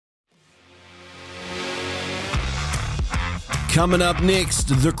Coming up next,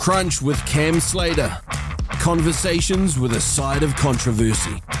 The Crunch with Cam Slater. Conversations with a side of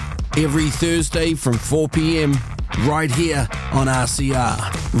controversy. Every Thursday from 4 p.m, right here on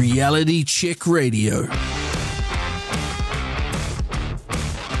RCR, Reality Check Radio.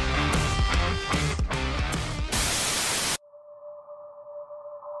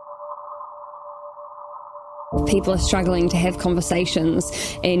 People are struggling to have conversations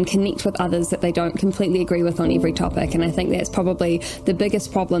and connect with others that they don't completely agree with on every topic. And I think that's probably the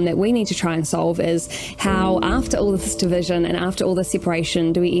biggest problem that we need to try and solve, is how after all this division and after all this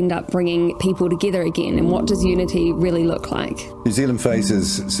separation do we end up bringing people together again, and what does unity really look like? New Zealand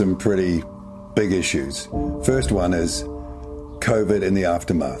faces some pretty big issues. First one is COVID and the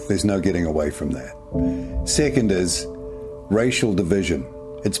aftermath. There's no getting away from that. Second is racial division.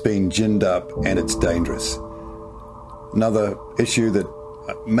 It's been ginned up and it's dangerous. Another issue that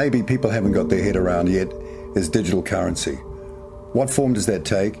maybe people haven't got their head around yet is digital currency. What form does that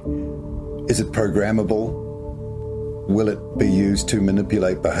take? Is it programmable? Will it be used to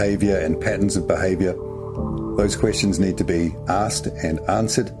manipulate behaviour and patterns of behaviour? Those questions need to be asked and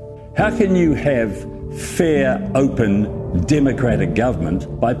answered. How can you have fair, open, democratic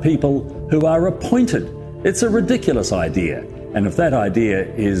government by people who are appointed? It's a ridiculous idea. And if that idea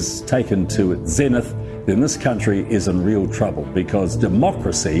is taken to its zenith, then this country is in real trouble, because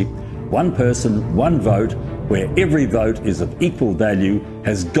democracy, one person, one vote, where every vote is of equal value,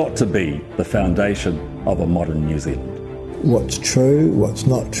 has got to be the foundation of a modern New Zealand. What's true, what's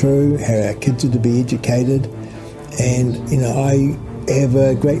not true, how our kids are to be educated. And, I have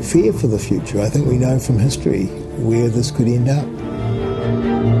a great fear for the future. I think we know from history where this could end up.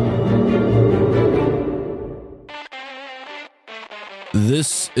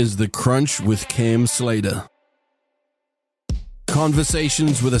 This is The Crunch with Cam Slater.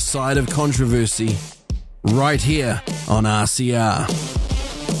 Conversations with a side of controversy, right here on RCR.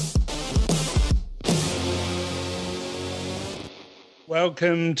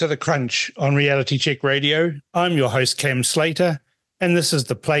 Welcome to The Crunch on Reality Check Radio. I'm your host, Cam Slater, and this is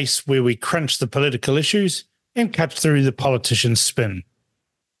the place where we crunch the political issues and cut through the politician's spin.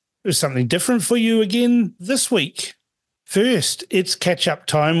 There's something different for you again this week. First, it's catch-up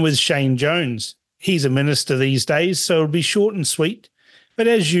time with Shane Jones. He's a minister these days, so it'll be short and sweet. But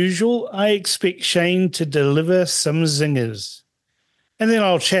as usual, I expect Shane to deliver some zingers. And then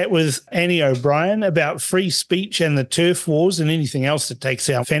I'll chat with Annie O'Brien about free speech and the turf wars and anything else that takes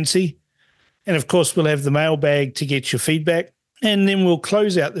our fancy. And of course, we'll have the mailbag to get your feedback. And then we'll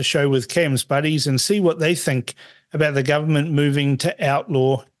close out the show with Cam's buddies and see what they think about the government moving to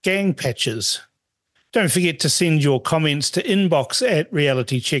outlaw gang patches. Don't forget to send your comments to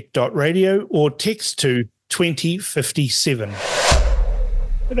inbox@realitycheck.radio or text to 2057.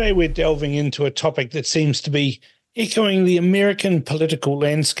 Today we're delving into a topic that seems to be echoing the American political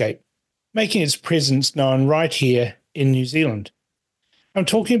landscape, making its presence known right here in New Zealand. I'm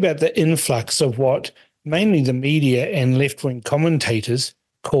talking about the influx of what mainly the media and left-wing commentators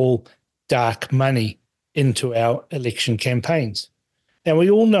call dark money into our election campaigns. Now,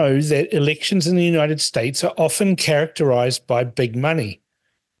 we all know that elections in the United States are often characterized by big money.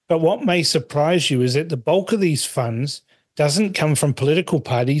 But what may surprise you is that the bulk of these funds doesn't come from political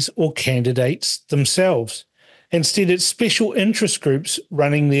parties or candidates themselves. Instead, it's special interest groups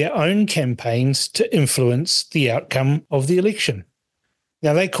running their own campaigns to influence the outcome of the election.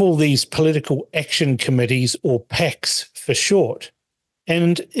 Now, they call these political action committees, or PACs for short.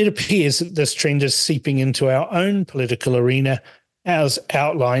 And it appears that this trend is seeping into our own political arena, as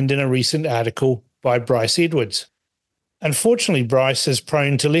outlined in a recent article by Bryce Edwards. Unfortunately, Bryce is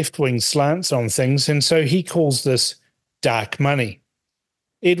prone to left-wing slants on things, and so he calls this dark money.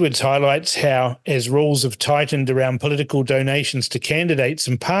 Edwards highlights how, as rules have tightened around political donations to candidates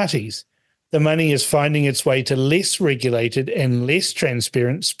and parties, the money is finding its way to less regulated and less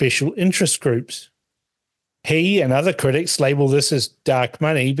transparent special interest groups. He and other critics label this as dark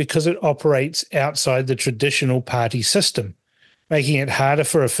money because it operates outside the traditional party system, making it harder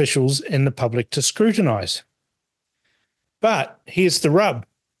for officials and the public to scrutinise. But here's the rub.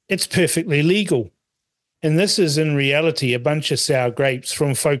 It's perfectly legal. And this is in reality a bunch of sour grapes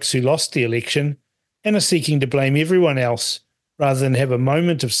from folks who lost the election and are seeking to blame everyone else rather than have a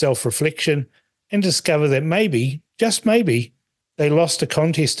moment of self-reflection and discover that maybe, just maybe, they lost a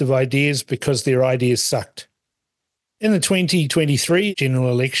contest of ideas because their ideas sucked. In the 2023 general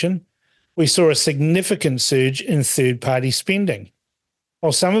election, we saw a significant surge in third-party spending.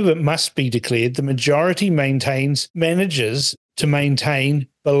 While some of it must be declared, the majority manages to maintain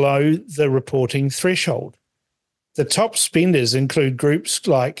below the reporting threshold. The top spenders include groups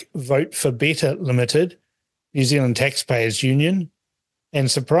like Vote for Better Limited, New Zealand Taxpayers Union, and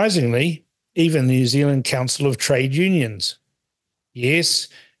surprisingly, even the New Zealand Council of Trade Unions. Yes,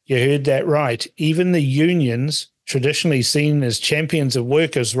 you heard that right. Even the unions, traditionally seen as champions of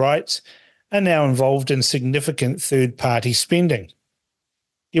workers' rights, are now involved in significant third-party spending.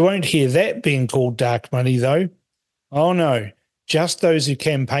 You won't hear that being called dark money, though. Oh no, just those who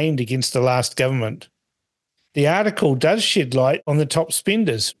campaigned against the last government. The article does shed light on the top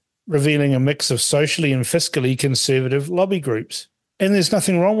spenders, revealing a mix of socially and fiscally conservative lobby groups. And there's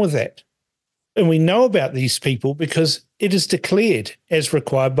nothing wrong with that. And we know about these people because it is declared as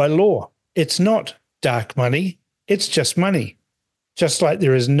required by law. It's not dark money, it's just money. Just like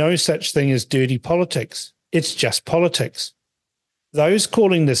there is no such thing as dirty politics, it's just politics. Those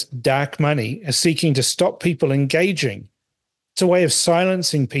calling this dark money are seeking to stop people engaging. It's a way of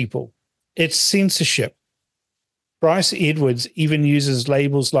silencing people. It's censorship. Bryce Edwards even uses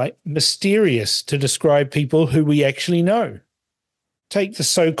labels like mysterious to describe people who we actually know. Take the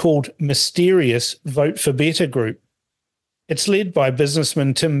so-called mysterious Vote for Better group. It's led by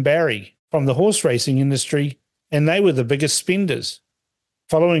businessman Tim Barry from the horse racing industry, and they were the biggest spenders.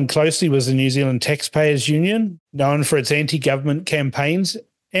 Following closely was the New Zealand Taxpayers Union, known for its anti-government campaigns,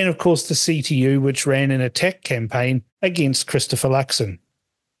 and of course the CTU, which ran an attack campaign against Christopher Luxon.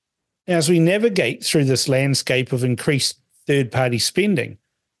 Now, as we navigate through this landscape of increased third-party spending,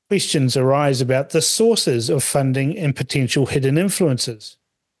 questions arise about the sources of funding and potential hidden influences.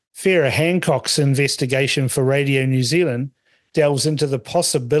 Farah Hancock's investigation for Radio New Zealand delves into the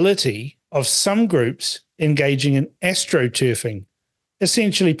possibility of some groups engaging in astroturfing,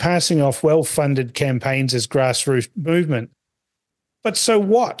 essentially passing off well-funded campaigns as grassroots movement. But so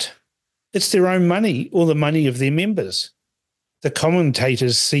what? It's their own money or the money of their members. The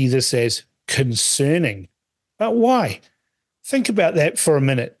commentators see this as concerning. But why? Think about that for a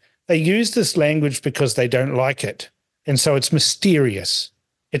minute. They use this language because they don't like it. And so it's mysterious.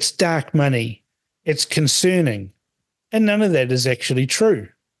 It's dark money. It's concerning. And none of that is actually true.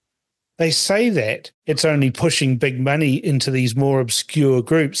 They say that it's only pushing big money into these more obscure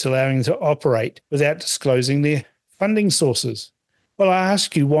groups, allowing them to operate without disclosing their funding sources. Well, I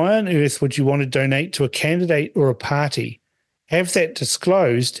ask you, why on earth would you want to donate to a candidate or a party, have that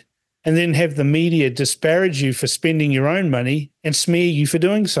disclosed, and then have the media disparage you for spending your own money and smear you for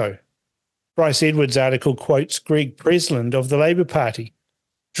doing so? Bryce Edwards' article quotes Greg Presland of the Labour Party,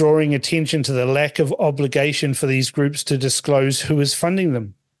 drawing attention to the lack of obligation for these groups to disclose who is funding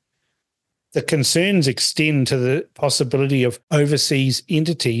them. The concerns extend to the possibility of overseas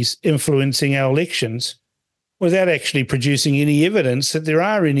entities influencing our elections without actually producing any evidence that there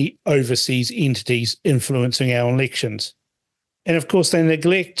are any overseas entities influencing our elections. And of course, they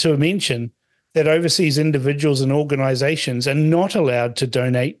neglect to mention that overseas individuals and organisations are not allowed to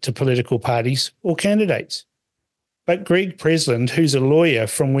donate to political parties or candidates. But Greg Presland, who's a lawyer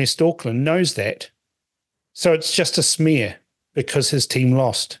from West Auckland, knows that. So it's just a smear because his team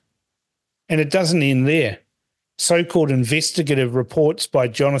lost. And it doesn't end there. So-called investigative reports by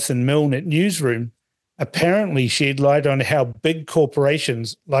Jonathan Milne at Newsroom apparently shed light on how big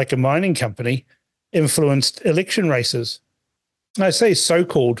corporations, like a mining company, influenced election races. And I say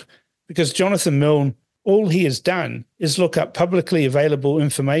so-called because Jonathan Milne, all he has done is look up publicly available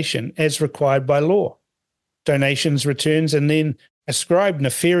information as required by law, donations, returns, and then ascribe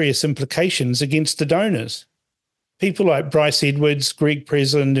nefarious implications against the donors. People like Bryce Edwards, Greg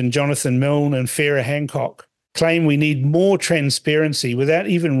Presland, and Jonathan Milne and Farah Hancock claim we need more transparency without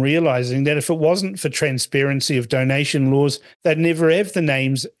even realising that if it wasn't for transparency of donation laws, they'd never have the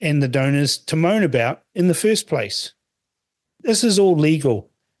names and the donors to moan about in the first place. This is all legal.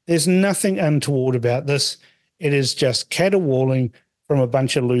 There's nothing untoward about this. It is just caterwauling from a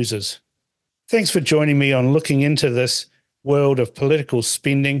bunch of losers. Thanks for joining me on looking into this world of political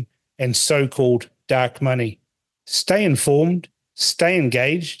spending and so-called dark money. Stay informed, stay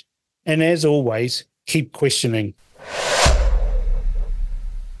engaged, and as always, keep questioning.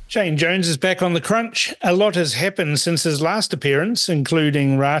 Shane Jones is back on the crunch. A lot has happened since his last appearance,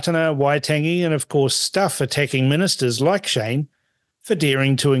 including Ratana, Waitangi, and of course Stuff attacking ministers like Shane for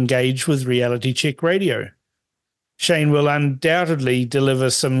daring to engage with Reality Check Radio. Shane will undoubtedly deliver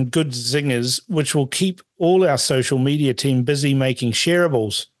some good zingers, which will keep all our social media team busy making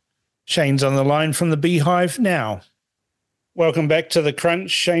shareables. Shane's on the line from the Beehive now. Welcome back to the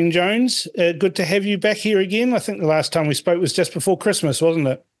Crunch, Shane Jones. Good to have you back here again. I think the last time we spoke was just before Christmas, wasn't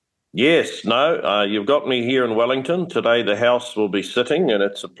it? Yes, you've got me here in Wellington. Today the House will be sitting, and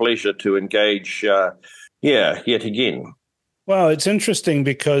it's a pleasure to engage, yet again. Well, it's interesting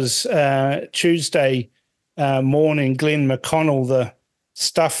because Tuesday morning, Glenn McConnell, the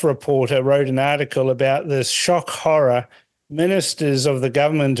Stuff reporter wrote an article about the shock horror ministers of the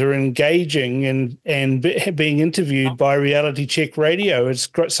government are engaging and being interviewed by reality check radio. It's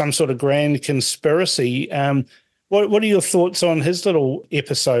got some sort of grand conspiracy. What are your thoughts on his little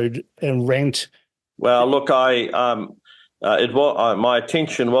episode and rant? Well, look, my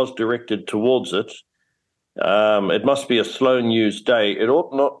attention was directed towards it. It must be a slow news day. It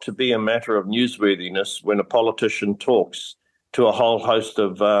ought not to be a matter of newsworthiness when a politician talks to a whole host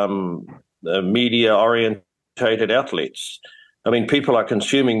of media-orientated outlets. I mean, people are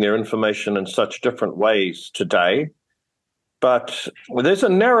consuming their information in such different ways today, but there's a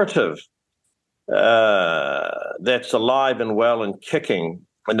narrative that's alive and well and kicking,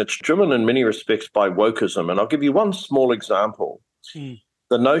 and it's driven in many respects by wokeism. And I'll give you one small example.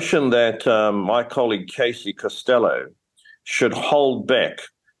 The notion that my colleague Casey Costello should hold back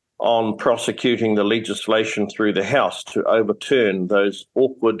on prosecuting the legislation through the House to overturn those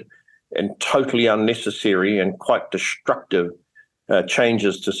awkward and totally unnecessary and quite destructive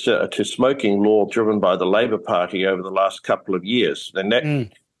changes to smoking law driven by the Labour Party over the last couple of years. And that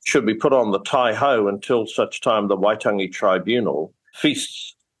should be put on the tai-ho until such time the Waitangi Tribunal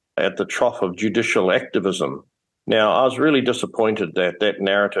feasts at the trough of judicial activism. Now, I was really disappointed that that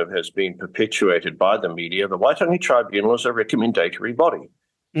narrative has been perpetuated by the media. The Waitangi Tribunal is a recommendatory body.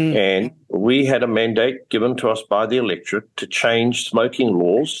 And we had a mandate given to us by the electorate to change smoking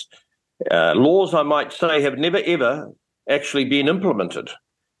laws. Laws, I might say, have never, ever actually been implemented.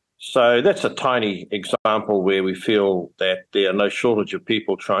 So that's a tiny example where we feel that there are no shortage of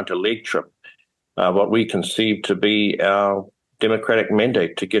people trying to leg trip what we conceive to be our democratic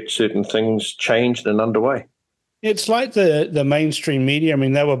mandate to get certain things changed and underway. It's like the mainstream media. I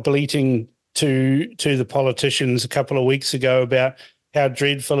mean, they were bleating to the politicians a couple of weeks ago about how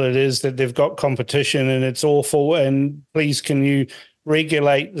dreadful it is that they've got competition and it's awful, and please can you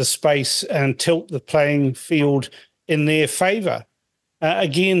regulate the space and tilt the playing field in their favour.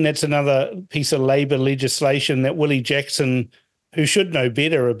 Again, that's another piece of Labour legislation that Willie Jackson, who should know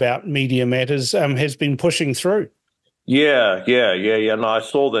better about media matters, has been pushing through. Yeah. And I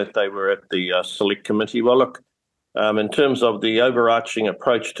saw that they were at the select committee. Well, look, in terms of the overarching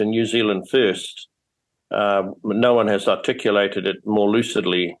approach to New Zealand First, no one has articulated it more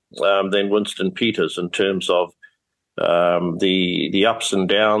lucidly than Winston Peters in terms of the ups and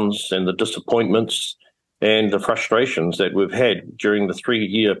downs and the disappointments and the frustrations that we've had during the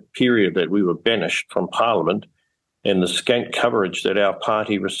 3-year period that we were banished from Parliament, and the scant coverage that our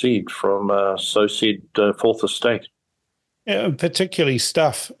party received from so-said Fourth Estate. Yeah, particularly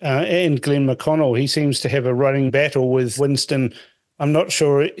Stuff and Glenn McConnell. He seems to have a running battle with Winston. I'm not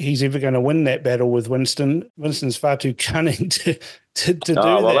sure he's ever going to win that battle with Winston. Winston's far too cunning to do that.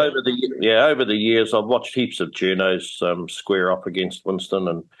 Over the years, I've watched heaps of journos square up against Winston,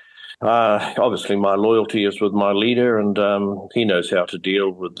 and obviously my loyalty is with my leader, and he knows how to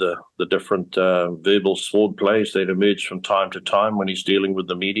deal with the different verbal sword plays that emerge from time to time when he's dealing with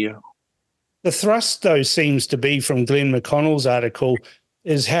the media. The thrust, though, seems to be from Glenn McConnell's article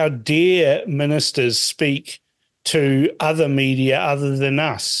is how dare ministers speak to other media other than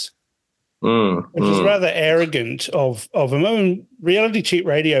us, which is rather arrogant of him. I mean, Reality Check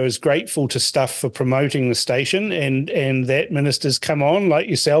Radio is grateful to Stuff for promoting the station and that ministers come on like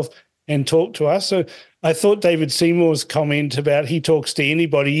yourself and talk to us. So I thought David Seymour's comment about he talks to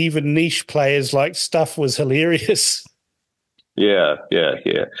anybody, even niche players like Stuff, was hilarious. Yeah.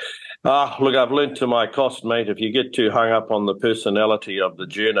 Look, I've learned to my cost, mate, if you get too hung up on the personality of the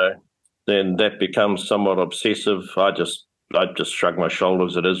journo, then that becomes somewhat obsessive. I just shrug my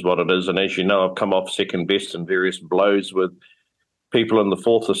shoulders. It is what it is. And as you know, I've come off second best in various blows with people in the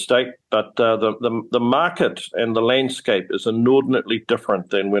Fourth Estate. But the market and the landscape is inordinately different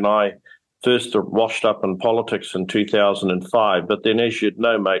than when I first washed up in politics in 2005. But then, as you'd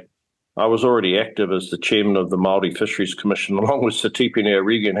know, mate, I was already active as the chairman of the Māori Fisheries Commission, along with Satipi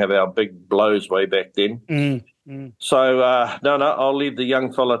O'Regan, have our big blows way back then. So, no, I'll leave the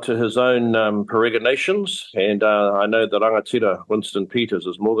young fella to his own peregrinations, and I know that Rangatira Winston Peters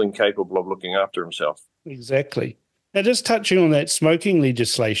is more than capable of looking after himself. Exactly. Now, just touching on that smoking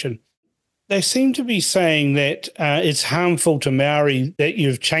legislation, they seem to be saying that it's harmful to Maori that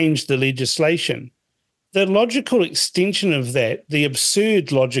you've changed the legislation. The logical extension of that, the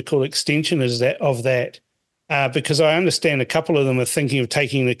absurd logical extension of that, because I understand a couple of them are thinking of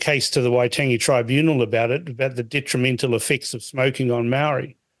taking the case to the Waitangi Tribunal about the detrimental effects of smoking on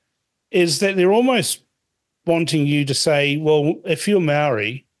Maori, is that they're almost wanting you to say, well, if you're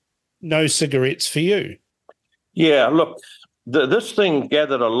Maori, no cigarettes for you. Yeah, look, this thing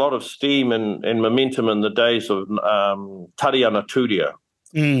gathered a lot of steam and momentum in the days of Tariana Turia,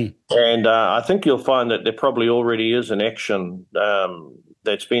 And I think you'll find that there probably already is an action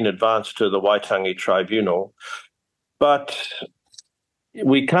that's been advanced to the Waitangi Tribunal. But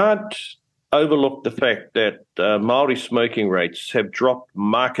we can't overlook the fact that Māori smoking rates have dropped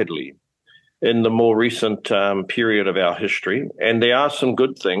markedly in the more recent period of our history. And there are some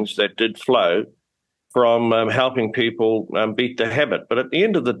good things that did flow from helping people beat the habit. But at the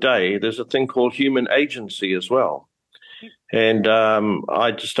end of the day, there's a thing called human agency as well. And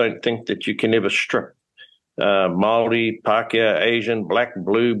I just don't think that you can ever strip Māori, Pākehā, Asian, black,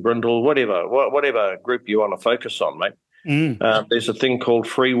 blue, brindle, whatever group you want to focus on, mate. There's a thing called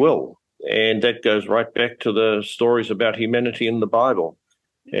free will. And that goes right back to the stories about humanity in the Bible.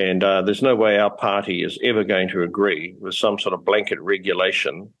 And there's no way our party is ever going to agree with some sort of blanket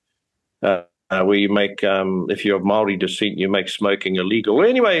regulation where you make, if you're of Māori descent, you make smoking illegal.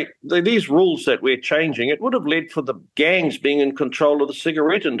 Anyway, these rules that we're changing, it would have led for the gangs being in control of the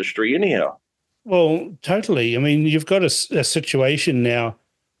cigarette industry anyhow. Well, totally. I mean, you've got a situation now,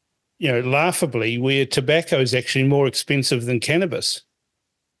 laughably, where tobacco is actually more expensive than cannabis.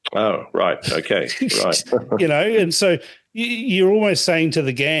 Oh, right. Okay. Right. And so you're almost saying to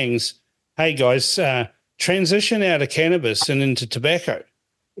the gangs, hey, guys, transition out of cannabis and into tobacco.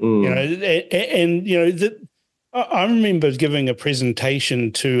 I remember giving a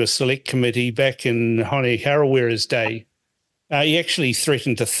presentation to a select committee back in Hone Harawera's day. He actually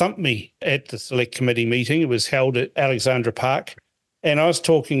threatened to thump me at the select committee meeting. It was held at Alexandra Park. And I was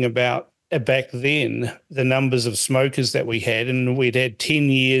talking about back then the numbers of smokers that we had, and we'd had 10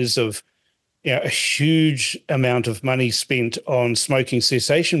 years of a huge amount of money spent on smoking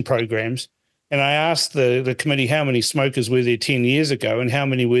cessation programs. And I asked the committee how many smokers were there 10 years ago and how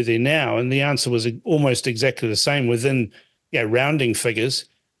many were there now, and the answer was almost exactly the same within rounding figures.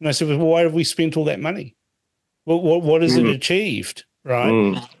 And I said, well, why have we spent all that money? Well, what has it achieved,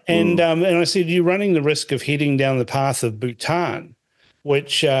 right? And I said, you're running the risk of heading down the path of Bhutan,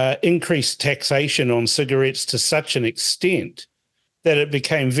 which increased taxation on cigarettes to such an extent that it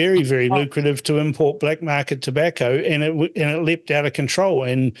became very, very lucrative to import black market tobacco, and it leapt out of control.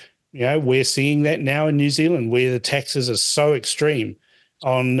 And we're seeing that now in New Zealand, where the taxes are so extreme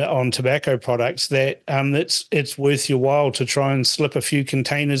on tobacco products that it's worth your while to try and slip a few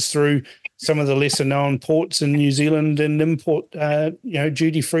containers through some of the lesser known ports in New Zealand and import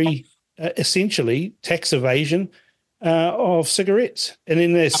duty free, essentially tax evasion of cigarettes, and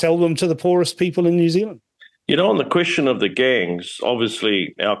then they sell them to the poorest people in New Zealand. On the question of the gangs,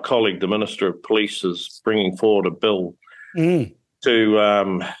 obviously our colleague, the Minister of Police, is bringing forward a bill to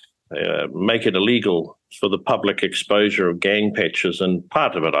make it illegal for the public exposure of gang patches, and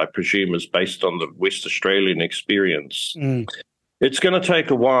part of it, I presume, is based on the West Australian experience. It's going to take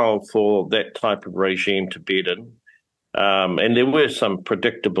a while for that type of regime to bed in, and there were some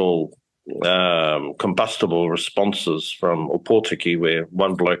predictable combustible responses from Opotiki, where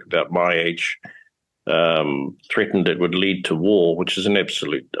one bloke about my age threatened it would lead to war, which is an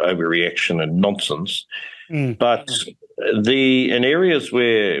absolute overreaction and nonsense. But in areas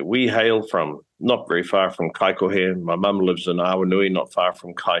where we hail from, not very far from Kaikohe, my mum lives in Awanui, not far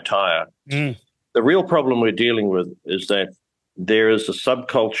from Kaitaia, the real problem we're dealing with is that there is a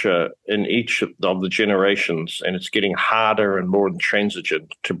subculture in each of the generations, and it's getting harder and more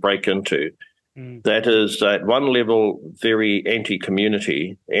intransigent to break into. That is, at one level, very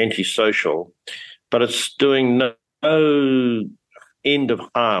anti-community, anti-social, but it's doing no end of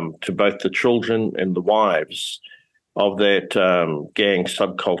harm to both the children and the wives of that gang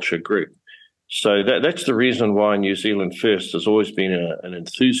subculture group. So that's the reason why New Zealand First has always been an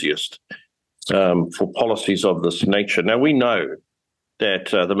enthusiast for policies of this nature. Now, we know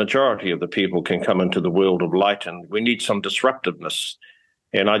that the majority of the people can come into the world of light, and we need some disruptiveness.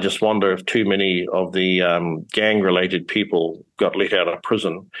 And I just wonder if too many of the gang-related people got let out of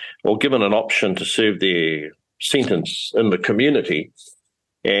prison or given an option to serve their sentence in the community,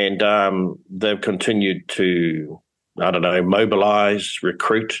 and they've continued to, mobilize,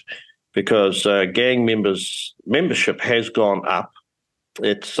 recruit, because gang membership has gone up.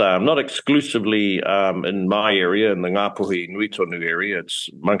 It's not exclusively in my area, in the Ngāpuhi Nuitonu area. It's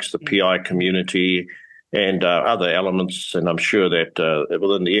amongst the PI community and other elements, and I'm sure that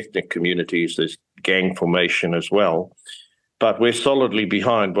within the ethnic communities there's gang formation as well. But we're solidly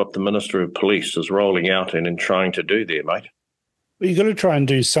behind what the Minister of Police is rolling out and trying to do there, mate. Well, you've got to try and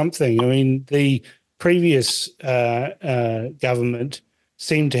do something. I mean, the previous government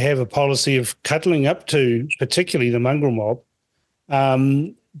seemed to have a policy of cuddling up to particularly the mongrel mob.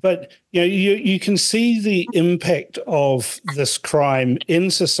 But you can see the impact of this crime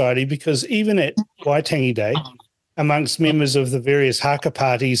in society, because even at Waitangi Day, amongst members of the various haka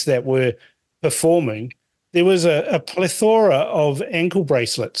parties that were performing, there was a plethora of ankle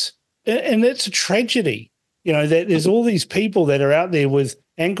bracelets. And that's a tragedy, you know, that there's all these people that are out there with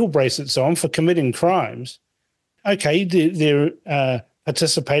ankle bracelets on for committing crimes. Okay, they're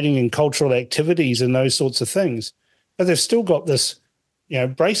participating in cultural activities and those sorts of things, but they've still got this, you know,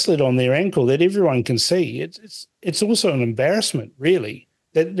 bracelet on their ankle that everyone can see. It's also an embarrassment, really,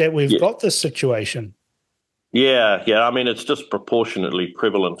 that we've got this situation. Yeah. I mean, it's disproportionately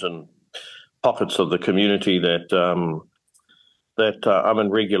prevalent in pockets of the community that I'm in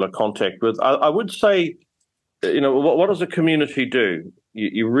regular contact with. I would say, you know, what does a community do?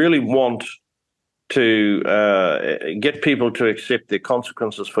 You really want to get people to accept their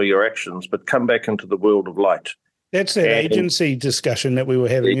consequences for your actions, but come back into the world of light. That's that agency discussion that we were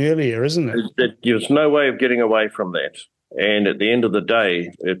having earlier, isn't it? There's no way of getting away from that. And at the end of the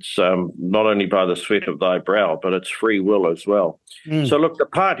day, it's not only by the sweat of thy brow, but it's free will as well. So, look, the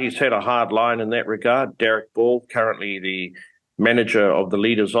party's had a hard line in that regard. Derek Ball, currently the manager of the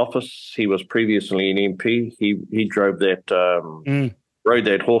leader's office, he was previously an MP. He drove that, rode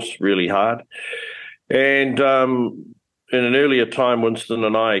that horse really hard. And in an earlier time, Winston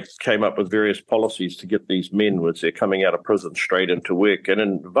and I came up with various policies to get these men, as they're coming out of prison, straight into work. And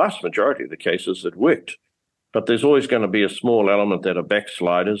in the vast majority of the cases, it worked. But there's always going to be a small element that are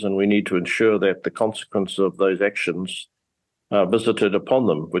backsliders, and we need to ensure that the consequence of those actions are visited upon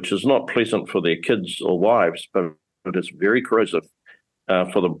them, which is not pleasant for their kids or wives, but it is very corrosive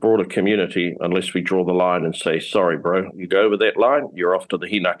for the broader community unless we draw the line and say, sorry, bro, you go over that line, you're off to the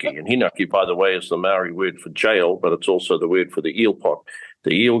hinaki. And hinaki, by the way, is the Maori word for jail, but it's also the word for the eel pot.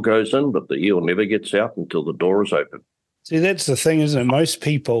 The eel goes in, but the eel never gets out until the door is open. See, that's the thing, isn't it? Most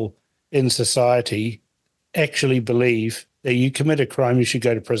people in society actually believe that you commit a crime, you should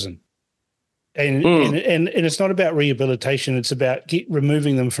go to prison. And it's not about rehabilitation, it's about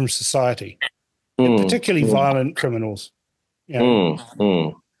removing them from society, and particularly violent criminals. You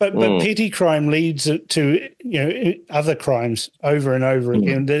know? But petty crime leads to, you know, other crimes over and over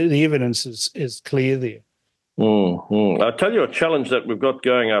again. The evidence is clear there. I'll tell you a challenge that we've got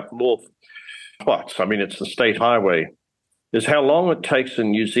going up north. I mean, it's the state highway, is how long it takes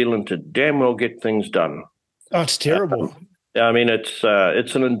in New Zealand to damn well get things done. Oh, it's terrible. I mean, it's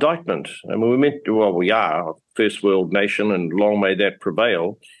an indictment. I mean, we are a first world nation, and long may that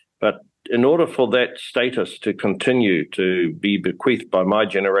prevail. But in order for that status to continue to be bequeathed by my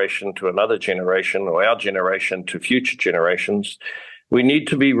generation to another generation, or our generation to future generations, we need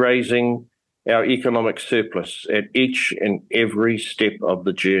to be raising our economic surplus at each and every step of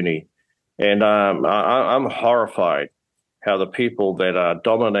the journey. And I'm horrified how the people that are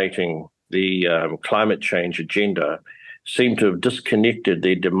dominating the climate change agenda seem to have disconnected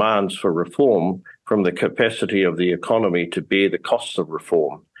their demands for reform from the capacity of the economy to bear the costs of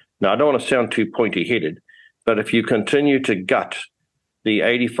reform. Now, I don't want to sound too pointy-headed, but if you continue to gut the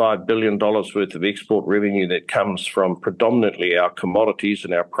 $85 billion worth of export revenue that comes from predominantly our commodities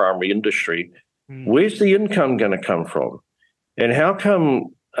and our primary industry, where's the income going to come from? And how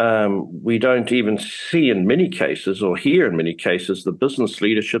come we don't even see in many cases, or hear in many cases, the business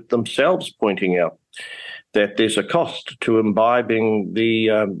leadership themselves pointing out that there's a cost to imbibing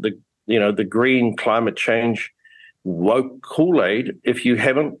the green climate change woke Kool-Aid if you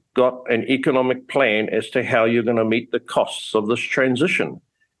haven't got an economic plan as to how you're going to meet the costs of this transition.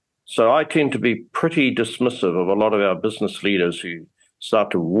 So I tend to be pretty dismissive of a lot of our business leaders who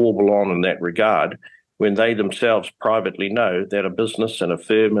start to warble on in that regard, when they themselves privately know that a business and a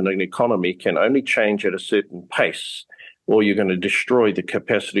firm and an economy can only change at a certain pace, or you're going to destroy the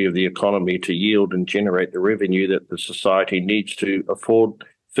capacity of the economy to yield and generate the revenue that the society needs to afford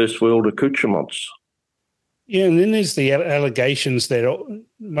first world accoutrements. Yeah, and then there's the allegations that are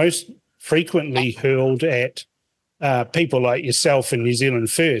most frequently hurled at people like yourself in New Zealand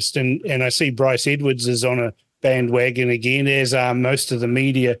First. And I see Bryce Edwards is on a bandwagon again, as are most of the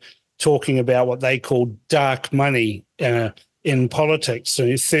media, talking about what they call dark money in politics,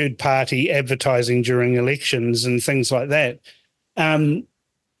 so third-party advertising during elections and things like that. The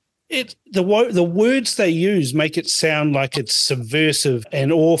words they use make it sound like it's subversive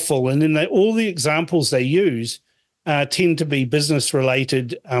and awful, and then all the examples they use tend to be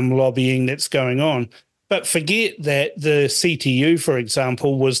business-related lobbying that's going on. But forget that the CTU, for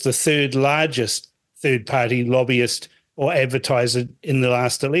example, was the third largest third-party lobbyist or advertiser in the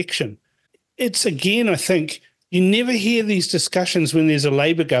last election. It's, again, I think, you never hear these discussions when there's a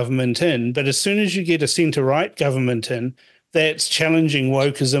Labour government in, but as soon as you get a centre-right government in that's challenging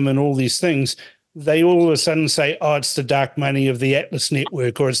wokeism and all these things, they all of a sudden say, oh, it's the dark money of the Atlas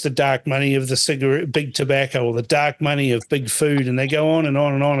Network, or it's the dark money of the cigarette, big tobacco, or the dark money of big food, and they go on and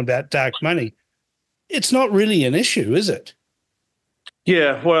on and on about dark money. It's not really an issue, is it?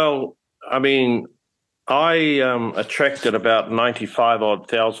 Yeah, well, I mean, I attracted about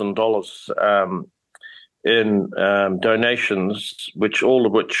 $95,000 in donations, all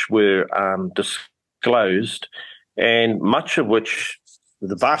of which were disclosed, and much of which,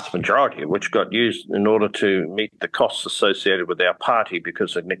 the vast majority of which, got used in order to meet the costs associated with our party,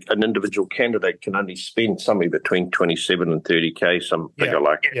 because an individual candidate can only spend somewhere between 27 and 30K, some figure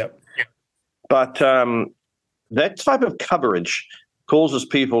like that. Yep. But that type of coverage causes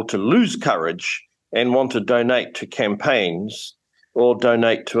people to lose courage and want to donate to campaigns or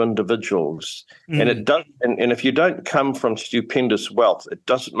donate to individuals. And it does. And if you don't come from stupendous wealth, it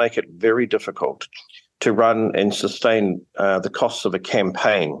doesn't make it very difficult to run and sustain the costs of a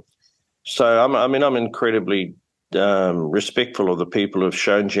campaign. So I'm incredibly respectful of the people who have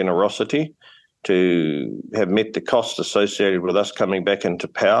shown generosity to have met the costs associated with us coming back into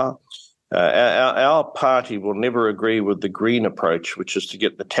power. Our party will never agree with the green approach, which is to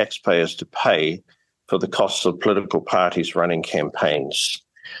get the taxpayers to pay for the costs of political parties running campaigns.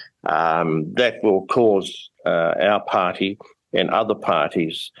 That will cause our party and other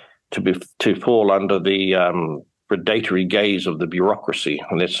parties to fall under the predatory gaze of the bureaucracy,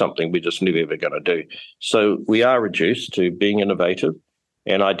 and that's something we're just never ever going to do. So we are reduced to being innovative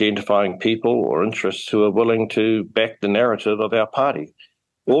and identifying people or interests who are willing to back the narrative of our party.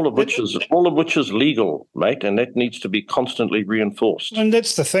 All of which is legal, mate, and that needs to be constantly reinforced. And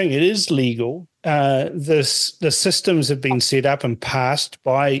that's the thing; it is legal. The systems have been set up and passed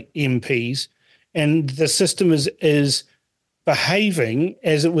by MPs, and the system is behaving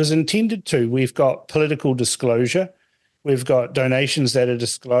as it was intended to. We've got political disclosure, we've got donations that are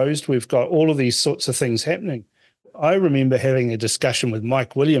disclosed, we've got all of these sorts of things happening. I remember having a discussion with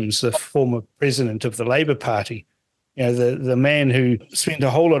Mike Williams, the former president of the Labour Party. You know, the man who spent a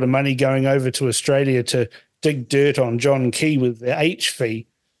whole lot of money going over to Australia to dig dirt on John Key with the H fee,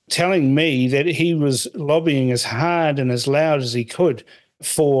 telling me that he was lobbying as hard and as loud as he could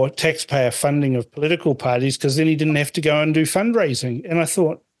for taxpayer funding of political parties, because then he didn't have to go and do fundraising. And I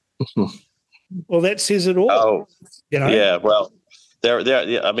thought, well, that says it all. Oh, you know? Yeah, well,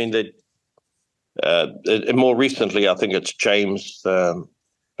 I mean, more recently, I think it's James.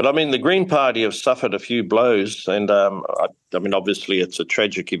 But I mean, the Green Party have suffered a few blows, and I mean, obviously, it's a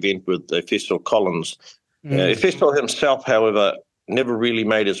tragic event with Festival Collins. Festival himself, however, never really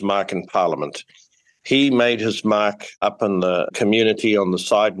made his mark in Parliament. He made his mark up in the community, on the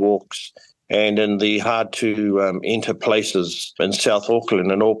sidewalks, and in the hard-to-enter places in South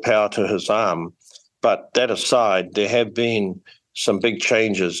Auckland, and all power to his arm. But that aside, there have been some big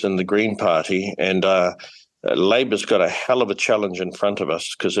changes in the Green Party, and Labour's got a hell of a challenge in front of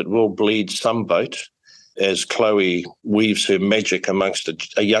us, because it will bleed some vote as Chloe weaves her magic amongst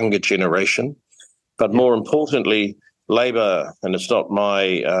a younger generation. But more importantly, Labour, and it's not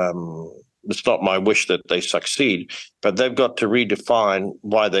my wish that they succeed, but they've got to redefine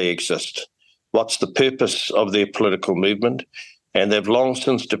why they exist. What's the purpose of their political movement? And they've long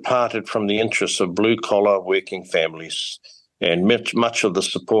since departed from the interests of blue-collar working families. And much of the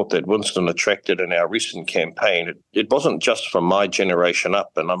support that Winston attracted in our recent campaign, it wasn't just from my generation up,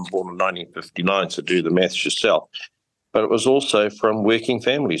 and I'm born in 1959, so do the maths yourself, but it was also from working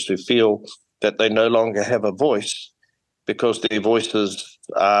families who feel that they no longer have a voice because their voices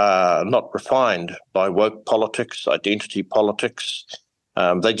are not refined by woke politics, identity politics.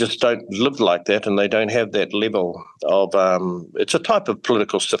 They just don't live like that, and they don't have that level of it's a type of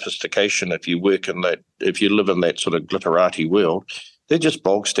political sophistication if you live in that sort of glitterati world. They're just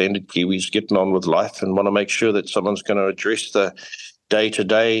bog standard Kiwis getting on with life and want to make sure that someone's going to address the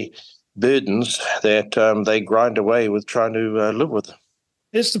day-to-day burdens that they grind away with trying to live with.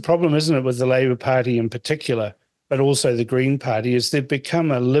 It's the problem, isn't it, with the Labour Party in particular, but also the Green Party, is they've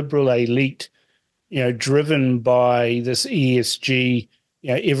become a liberal elite, driven by this ESG.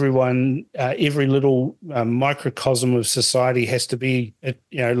 Everyone, every little microcosm of society has to be,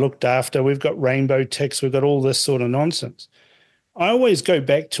 looked after. We've got rainbow ticks. We've got all this sort of nonsense. I always go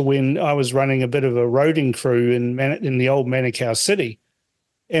back to when I was running a bit of a roading crew in the old Manukau City,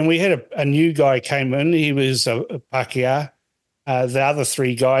 and we had a new guy came in. He was a Pākehā. The other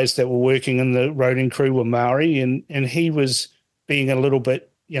three guys that were working in the roading crew were Maori, and he was being a little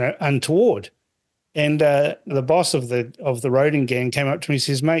bit, untoward. And the boss of the roading gang came up to me and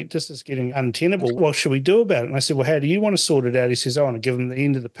says, mate, this is getting untenable. What should we do about it? And I said, well, how do you want to sort it out? He says, I want to give him the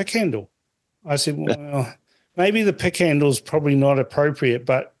end of the pick handle. I said, well, maybe the pick handle is probably not appropriate,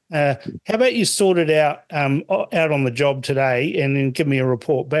 but How about you sort it out on the job today and then give me a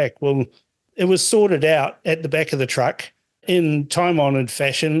report back? Well, it was sorted out at the back of the truck in time-honoured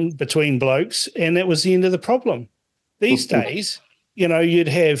fashion between blokes, and that was the end of the problem. These days, you'd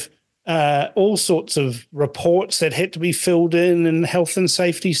have all sorts of reports that had to be filled in, and health and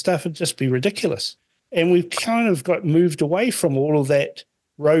safety stuff would just be ridiculous. And we've kind of got moved away from all of that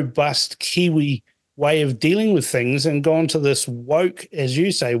robust Kiwi way of dealing with things and gone to this woke, as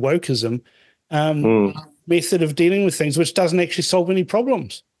you say, wokeism method of dealing with things, which doesn't actually solve any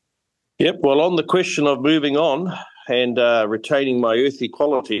problems. Yep. Well, on the question of moving on and retaining my earthy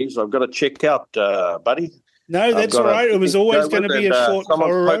qualities, I've got to check out, buddy. No, that's all right. It was always going to be a short someone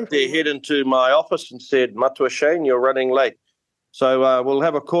poked their head into my office and said, Matua Shane, you're running late. So we'll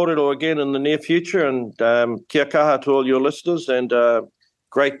have a kōrero again in the near future, and kia kaha to all your listeners, and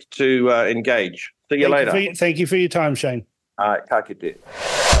great to engage. See you later. Thank you for your time, Shane. All right, ka kite.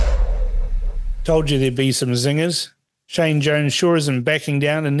 Told you there'd be some zingers. Shane Jones sure isn't backing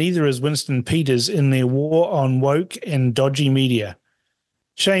down, and neither is Winston Peters in their war on woke and dodgy media.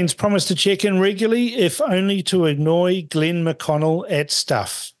 Shane's promised to check in regularly, if only to annoy Glenn McConnell at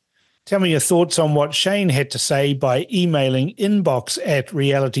Stuff. Tell me your thoughts on what Shane had to say by emailing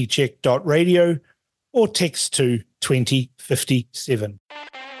inbox@realitycheck.radio or text to 2057.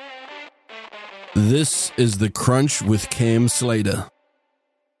 This is The Crunch with Cam Slater.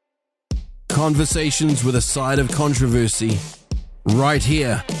 Conversations with a side of controversy, right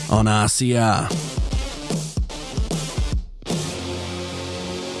here on RCR.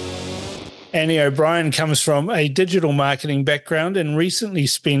 Annie O'Brien comes from a digital marketing background and recently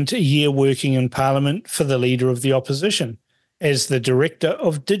spent a year working in Parliament for the Leader of the Opposition as the Director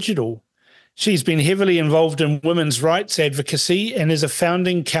of Digital. She's been heavily involved in women's rights advocacy and is a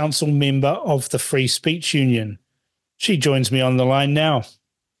founding council member of the Free Speech Union. She joins me on the line now.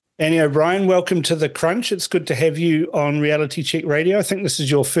 Annie O'Brien, welcome to The Crunch. It's good to have you on Reality Check Radio. I think this is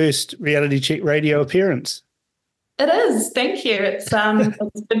your first Reality Check Radio appearance. It is. Thank you. It's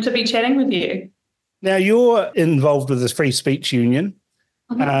good to be chatting with you. Now, you're involved with the Free Speech Union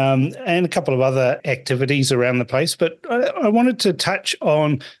and a couple of other activities around the place, but I wanted to touch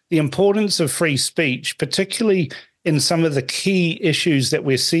on the importance of free speech, particularly in some of the key issues that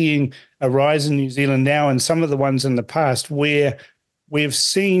we're seeing arise in New Zealand now and some of the ones in the past where we've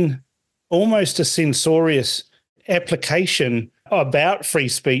seen almost a censorious application about free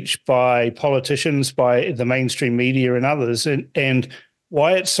speech by politicians, by the mainstream media and others, and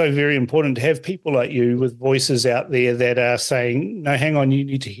why it's so very important to have people like you with voices out there that are saying, no, hang on, you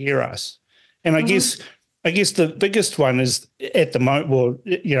need to hear us. And I guess the biggest one is at the moment, well,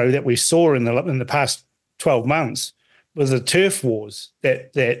 that we saw in the past 12 months was the turf wars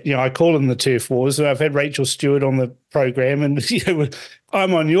that I call them the turf wars. And I've had Rachel Stewart on the program, and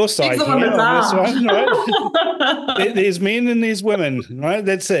I'm on your side here. Right? There's men and there's women, right?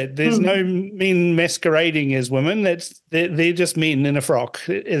 That's it. There's no men masquerading as women. They're just men in a frock.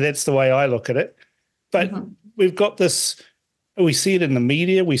 That's the way I look at it. But we've got this. We see it in the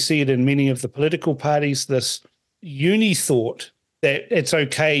media. We see it in many of the political parties. This uni thought that it's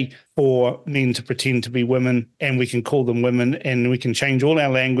okay for men to pretend to be women, and we can call them women, and we can change all our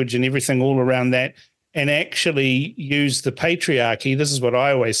language and everything all around that, and actually use the patriarchy. This is what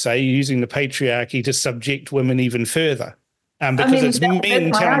I always say, using the patriarchy to subject women even further. Because it's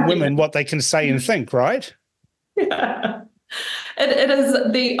men telling women what they can say and think, right? Yeah. It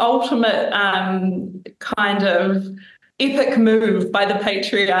is the ultimate kind of epic move by the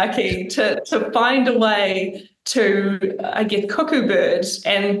patriarchy to find a way to, I guess, cuckoo bird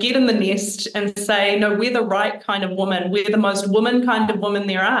and get in the nest and say, no, we're the right kind of woman. We're the most woman kind of woman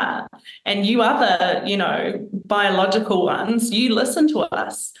there are. And you other, biological ones, you listen to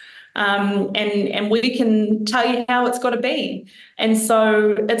us. And we can tell you how it's got to be. And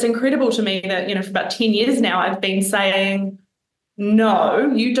so it's incredible to me that, for about 10 years now, I've been saying,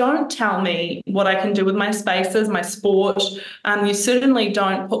 no, you don't tell me what I can do with my spaces, my sport. You certainly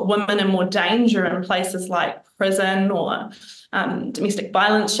don't put women in more danger in places like prison or domestic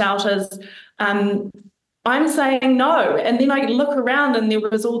violence shelters. I'm saying no. And then I look around and there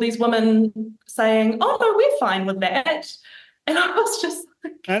was all these women saying, oh, no, we're fine with that. And I was just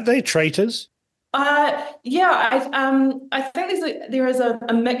like... Aren't they traitors? Yeah, I think there is a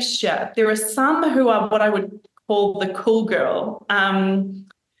mixture. There are some who are what I would call the cool girl. I'm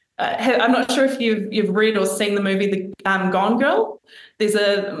not sure if you've read or seen the movie The Gone Girl. There's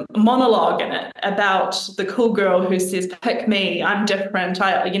a monologue in it about the cool girl who says, pick me, I'm different,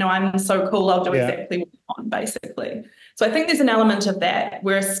 I'm so cool, I'll do exactly what I want, basically. So I think there's an element of that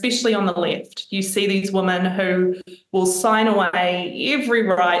where, especially on the left, you see these women who will sign away every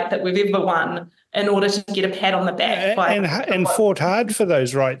right that we've ever won in order to get a pat on the back. And fought hard for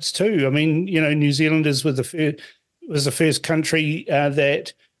those rights too. I mean, New Zealanders was the first country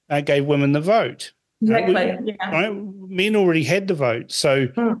that gave women the vote. Exactly. Right? Men already had the vote, so.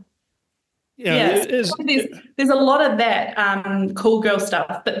 There's a lot of that cool girl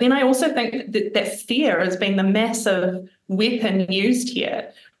stuff, but then I also think that fear has been the massive weapon used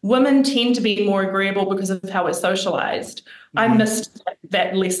here. Women tend to be more agreeable because of how we're socialised. I missed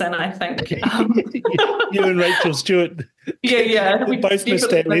that lesson, I think. You and Rachel Stewart. Yeah. We both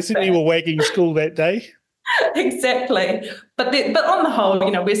missed that lesson. You were wagging school that day. Exactly. But on the whole,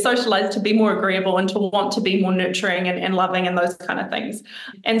 we're socialized to be more agreeable and to want to be more nurturing and loving and those kind of things.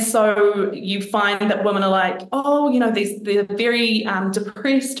 And so you find that women are like, they're very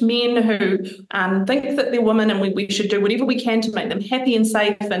depressed men who think that they're women and we should do whatever we can to make them happy and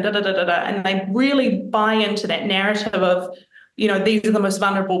safe and da-da-da-da-da. And they really buy into that narrative of, these are the most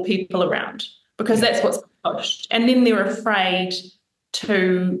vulnerable people around because that's what's pushed. And then they're afraid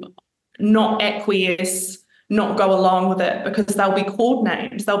to not acquiesce, not go along with it because they'll be called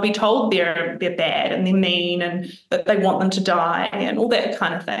names. They'll be told they're bad and they're mean and that they want them to die and all that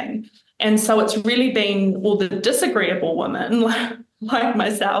kind of thing. And so it's really been all the disagreeable women like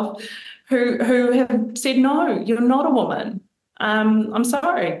myself who have said, no, you're not a woman. I'm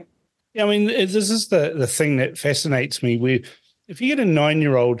sorry. Yeah, I mean, this is the thing that fascinates me. Where if you get a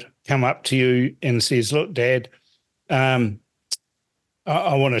 9-year-old come up to you and says, look, Dad, I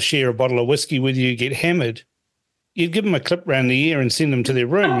want to share a bottle of whiskey with you, get hammered, you'd give them a clip round the ear and send them to their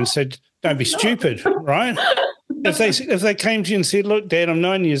room and said, don't be stupid, right? If they came to you and said, look, Dad, I'm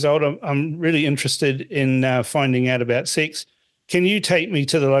 9 years old, I'm really interested in finding out about sex. Can you take me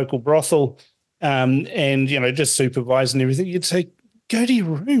to the local brothel and, just supervise and everything? You'd say, go to your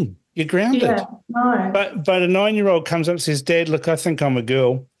room. You're grounded. Yeah, no. But a 9-year-old comes up and says, Dad, look, I think I'm a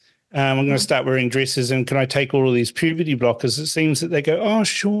girl. I'm going to start wearing dresses and can I take all of these puberty blockers? It seems that they go, oh,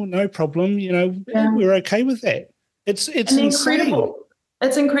 sure, no problem. We're okay with that. It's insane.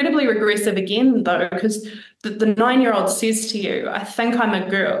 It's incredibly regressive again, though, because the 9-year-old says to you, I think I'm a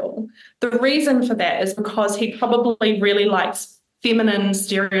girl. The reason for that is because he probably really likes feminine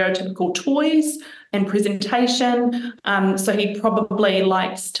stereotypical toys and presentation. So he probably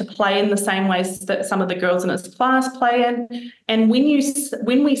likes to play in the same ways that some of the girls in his class play in. And when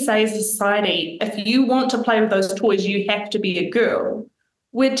we say as a society, if you want to play with those toys, you have to be a girl,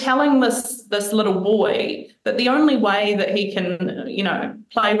 we're telling this little boy that the only way that he can,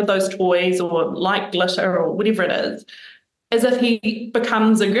 play with those toys or like glitter or whatever it is if he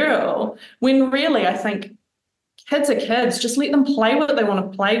becomes a girl, when really I think kids are kids, just let them play what they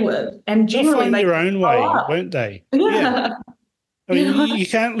want to play with. And generally they'll find their own way, won't they? Yeah. I mean, you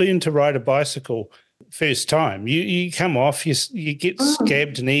can't learn to ride a bicycle first time. You come off, you get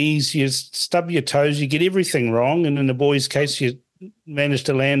scabbed knees, you stub your toes, you get everything wrong. And in the boys' case, you manage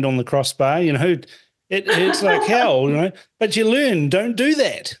to land on the crossbar. It's like hell, But you learn, don't do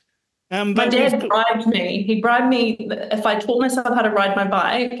that. My dad bribed me. He bribed me if I taught myself how to ride my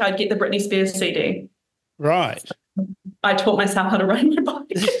bike, I'd get the Britney Spears CD. Right. I taught myself how to ride my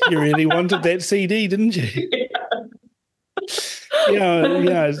bike. You really wanted that CD, didn't you?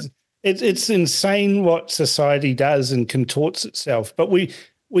 Yeah. It's insane what society does and contorts itself. But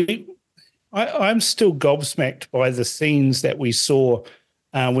I'm still gobsmacked by the scenes that we saw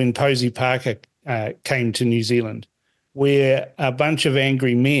when Posey Parker came to New Zealand, where a bunch of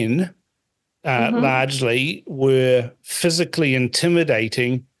angry men largely were physically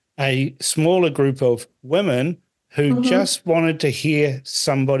intimidating a smaller group of women who just wanted to hear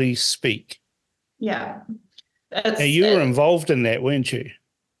somebody speak. Yeah. Now, you were involved in that, weren't you?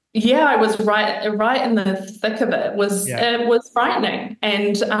 Yeah, I was right in the thick of it. It was frightening.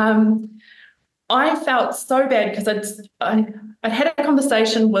 And I felt so bad because I'd had a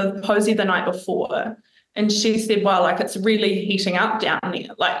conversation with Posey the night before, and she said, well, it's really heating up down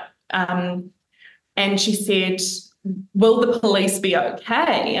there. And she said, will the police be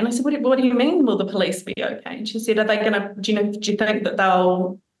okay? And I said, what do you mean, will the police be okay? And she said, are they going to, do you think that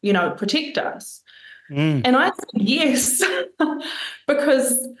they'll, protect us? And I said, yes,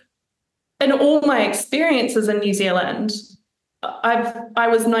 because in all my experiences in New Zealand, I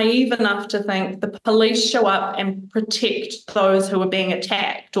was naive enough to think the police show up and protect those who are being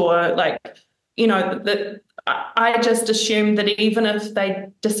attacked, or that I just assumed that even if they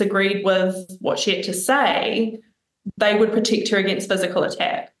disagreed with what she had to say, they would protect her against physical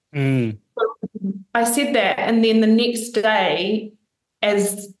attack. So I said that, and then the next day,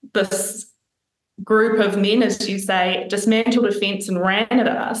 as this group of men, as you say, dismantled a fence and ran at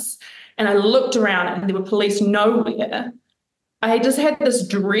us, and I looked around and there were police nowhere, I just had this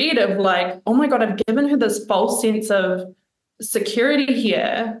dread of like, oh my God, I've given her this false sense of security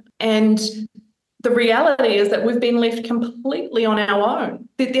here. And the reality is that we've been left completely on our own,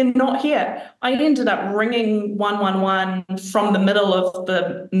 that they're not here. I ended up ringing 111 from the middle of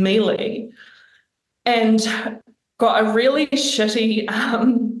the melee and got a really shitty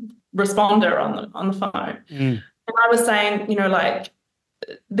responder on the phone. And I was saying, you know, like,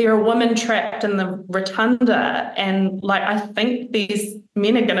 there are women trapped in the rotunda, and like I think these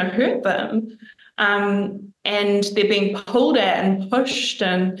men are going to hurt them, and they're being pulled at and pushed,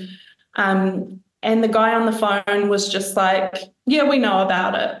 and the guy on the phone was just like, yeah, we know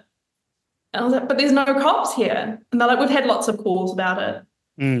about it. And I was like, but there's no cops here, and they're like, we've had lots of calls about it.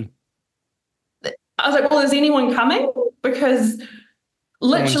 I was like, well, is anyone coming? Because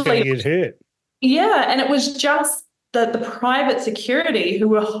literally get hurt. Yeah, and it was just the private security who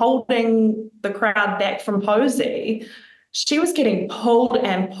were holding the crowd back from Posey. She was getting pulled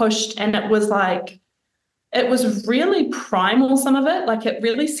and pushed, and it was like, it was really primal, some of it. Like, it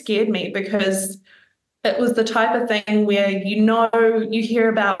really scared me because it was the type of thing where, you know, you hear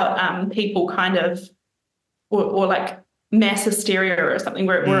about people kind of, or like mass hysteria or something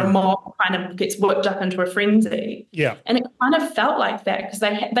where a mob kind of gets whipped up into a frenzy. Yeah. And it kind of felt like that because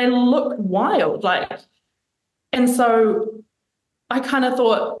they look wild, like. And so I kind of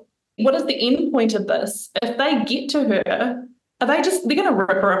thought, what is the end point of this? If they get to her, they're going to rip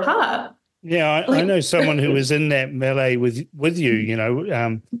her apart. Yeah, I know someone who was in that melee with you, you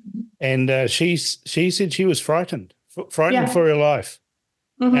know, and she said she was frightened for her life.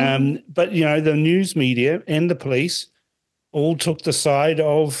 But, you know, the news media and the police all took the side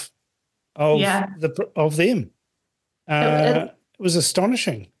of them. It was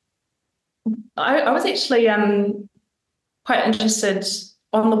astonishing. I was actually quite interested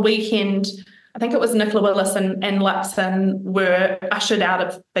on the weekend. I think it was Nicola Willis and Luxon were ushered out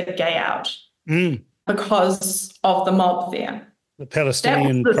of the gay out because of the mob there. The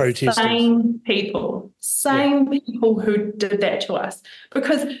Palestinian protesters. Same people who did that to us,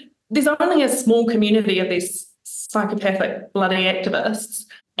 because there's only a small community of these psychopathic bloody activists,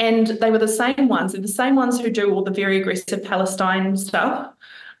 and they were the same ones. They're the same ones who do all the very aggressive Palestine stuff.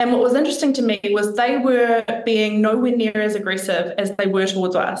 And what was interesting to me was they were being nowhere near as aggressive as they were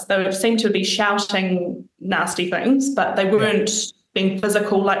towards us. They would seem to be shouting nasty things, but they weren't being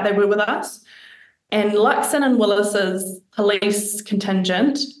physical like they were with us. And Luxon and Willis's police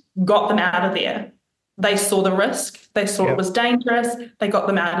contingent got them out of there. They saw the risk. They saw it was dangerous. They got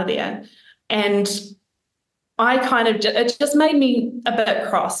them out of there. And it just made me a bit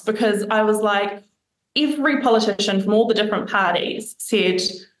cross, because I was like, every politician from all the different parties said,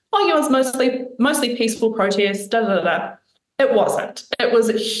 oh, it was mostly peaceful protests, da-da-da-da. It wasn't. It was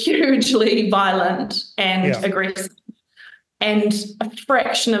hugely violent and aggressive. And a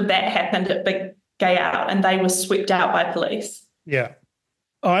fraction of that happened at Big Gay Out, and they were swept out by police. Yeah.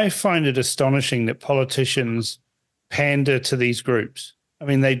 I find it astonishing that politicians pander to these groups. I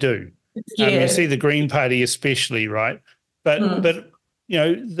mean, they do. You see the Green Party especially, right? But you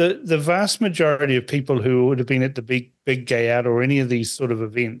know, the vast majority of people who would have been at the big Gay Out or any of these sort of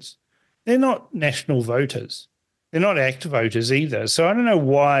events, they're not national voters. They're not active voters either. So I don't know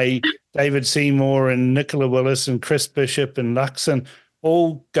why David Seymour and Nicola Willis and Chris Bishop and Luxon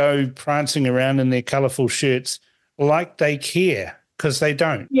all go prancing around in their colourful shirts like they care, because they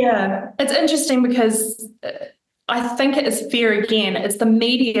don't. Yeah, it's interesting because I think it's fair again. It's the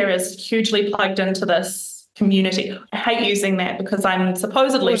media is hugely plugged into this community. I hate using that because I'm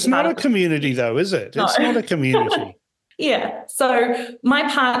supposedly... Well, it's not a community though, is it? No. It's not a community. Yeah. So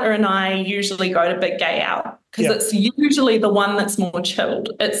my partner and I usually go to Big Gay Out because it's usually the one that's more chilled.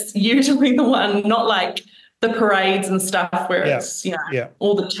 It's usually the one, not like the parades and stuff where it's, you know,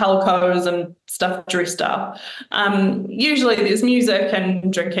 all the telcos and stuff dressed up. Usually there's music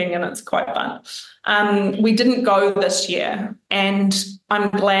and drinking and it's quite fun. We didn't go this year, and I'm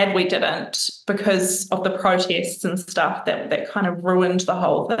glad we didn't because of the protests and stuff that kind of ruined the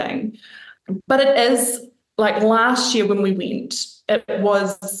whole thing. But it is like last year when we went, there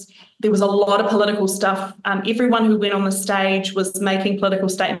was a lot of political stuff. Everyone who went on the stage was making political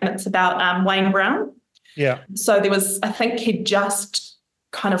statements about Wayne Brown. Yeah. So there was, I think he just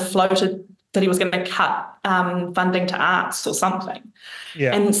kind of floated that he was going to cut funding to arts or something.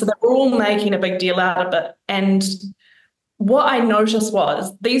 Yeah. And so they were all making a big deal out of it. And what I noticed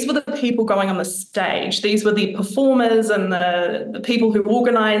was these were the people going on the stage. These were the performers and the people who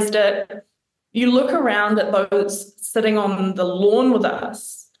organised it. You look around at those sitting on the lawn with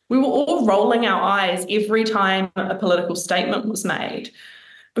us, we were all rolling our eyes every time a political statement was made,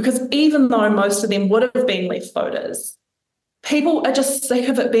 because even though most of them would have been left voters, people are just sick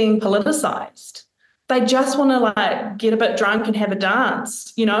of it being politicized. They just want to like get a bit drunk and have a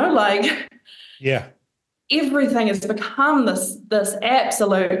dance, you know, like yeah, everything has become this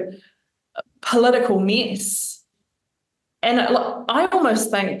absolute political mess. And I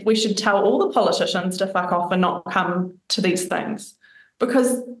almost think we should tell all the politicians to fuck off and not come to these things,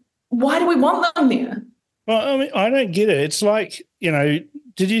 because why do we want them there? Well, I mean, I don't get it. It's like, you know,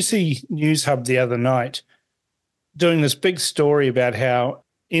 did you see News Hub the other night doing this big story about how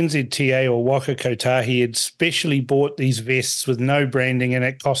NZTA or Waka Kotahi had specially bought these vests with no branding and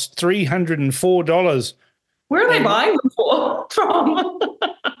it cost $304. Where are they buying them from?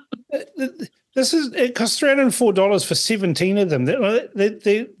 It costs $304 for 17 of them.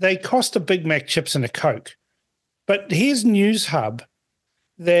 They cost a Big Mac, chips and a Coke. But here's News Hub.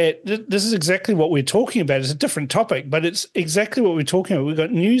 That this is exactly what we're talking about. It's a different topic, but it's exactly what we're talking about. We've got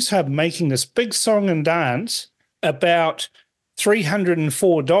News Hub making this big song and dance about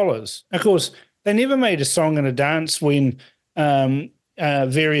 $304. Of course, they never made a song and a dance when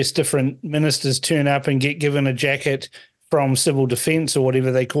various different ministers turn up and get given a jacket from Civil Defence or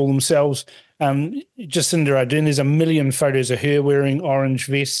whatever they call themselves. Jacinda Ardern, there's a million photos of her wearing orange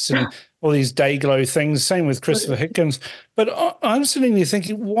vests and all these day glow things. Same with Christopher Hickens. But I'm sitting there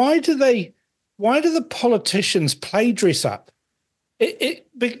thinking, why do the politicians play dress up?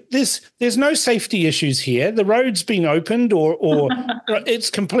 There's no safety issues here. The road's been opened or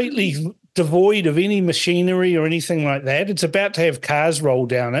it's completely devoid of any machinery or anything like that. It's about to have cars roll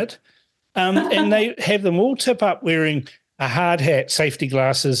down it. And they have them all tip up wearing a hard hat, safety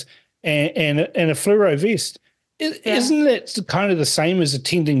glasses, and a fluoro vest. Isn't it kind of the same as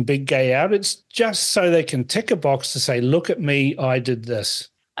attending Big Gay Out? It's just so they can tick a box to say, look at me, I did this.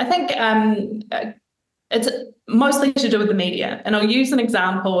 I think it's mostly to do with the media. And I'll use an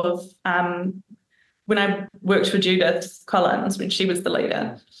example of when I worked for Judith Collins, when she was the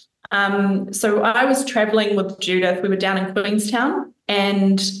leader. So I was travelling with Judith. We were down in Queenstown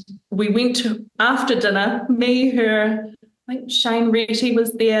and we went to, after dinner, me, her, I think Shane Retty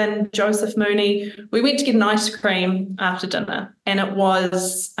was there and Joseph Mooney. We went to get an ice cream after dinner, and it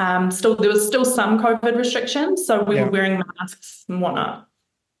was there was still some COVID restrictions, so we were wearing masks and whatnot.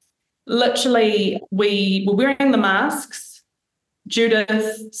 Literally, we were wearing the masks.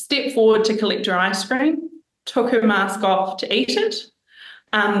 Judith stepped forward to collect her ice cream, took her mask off to eat it,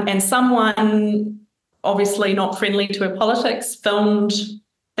 and someone, obviously not friendly to her politics, filmed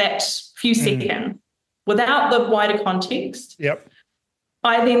that few seconds. Without the wider context. Yep.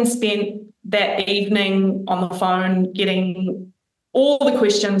 I then spent that evening on the phone getting all the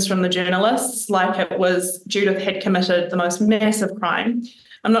questions from the journalists, like it was Judith had committed the most massive crime.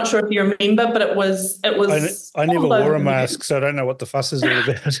 I'm not sure if you remember, but it was. I never wore a mask, so I don't know what the fuss is all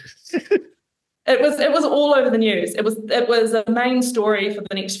about. It was all over the news. It was a main story for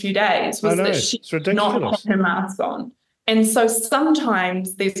the next few days. Was that she did not have her mask on. And so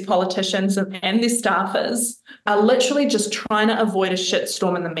sometimes these politicians and their staffers are literally just trying to avoid a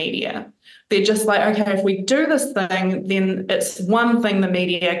shitstorm in the media. They're just like, okay, if we do this thing, then it's one thing the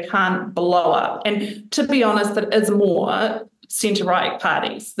media can't blow up. And to be honest, it is more centre-right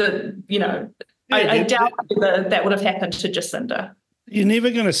parties. I doubt that would have happened to Jacinda. You're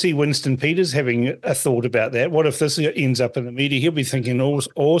never going to see Winston Peters having a thought about that. What if this ends up in the media? He'll be thinking,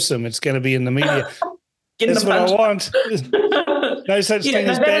 awesome, it's going to be in the media. That's what I want. No such thing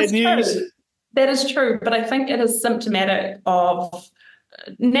as bad news. That is true, but I think it is symptomatic of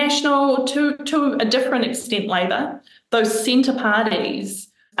national, to a different extent, Labour. Those centre parties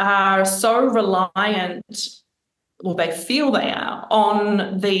are so reliant, or they feel they are,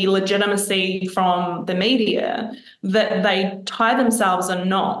 on the legitimacy from the media that they tie themselves in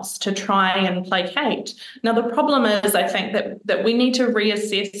knots to try and placate. Now, the problem is, I think, that we need to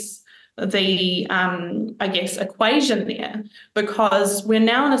reassess the equation there, because we're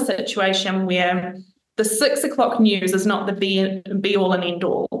now in a situation where the 6 o'clock news is not the be all and end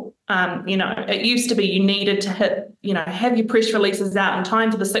all. It used to be you needed to have your press releases out in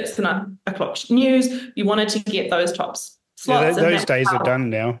time for the 6 o'clock news. You wanted to get those top slots. Yeah, those days are done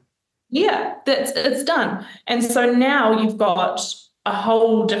now. Yeah, it's done. And so now you've got a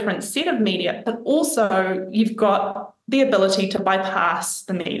whole different set of media, but also you've got the ability to bypass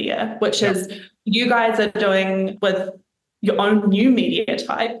the media, which is you guys are doing with your own new media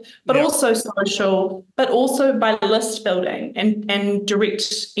type, but also social, but also by list building and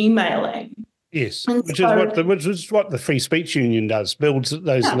direct emailing. Yes, which is what the Free Speech Union does, builds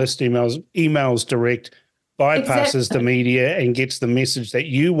those list emails direct bypasses the media and gets the message that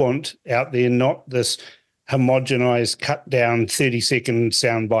you want out there, not this homogenized, cut down 30-second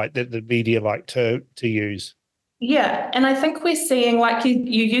soundbite that the media like to use. Yeah, and I think we're seeing, like you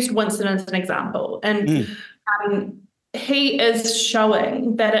used Winston as an example, and he is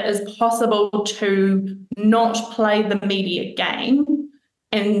showing that it is possible to not play the media game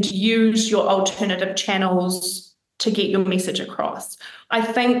and use your alternative channels to get your message across. I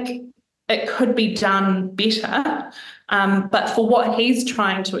think it could be done better, but for what he's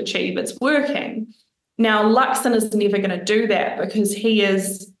trying to achieve, it's working. Now, Luxon is never going to do that because he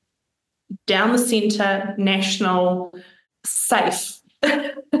is down the centre, national, safe,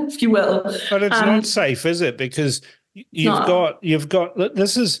 if you will. But it's not safe, is it? Because you've got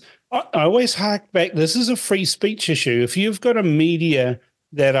this is, I always hark back, this is a free speech issue. If you've got a media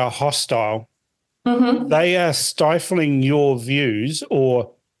that are hostile, they are stifling your views,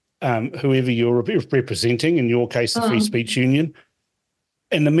 or whoever you're representing, in your case, the Free Speech Union,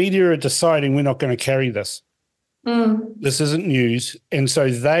 and the media are deciding we're not going to carry this. This isn't news. And so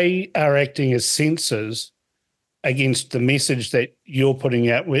they are acting as censors against the message that you're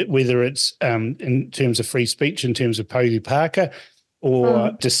putting out, whether it's in terms of free speech, in terms of Pody Parker,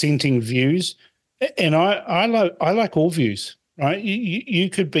 or dissenting views. And I like all views, right? You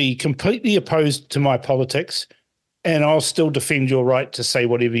could be completely opposed to my politics, and I'll still defend your right to say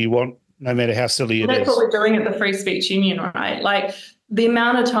whatever you want, no matter how silly it is. That's what we're doing at the Free Speech Union, right? Like the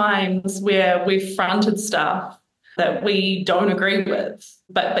amount of times where we've fronted stuff that we don't agree with,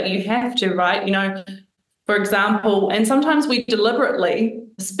 but you have to, right? You know, for example, and sometimes we deliberately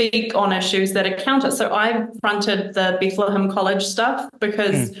speak on issues that are counter. So I fronted the Bethlehem College stuff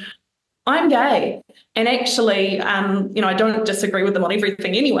because I'm gay, and actually, I don't disagree with them on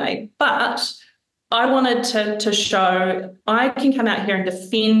everything anyway, but I wanted to show I can come out here and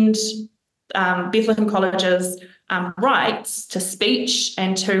defend Bethlehem College's rights to speech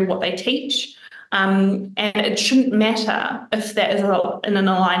and to what they teach. And it shouldn't matter if that is in an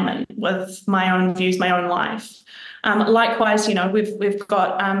alignment with my own views, my own life. Likewise, we've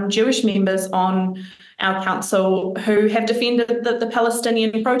got Jewish members on our council who have defended the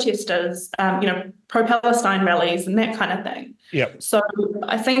Palestinian protesters, pro-Palestine rallies and that kind of thing. Yep. So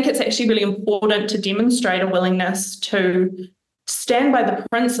I think it's actually really important to demonstrate a willingness to stand by the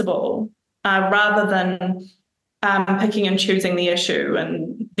principle rather than picking and choosing the issue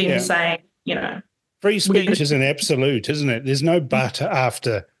and then saying, free speech is an absolute, isn't it? There's no but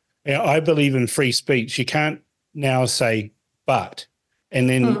after. I believe in free speech. You can't now say but and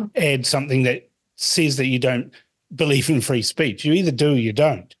then add something that says that you don't believe in free speech. You either do or you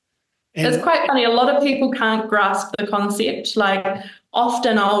don't. And it's quite funny. A lot of people can't grasp the concept. Like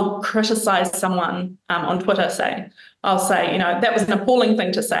often I'll criticize someone on Twitter, I'll say, that was an appalling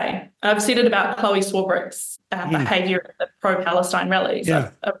thing to say. I've said it about Chloe Swarbrick's behaviour at pro-Palestine rallies.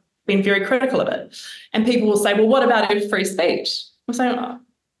 Yeah. I've been very critical of it. And people will say, well, what about her free speech? I'm saying,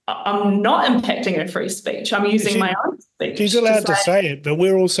 I'm not impacting her free speech. I'm using my own speech. She's allowed to say it, but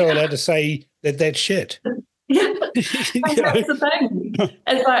we're also allowed to say that that's shit. Yeah, that's the thing.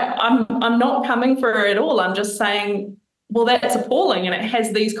 It's like I'm not coming for her at all. I'm just saying, well, that's appalling and it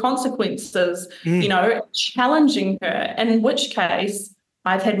has these consequences, challenging her, in which case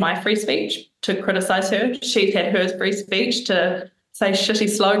I've had my free speech to criticise her. She's had her free speech to say shitty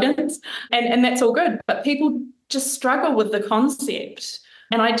slogans, and that's all good. But people just struggle with the concept.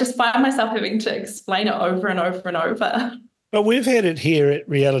 And I just find myself having to explain it over and over and over. But we've had it here at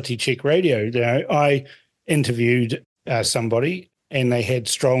Reality Check Radio. I interviewed somebody and they had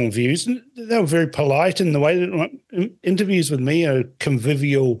strong views. And they were very polite in the way that interviews with me are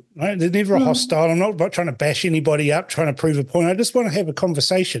convivial. Right? They're never hostile. I'm not trying to bash anybody up, trying to prove a point. I just want to have a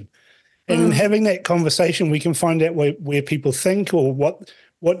conversation. And in having that conversation, we can find out where people think or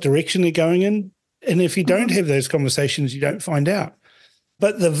what direction they're going in. And if you don't have those conversations, you don't find out.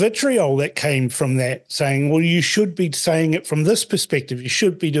 But the vitriol that came from that, saying, well, you should be saying it from this perspective, you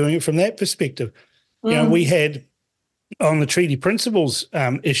should be doing it from that perspective. We had on the treaty principles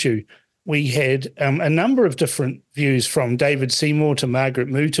issue, we had a number of different views from David Seymour to Margaret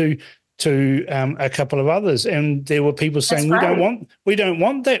Mutu to a couple of others. And there were people saying, we don't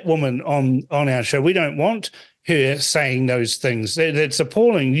want that woman on our show. We don't want her saying those things. That's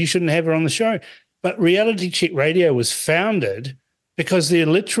appalling. You shouldn't have her on the show. But Reality Check Radio was founded because there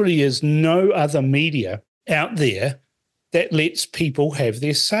literally is no other media out there that lets people have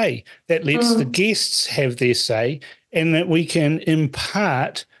their say, that lets the guests have their say, and that we can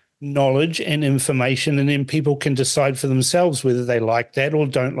impart knowledge and information, and then people can decide for themselves whether they like that or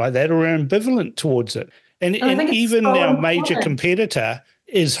don't like that or are ambivalent towards it. And even our major competitor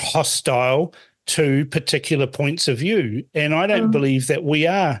is hostile to particular points of view. And I don't believe that we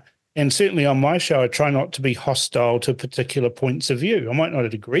are. And certainly on my show, I try not to be hostile to particular points of view. I might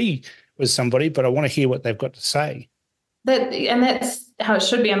not agree with somebody, but I want to hear what they've got to say. That's how it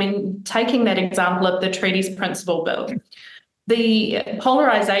should be. I mean, taking that example of the treaty's principle bill, the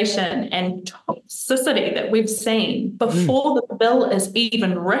polarization and toxicity that we've seen before the bill is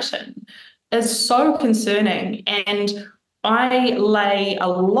even written is so concerning. And I lay a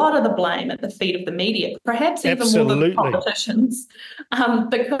lot of the blame at the feet of the media, perhaps even more than the politicians,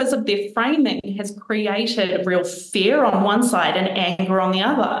 because of their framing has created real fear on one side and anger on the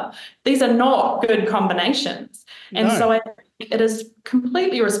other. These are not good combinations. And so I think it is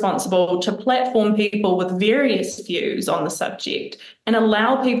completely responsible to platform people with various views on the subject and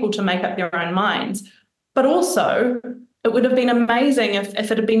allow people to make up their own minds. But also, it would have been amazing if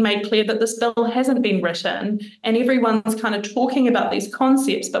it had been made clear that this bill hasn't been written and everyone's kind of talking about these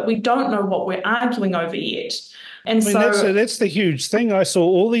concepts, but we don't know what we're arguing over yet. And that's the huge thing. I saw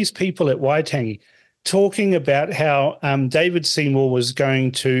all these people at Waitangi talking about how David Seymour was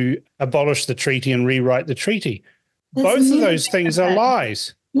going to abolish the treaty and rewrite the treaty. Both of those things are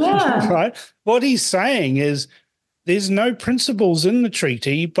lies. Yeah. Right? What he's saying is there's no principles in the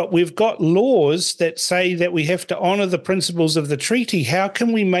treaty, but we've got laws that say that we have to honour the principles of the treaty. How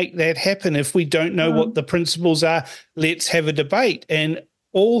can we make that happen if we don't know what the principles are? Let's have a debate. And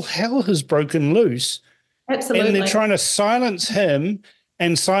all hell has broken loose. Absolutely. And they're trying to silence him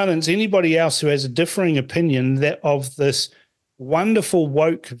and silence anybody else who has a differing opinion of this wonderful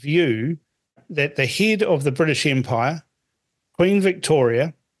woke view that the head of the British Empire, Queen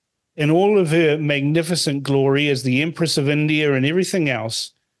Victoria, in all of her magnificent glory as the Empress of India and everything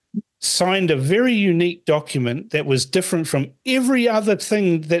else, signed a very unique document that was different from every other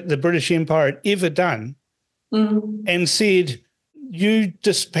thing that the British Empire had ever done, and said, you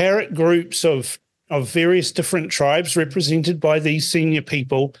disparate groups of various different tribes represented by these senior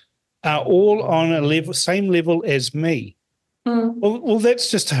people are all on a same level as me. Well,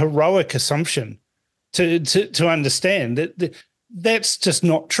 that's just a heroic assumption to understand that that's just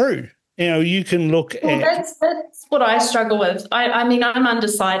not true. You know, you can look at... That's what I struggle with. I mean, I'm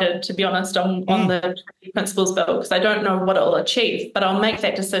undecided, to be honest, on the principles bill because I don't know what it'll achieve, but I'll make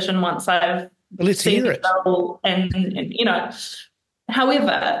that decision once I've seen the bill and, you know.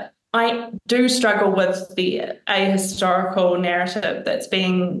 However, I do struggle with the ahistorical narrative that's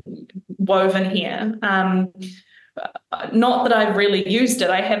being woven here. Not that I've really used it.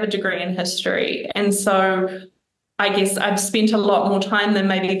 I have a degree in history. And so I guess I've spent a lot more time than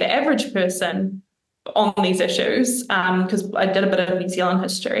maybe the average person on these issues because I did a bit of New Zealand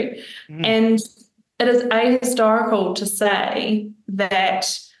history. And it is ahistorical to say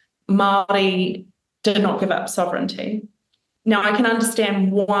that Māori did not give up sovereignty. Now, I can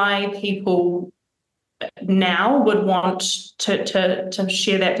understand why people now would want to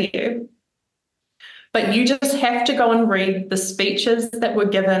share that view. But you just have to go and read the speeches that were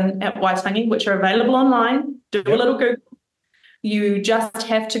given at Waitangi, which are available online. Do a little Google. You just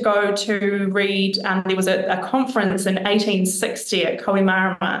have to go to read. There was a conference in 1860 at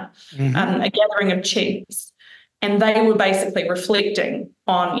Kohimarama, a gathering of chiefs. And they were basically reflecting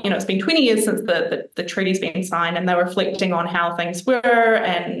on, it's been 20 years since the treaty's been signed, and they were reflecting on how things were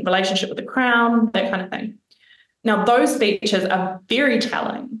and relationship with the Crown, that kind of thing. Now, those speeches are very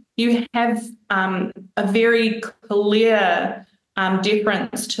telling. You have a very clear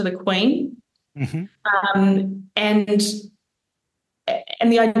deference to the Queen, and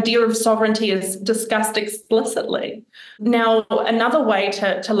the idea of sovereignty is discussed explicitly. Now, another way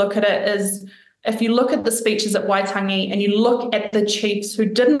to look at it is if you look at the speeches at Waitangi and you look at the chiefs who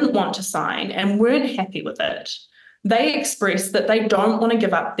didn't want to sign and weren't happy with it, they expressed that they don't want to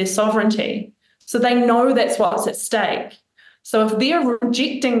give up their sovereignty. So they know that's what's at stake. So if they're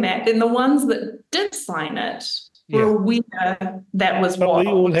rejecting that, then the ones that did sign it were aware that was what. But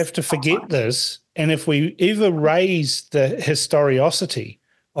we all have to forget this. And if we ever raise the historiosity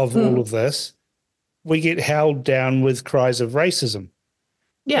of all of this, we get held down with cries of racism.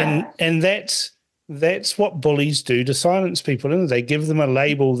 Yeah. And that's what bullies do to silence people. And they give them a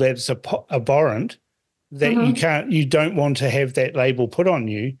label that's abhorrent, that you don't want to have that label put on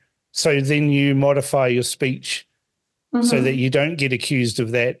you. So then you modify your speech so that you don't get accused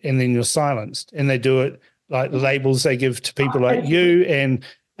of that, and then you're silenced. And they do it like the labels they give to people like you, and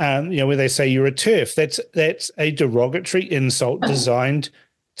where they say you're a TERF. That's a derogatory insult designed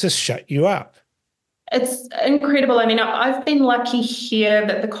to shut you up. It's incredible. I mean, I've been lucky here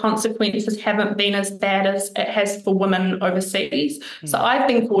that the consequences haven't been as bad as it has for women overseas. So I've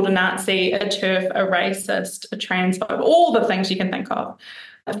been called a Nazi, a TERF, a racist, a transphobe, all the things you can think of.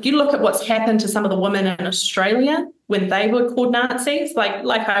 If you look at what's happened to some of the women in Australia when they were called Nazis, like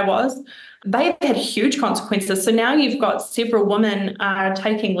I was, they've had huge consequences. So now you've got several women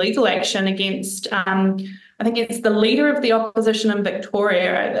taking legal action against, I think it's the leader of the opposition in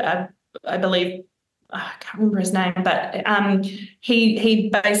Victoria, I believe. I can't remember his name, but he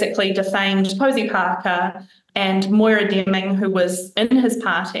basically defamed Posy Parker and Moira Deming, who was in his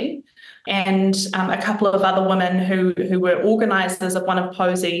party, and a couple of other women who were organisers of one of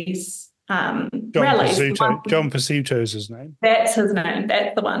Posy's rallies. John Pizzuto's his name. That's his name.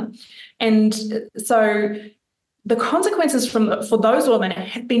 That's the one. And so the consequences for those women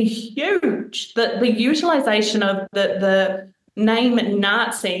have been huge. The utilisation of the name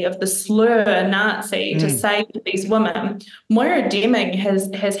Nazi, of the slur Nazi, to say to these women. Moira Deming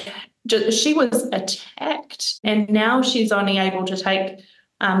she was attacked, and now she's only able to take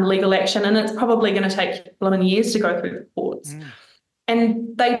legal action, and it's probably going to take blooming years to go through the courts.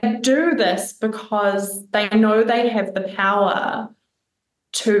 And they do this because they know they have the power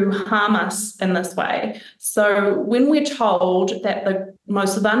to harm us in this way. So when we're told that the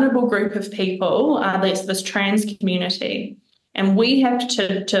most vulnerable group of people are this trans community, and we have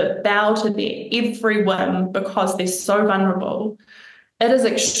to bow to their every whim because they're so vulnerable, it is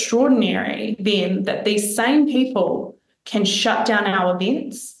extraordinary then that these same people can shut down our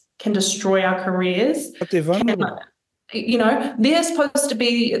events, can destroy our careers. But they're vulnerable. They're supposed to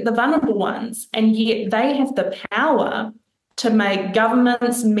be the vulnerable ones, and yet they have the power to make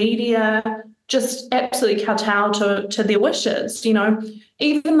governments, media, just absolutely kowtow to their wishes.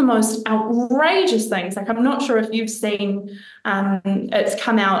 Even the most outrageous things, like I'm not sure if you've seen, it's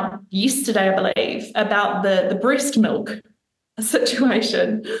come out yesterday, I believe, about the breast milk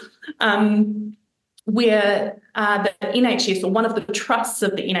situation, where the NHS, or one of the trusts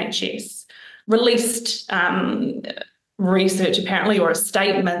of the NHS, released research apparently, or a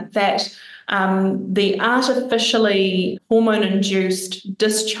statement that the artificially hormone-induced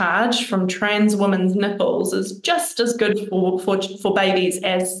discharge from trans women's nipples is just as good for babies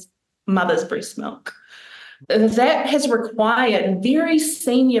as mother's breast milk. That has required very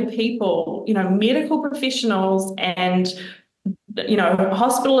senior people, medical professionals and,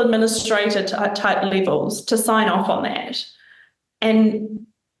 hospital administrator type levels to sign off on that. And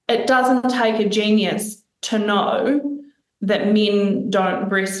it doesn't take a genius to know that men don't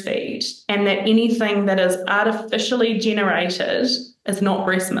breastfeed, and that anything that is artificially generated is not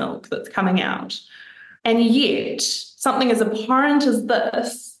breast milk that's coming out. And yet, something as abhorrent as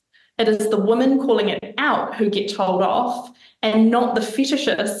this, it is the women calling it out who get told off, and not the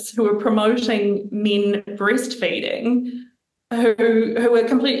fetishists who are promoting men breastfeeding, who are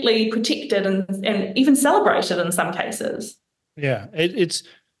completely protected and even celebrated in some cases. Yeah, this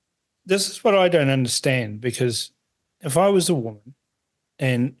is what I don't understand, because if I was a woman,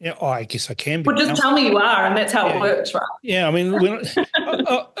 and I guess I can be. Well, just tell me you are, and that's how it works, right? Yeah, I mean,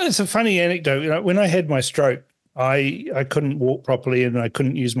 it's a funny anecdote. When I had my stroke, I couldn't walk properly and I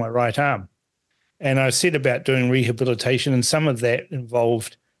couldn't use my right arm. And I set about doing rehabilitation, and some of that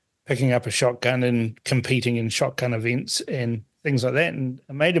involved picking up a shotgun and competing in shotgun events and things like that. And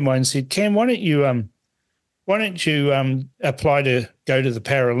a mate of mine said, "Cam, why don't you apply to go to the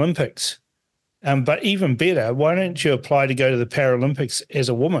Paralympics? But even better, why don't you apply to go to the Paralympics as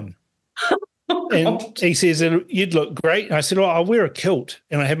a woman?" And he says, "You'd look great." And I said, "Well, I'll wear a kilt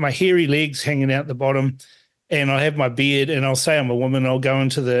and I have my hairy legs hanging out the bottom, and I have my beard, and I'll say I'm a woman. I'll go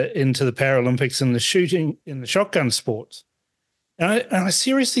into the Paralympics in the shooting, in the shotgun sports." And I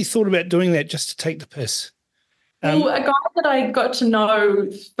seriously thought about doing that just to take the piss. Well, a guy that I got to know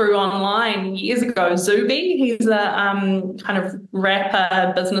through online years ago, Zuby, he's a kind of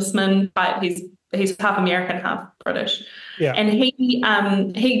rapper, businessman type. He's half American, half British. Yeah. And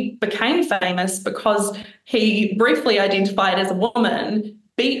he became famous because he briefly identified as a woman,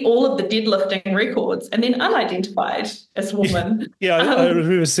 beat all of the deadlifting records, and then unidentified as a woman. Yeah, I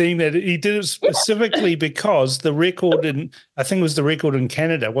remember seeing that. He did it specifically because the record I think it was the record in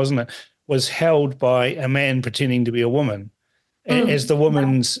Canada, wasn't it, was held by a man pretending to be a woman as the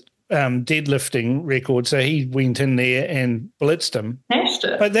woman's deadlifting record. So he went in there and blitzed him.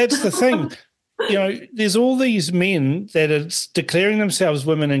 But that's the thing. There's all these men that are declaring themselves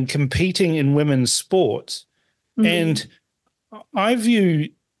women and competing in women's sports. And I view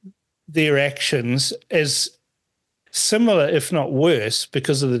their actions as similar, if not worse,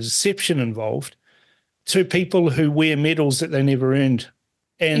 because of the deception involved, to people who wear medals that they never earned.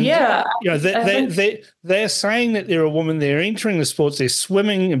 And they're saying that they're a woman, they're entering the sports, they're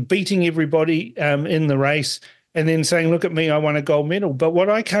swimming and beating everybody in the race, and then saying, "Look at me, I won a gold medal." But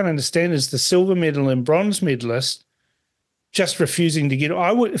what I can't understand is the silver medal and bronze medalist just refusing to get.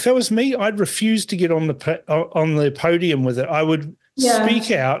 I would, if it was me, I'd refuse to get on the podium with it. I would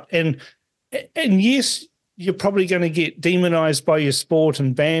speak out, and yes, you're probably going to get demonized by your sport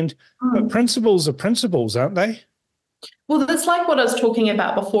and banned, but principles are principles, aren't they? Well, that's like what I was talking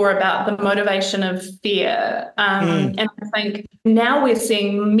about before about the motivation of fear. And I think now we're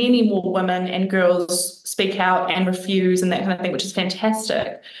seeing many more women and girls speak out and refuse and that kind of thing, which is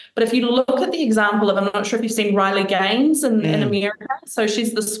fantastic. But if you look at the example of, I'm not sure if you've seen Riley Gaines in America. So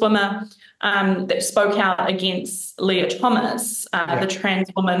she's the swimmer that spoke out against Leah Thomas, the trans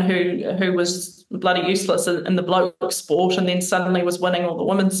woman who was bloody useless in the bloke sport and then suddenly was winning all the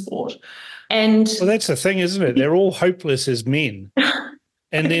women's sport. And well, that's the thing, isn't it? They're all hopeless as men.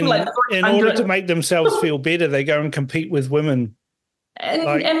 And then like in order to make themselves feel better, they go and compete with women.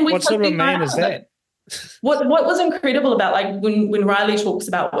 And what sort of man is that? What was incredible about, like, when Riley talks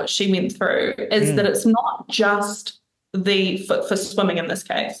about what she went through is that it's not just for swimming in this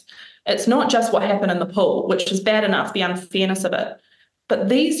case. It's not just what happened in the pool, which is bad enough, the unfairness of it. But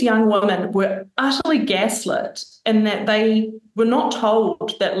these young women were utterly gaslit in that they were not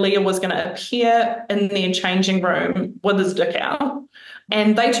told that Leah was going to appear in their changing room with his dick out.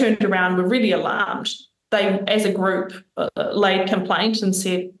 And they turned around, were really alarmed. They, as a group, laid complaint and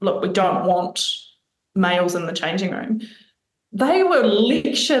said, look, we don't want males in the changing room. They were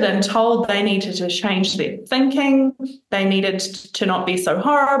lectured and told they needed to change their thinking. They needed to not be so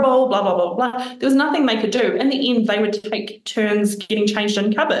horrible, blah, blah, blah, blah. There was nothing they could do. In the end, they would take turns getting changed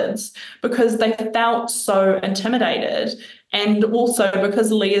in cupboards because they felt so intimidated, and also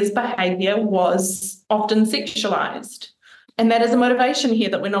because Leah's behaviour was often sexualised. And that is a motivation here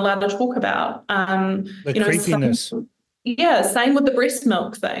that we're not allowed to talk about. The creepiness. Same with the breast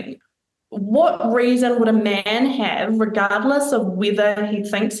milk thing. What reason would a man have, regardless of whether he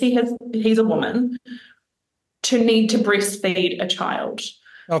thinks he's a woman, to need to breastfeed a child?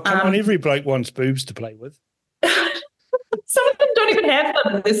 Oh, come on, every bloke wants boobs to play with. Some of them don't even have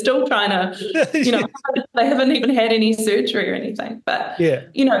them. They're still trying to, they haven't even had any surgery or anything. But,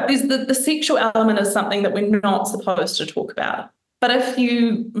 there's the sexual element is something that we're not supposed to talk about. But if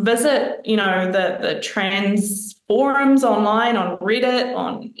you visit, the trans forums online, on Reddit,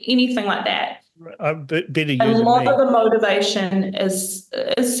 on anything like that, a lot of the motivation is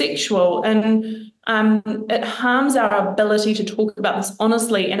sexual, and it harms our ability to talk about this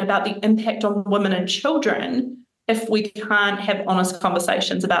honestly and about the impact on women and children if we can't have honest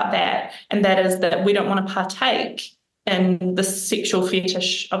conversations about that. And that is that we don't want to partake in the sexual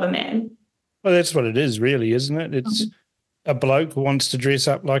fetish of a man. Well, that's what it is, really, isn't it? It's a bloke who wants to dress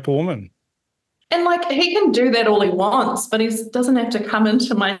up like a woman. And, he can do that all he wants, but he doesn't have to come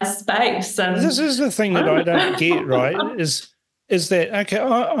into my space. And this is the thing that I don't get, right, is that, okay,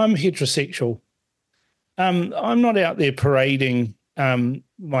 I'm heterosexual. I'm not out there parading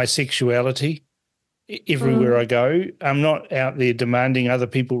my sexuality everywhere I go. I'm not out there demanding other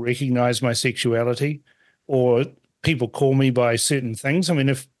people recognise my sexuality or people call me by certain things. I mean,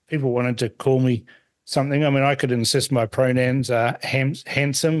 if people wanted to call me something, I mean, I could insist my pronouns are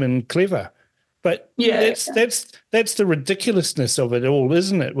handsome and clever. But that's the ridiculousness of it all,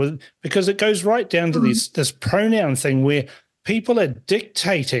 isn't it? Because it goes right down to this pronoun thing where people are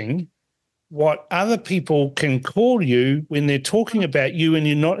dictating what other people can call you when they're talking about you and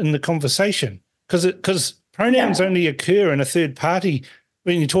you're not in the conversation. Because pronouns only occur in a third party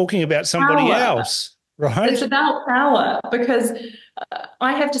when you're talking about somebody else, right? It's about power, because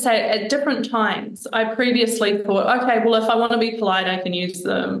I have to say, at different times, I previously thought, okay, well, if I want to be polite, I can use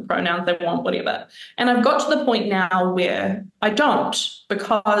the pronouns they want, whatever. And I've got to the point now where I don't,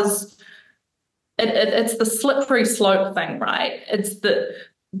 because it's the slippery slope thing, right? It's the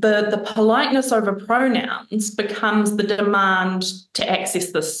politeness over pronouns becomes the demand to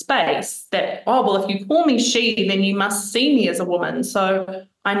access the space that, oh, well, if you call me she, then you must see me as a woman. So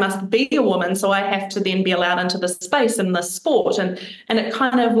I must be a woman. So I have to then be allowed into the space in the sport. And it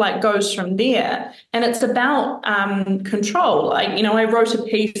kind of goes from there. And it's about control. I wrote a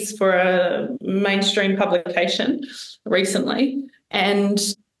piece for a mainstream publication recently, and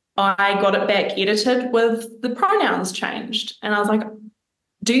I got it back edited with the pronouns changed. And I was like,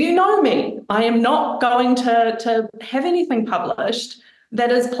 do you know me? I am not going to have anything published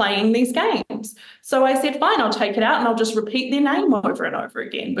that is playing these games. So I said, fine, I'll take it out and I'll just repeat their name over and over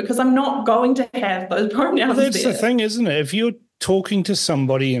again, because I'm not going to have those pronouns there. That's the thing, isn't it? If you're talking to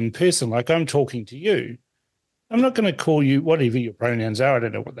somebody in person, like I'm talking to you, I'm not going to call you whatever your pronouns are. I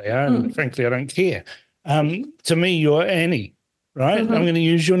don't know what they are, and frankly, I don't care. To me, you're Annie, right? I'm going to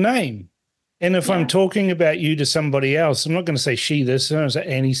use your name. And if I'm talking about you to somebody else, I'm not going to say she this, and I say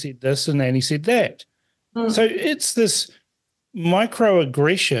Annie said this and Annie said that. So it's this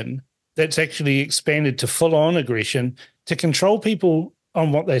microaggression that's actually expanded to full-on aggression to control people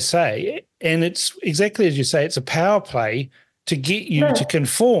on what they say. And it's exactly as you say, it's a power play to get you to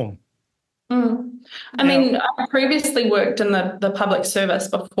conform. I mean, I previously worked in the public service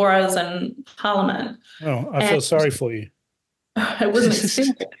before I was in Parliament. Oh, I feel sorry for you. It wasn't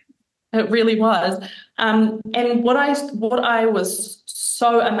expensive. It really was. And what I was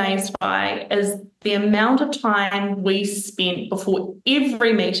so amazed by is the amount of time we spent before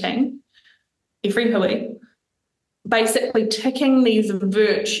every meeting, every hui, basically ticking these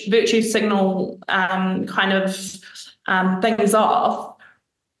virtue signal kind of things off.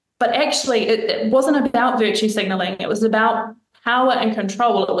 But actually, it wasn't about virtue signaling. It was about power and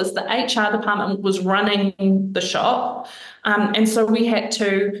control. It was the HR department was running the shop. And so we had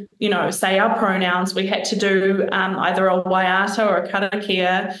to, say our pronouns. We had to do either a waiata or a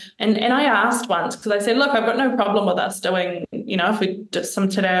karakia. And I asked once, because I said, look, I've got no problem with us doing, if we do some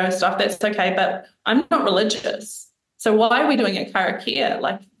te reo stuff, that's okay. But I'm not religious. So why are we doing a karakia?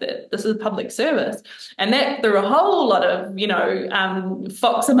 Like, this is public service. And that threw a whole lot of,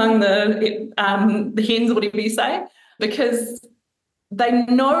 fox among the hens, whatever you say, because they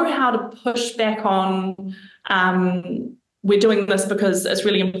know how to push back on we're doing this because it's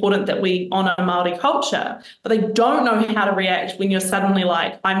really important that we honour Māori culture, but they don't know how to react when you're suddenly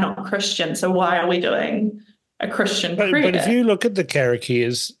like, I'm not Christian, so why are we doing a Christian prayer? But if you look at the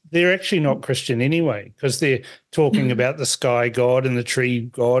karakias, they're actually not Christian anyway, because they're talking about the sky god and the tree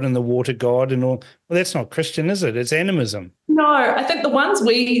god and the water god and all. Well, that's not Christian, is it? It's animism. No, I think the ones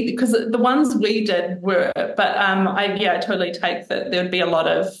we did were, but I totally take that there would be a lot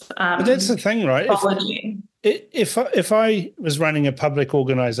of but that's the thing, right? If I was running a public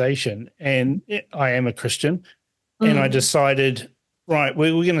organisation and I am a Christian and I decided, right,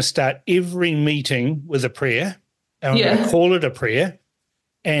 we're going to start every meeting with a prayer, and we're going to call it a prayer,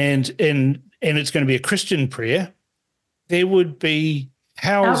 and it's going to be a Christian prayer, there would be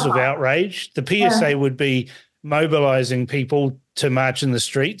howls of outrage. The PSA would be mobilising people to march in the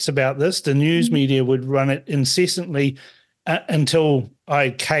streets about this. The news media would run it incessantly until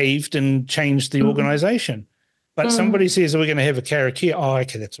I caved and changed the organisation. But somebody says, we're going to have a karakia. Oh,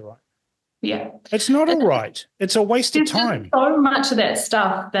 okay, that's all right. Yeah. It's not all right. It's a waste of time. So much of that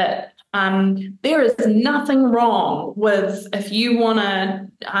stuff that there is nothing wrong with if you want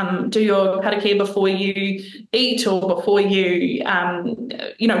to do your karakia before you eat or before you,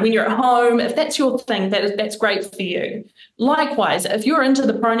 when you're at home. If that's your thing, that's great for you. Likewise, if you're into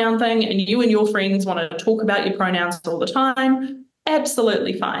the pronoun thing and you and your friends want to talk about your pronouns all the time,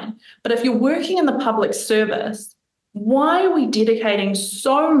 absolutely fine. But if you're working in the public service, why are we dedicating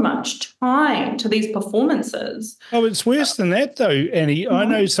so much time to these performances? Oh, it's worse than that, though, Annie. I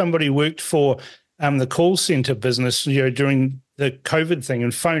know somebody worked for the call centre business during the COVID thing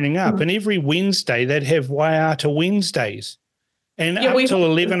and phoning up, and every Wednesday they'd have Waiata Wednesdays. And up till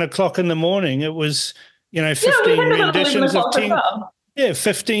 11 o'clock in the morning, it was, 15 renditions of 10. Well.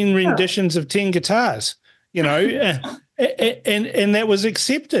 15 renditions of 10 guitars, and that was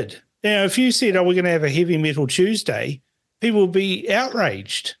accepted. Now, if you said, we're going to have a heavy metal Tuesday, people would be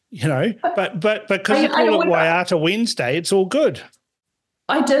outraged, but because you call it Waiata Wednesday, it's all good.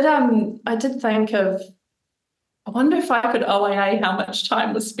 I did think of, I wonder if I could OAA how much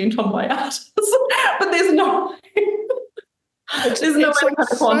time was spent on Waiatas, but there's no there's no way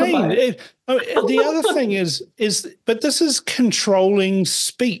to quantify it. The other thing is, but this is controlling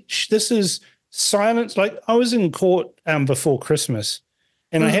speech. This is silence. Like, I was in court before Christmas,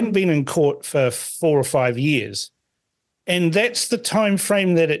 and I hadn't been in court for 4 or 5 years. And that's the time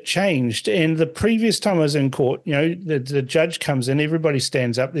frame that it changed. And the previous time I was in court, the judge comes in, everybody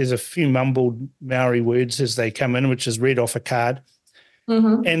stands up. There's a few mumbled Maori words as they come in, which is read off a card.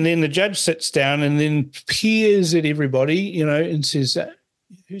 And then the judge sits down and then peers at everybody, and says,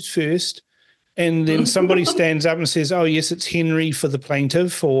 who's first? And then somebody stands up and says, oh, yes, it's Henry for the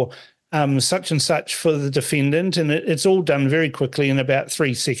plaintiff, or such and such for the defendant, and it's all done very quickly in about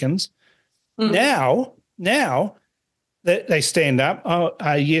 3 seconds. Now they stand up,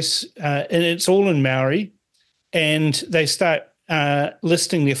 yes, and it's all in Maori, and they start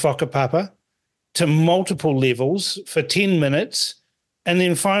listing their whakapapa to multiple levels for 10 minutes, and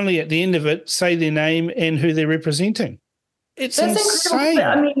then finally at the end of it say their name and who they're representing. That's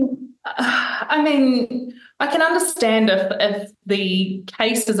insane. I mean, I can understand if the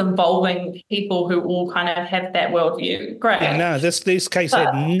case is involving people who all kind of have that worldview. Great. Yeah, no, this case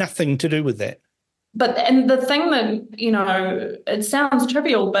had nothing to do with that. And the thing that, it sounds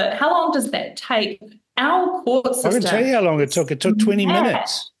trivial, but how long does that take? Our court system. I can tell you how long it took. It took 20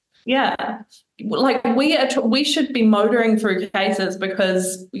 minutes. Yeah. like we should be motoring through cases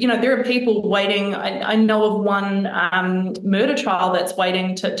because, you know, there are people waiting. I know of one murder trial that's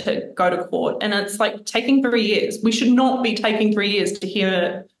waiting to go to court, and it's like taking 3 years. We should not be taking 3 years to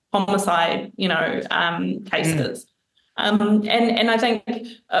hear homicide, you know, cases. And I think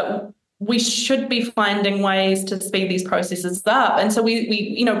we should be finding ways to speed these processes up. And so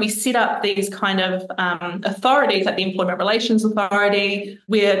we set up these kind of authorities like the Employment Relations Authority,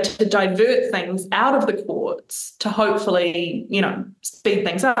 where to divert things out of the courts to hopefully, you know, speed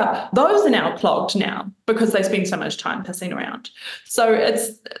things up. Those are now clogged now because they spend so much time pissing around. So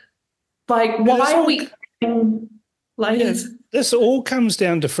it's like, why are we like this all comes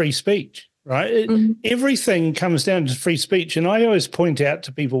down to free speech. Right? Everything comes down to free speech. And I always point out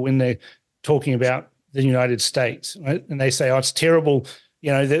to people when they're talking about the United States, right? And they say, oh, it's terrible.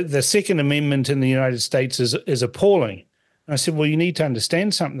 You know, the Second Amendment in the United States is appalling. And I said, well, you need to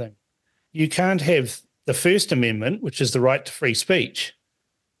understand something. You can't have the First Amendment, which is the right to free speech,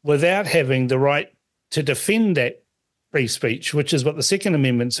 without having the right to defend that free speech, which is what the Second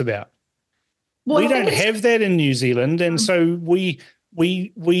Amendment's about. Well, we don't have that in New Zealand. And so we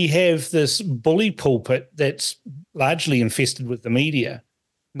have this bully pulpit that's largely infested with the media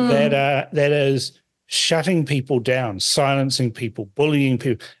that is shutting people down, silencing people, bullying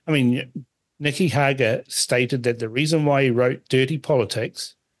people. I mean, Nicky Hager stated that the reason why he wrote Dirty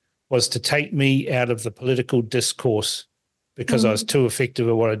Politics was to take me out of the political discourse because I was too effective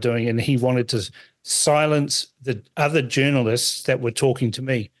at what I'm doing, and he wanted to silence the other journalists that were talking to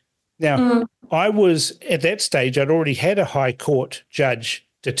me. Now, I was at that stage, I'd already had a high court judge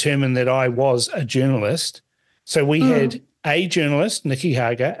determine that I was a journalist. So we had a journalist, Nicky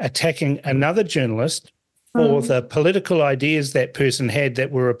Hager, attacking another journalist for the political ideas that person had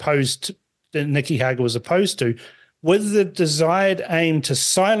that were opposed, that Nicky Hager was opposed to, with the desired aim to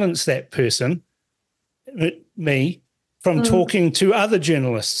silence that person, me, from talking to other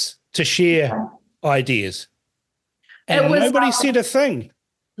journalists to share ideas. And nobody said a thing.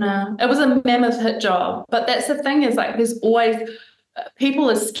 No, it was a mammoth hit job. But that's the thing is, like, there's always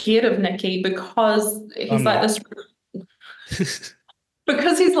people are scared of Nicky because he's like this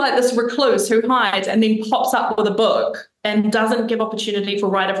because he's like this recluse who hides and then pops up with a book and doesn't give opportunity for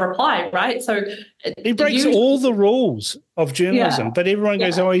right of reply, right? So he breaks all the rules of journalism, but everyone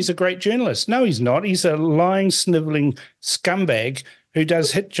goes, oh, he's a great journalist. No, he's not. He's a lying, sniveling scumbag who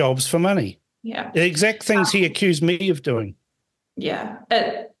does hit jobs for money. Yeah. The exact things he accused me of doing. Yeah.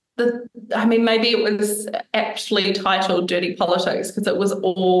 I mean, maybe it was actually titled Dirty Politics because it was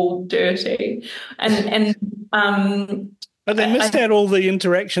all dirty. But they missed out all the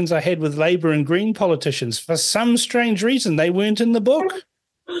interactions I had with Labour and Green politicians. For some strange reason, they weren't in the book.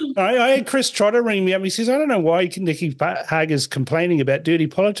 I had Chris Trotter ring me up. He says, I don't know why Nicky Hager's complaining about dirty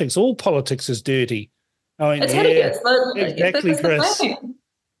politics. All politics is dirty. I went, it's hideous. Exactly, Chris.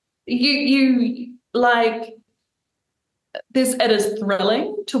 You like... It is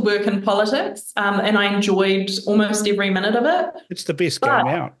thrilling to work in politics, and I enjoyed almost every minute of it. It's the best game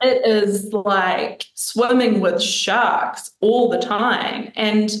out. It is like swimming with sharks all the time,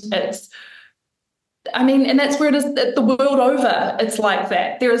 and and that's where it is the world over. It's like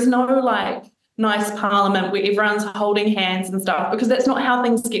that. There is no like nice parliament where everyone's holding hands and stuff, because that's not how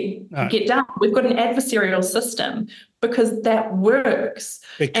things get done. We've got an adversarial system because that works.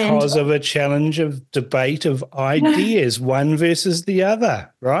 Because of a challenge of debate of ideas, one versus the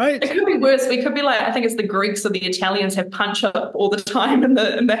other, right? It could be worse. We could be like, I think it's the Greeks or the Italians have punch-up all the time in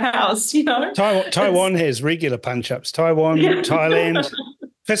the house, you know? Taiwan has regular punch-ups. Thailand,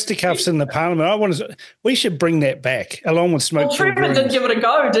 fisticuffs in the parliament. We should bring that back, along with smoke. Well, Truman did give it a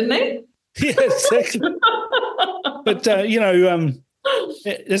go, didn't he? Yeah, exactly. But,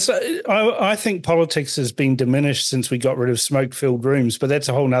 I think politics has been diminished since we got rid of smoke-filled rooms, but that's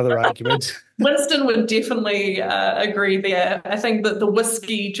a whole nother argument. Winston would definitely agree there. I think that the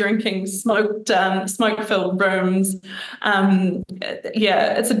whiskey drinking, smoke-filled rooms,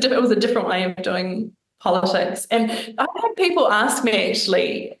 it was a different way of doing politics. And I've had people ask me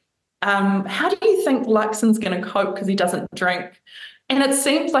actually, how do you think Luxon's going to cope because he doesn't drink? And it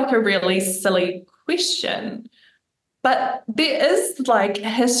seems like a really silly question. But there is like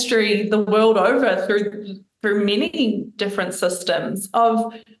history the world over through many different systems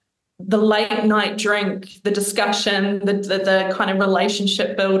of the late night drink, the discussion, the kind of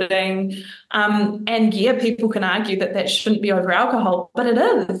relationship building. And people can argue that shouldn't be over alcohol, but it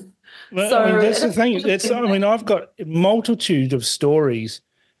is. Well, so that's the thing. I've got a multitude of stories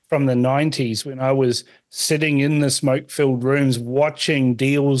from the 90s when I was sitting in the smoke-filled rooms watching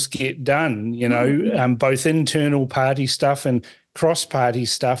deals get done, both internal party stuff and cross-party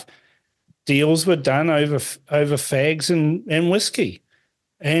stuff, deals were done over fags and whiskey.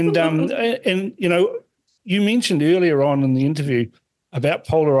 And you know, you mentioned earlier on in the interview about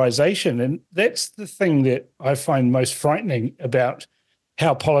polarization, and that's the thing that I find most frightening about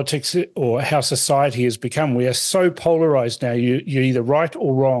how politics or how society has become. We are so polarized now. You're either right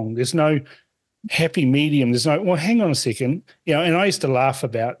or wrong. There's no happy medium. There's no, well, hang on a second. You know, and I used to laugh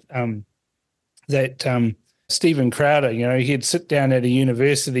about that Stephen Crowder, you know, he'd sit down at a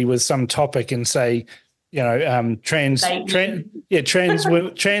university with some topic and say, you know, trans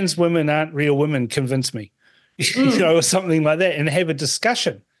women aren't real women, convince me, you know, or something like that, and have a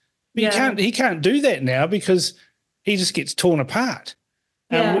discussion. But he can't do that now because he just gets torn apart.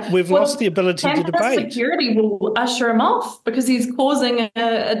 We've lost the ability to debate. Security will usher him off because he's causing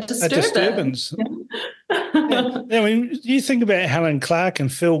a disturbance. I mean, you think about Helen Clark and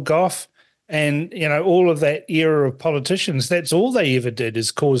Phil Goff and, you know, all of that era of politicians, that's all they ever did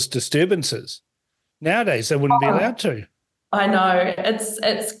is cause disturbances. Nowadays, they wouldn't be allowed to. I know.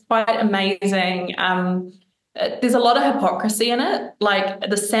 It's quite amazing. There's a lot of hypocrisy in it, like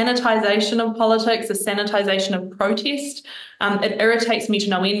the sanitization of politics, the sanitization of protest. It irritates me to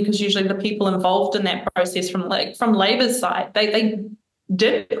no end because usually the people involved in that process from Labor's side, they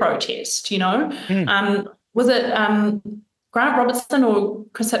did protest, you know. Was it Grant Robertson or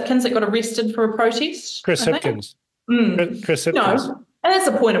Chris Hipkins that got arrested for a protest? Chris Hipkins. Chris Hipkins. No. And it's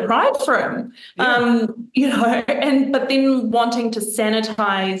a point of pride for him, you know, but then wanting to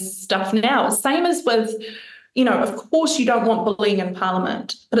sanitize stuff now, same as with, you know, of course you don't want bullying in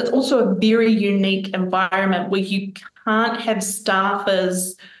Parliament, but it's also a very unique environment where you can't have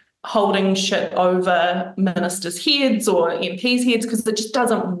staffers holding shit over ministers' heads or MPs' heads because it just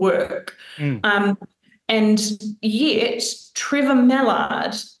doesn't work. And yet Trevor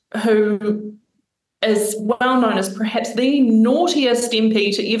Mallard, who is well known as perhaps the naughtiest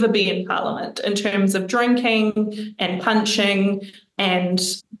MP to ever be in Parliament in terms of drinking and punching and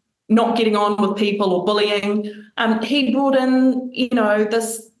not getting on with people or bullying. He brought in, you know,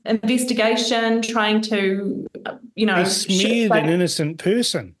 this investigation trying to, you know... He smeared an innocent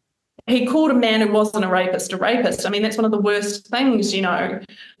person. He called a man who wasn't a rapist. I mean, that's one of the worst things, you know.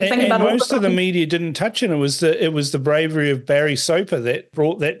 And most of the media didn't touch it. It was the bravery of Barry Soper that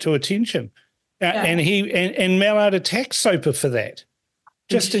brought that to attention. And Mallard attacked Soper for that.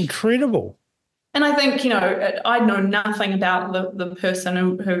 Just incredible. And I think, you know, I know nothing about the person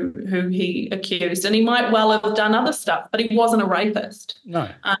who he accused, and he might well have done other stuff, but he wasn't a rapist. No.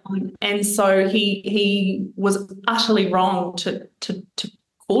 And so he was utterly wrong to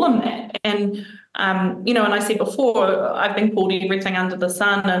call him that. And, you know, and I said before, I've been called everything under the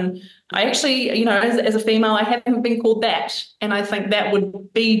sun, and I actually, you know, as a female, I haven't been called that. And I think that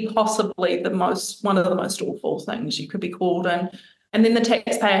would be possibly one of the most awful things you could be called. And then the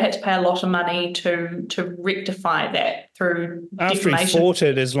taxpayer had to pay a lot of money to rectify that through defamation. After he fought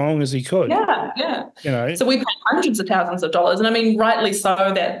it as long as he could. Yeah. You know. So we paid hundreds of thousands of dollars. And I mean, rightly so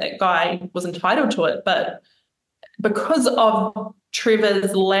that guy was entitled to it. But because of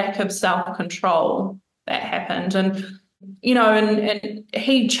Trevor's lack of self-control, that happened. And, you know, and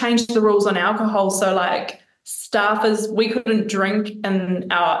he changed the rules on alcohol. So, like, staffers, we couldn't drink in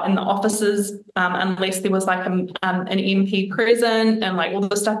the offices unless there was like an MP present and like all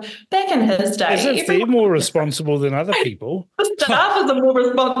the stuff. Back in his day, as if they're more responsible than other people. The staffers are more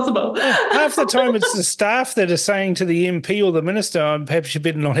responsible. Half the time, it's the staff that are saying to the MP or the minister, "Oh, perhaps you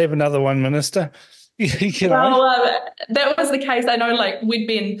better not have another one, minister." You know? Well, that was the case. I know, like, we'd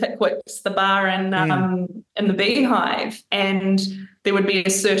be in Pickwick's, the bar in the Beehive, and there would be a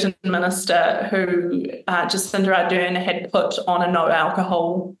certain minister who Jacinda Ardern had put on a no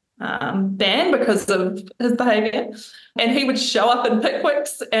alcohol ban because of his behaviour. And he would show up in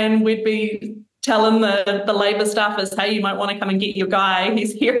Pickwick's and we'd be telling the Labour staffers, hey, you might want to come and get your guy.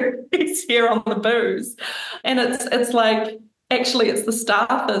 He's here on the booze. And it's like, actually, it's the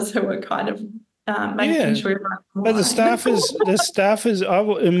staffers who are kind of making sure everyone's but the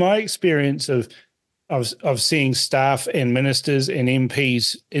staffers, in my experience of seeing staff and ministers and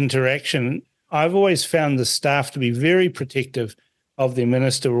MPs interaction, I've always found the staff to be very protective of their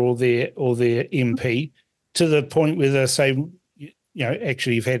minister or their MP, to the point where they say, you know,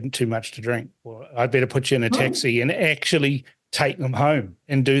 actually you've had too much to drink, or I'd better put you in a taxi, and actually take them home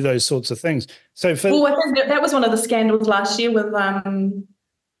and do those sorts of things. So I think that was one of the scandals last year with from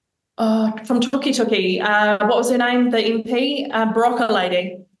Tuki. What was her name? The MP, Barocca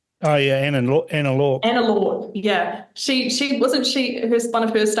lady. Oh yeah, Anna Lorpe. Anna Lorpe, yeah. She wasn't she. One of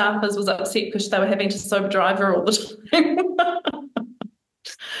her staffers was upset because they were having to sober drive her all the time.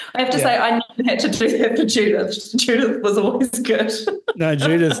 I have to say, I never had to do that for Judith. Judith was always good. No,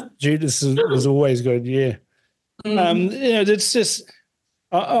 Judith was always good. Yeah. It's just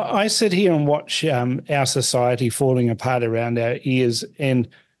I sit here and watch our society falling apart around our ears, and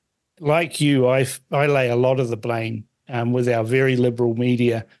like you, I lay a lot of the blame with our very liberal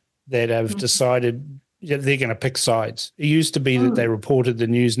media that have decided they're going to pick sides. It used to be that they reported the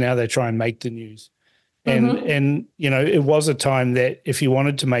news. Now they try and make the news. And it was a time that if you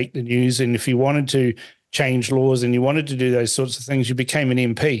wanted to make the news and if you wanted to change laws and you wanted to do those sorts of things, you became an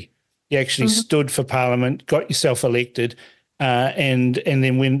MP. You actually stood for Parliament, got yourself elected, and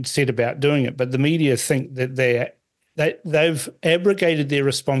then set about doing it. But the media think that they've abrogated their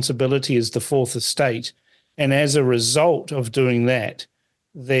responsibility as the fourth estate, and as a result of doing that,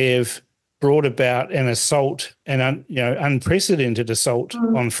 they've brought about an assault, an unprecedented assault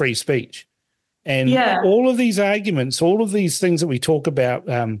on free speech. And all of these arguments, all of these things that we talk about,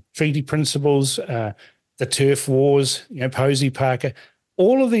 treaty principles, the turf wars, Posey Parker,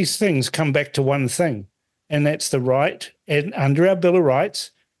 all of these things come back to one thing, and that's the right, and under our Bill of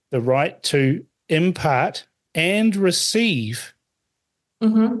Rights, the right to impart and receive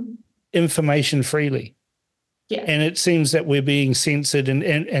information freely. Yeah. And it seems that we're being censored, and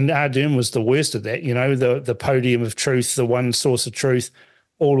Ardern was the worst of that, the podium of truth, the one source of truth,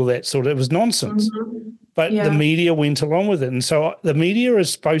 all of that sort of, it was nonsense. But the media went along with it. And so the media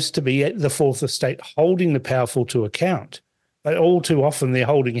is supposed to be at the fourth estate holding the powerful to account. But all too often they're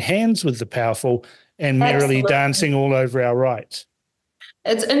holding hands with the powerful and merrily dancing all over our rights.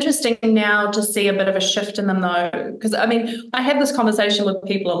 It's interesting now to see a bit of a shift in them, though, because, I have this conversation with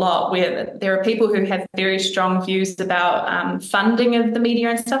people a lot where there are people who have very strong views about funding of the media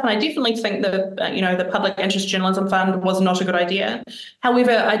and stuff, and I definitely think that, the Public Interest Journalism Fund was not a good idea.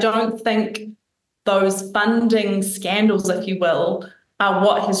 However, I don't think those funding scandals, if you will, are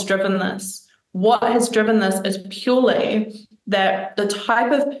what has driven this. What has driven this is purely that the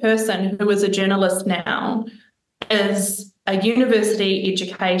type of person who is a journalist now is a university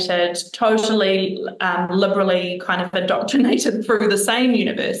educated, totally liberally kind of indoctrinated through the same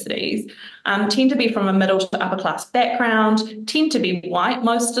universities, tend to be from a middle to upper class background, tend to be white,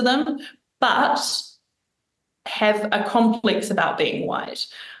 most of them, but have a complex about being white.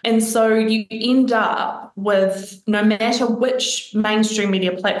 And so you end up with, no matter which mainstream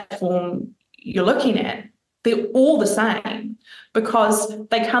media platform you're looking at, they're all the same because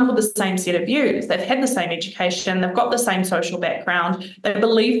they come with the same set of views. They've had the same education. They've got the same social background. They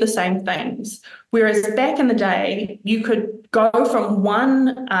believe the same things. Whereas back in the day, you could go from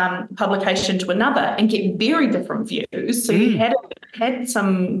one publication to another and get very different views. So you had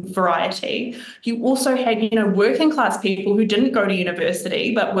some variety. You also had, working class people who didn't go to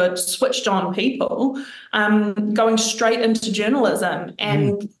university but were switched on people going straight into journalism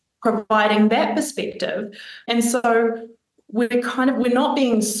and providing that perspective. And so we're not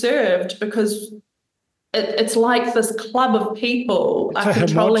being served because it's like this club of people.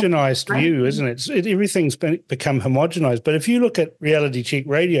 It's a homogenized view, isn't it? Everything's become homogenized. But if you look at reality check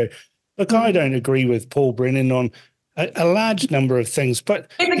radio, look, I don't agree with Paul Brennan on a large number of things, but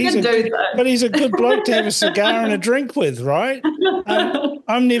he's a good dude, though. But he's a good bloke to have a cigar and a drink with, right?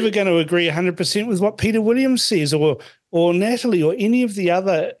 I'm never going to agree 100% with what Peter Williams says or Natalie or any of the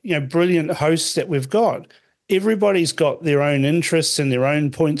other brilliant hosts that we've got. Everybody's got their own interests and their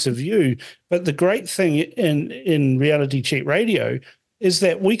own points of view. But the great thing in reality check radio is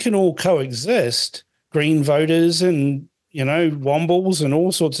that we can all coexist, Green voters and, Wombles and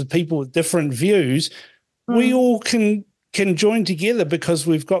all sorts of people with different views. We all can join together because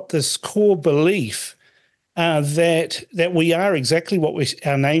we've got this core belief that we are exactly what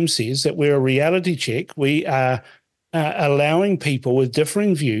our name says, that we're a reality check. We are allowing people with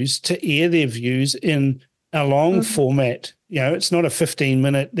differing views to air their views in a long format. It's not a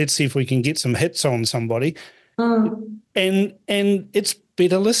 15-minute, let's see if we can get some hits on somebody. And it's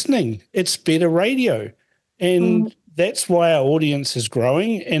better listening. It's better radio. And that's why our audience is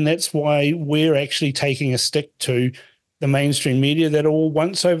growing, and that's why we're actually taking a stick to the mainstream media that all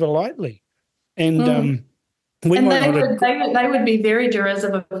once over lightly. And they would be very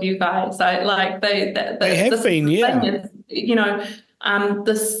derisive of you guys. So, they have been, yeah.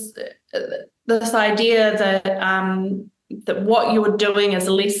 Is, this idea that that what you're doing is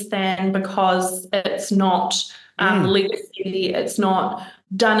less than because it's not legacy, it's not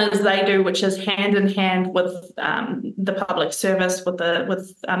done as they do, which is hand in hand with the public service, with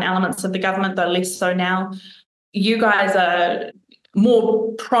elements of the government, though less so now. You guys are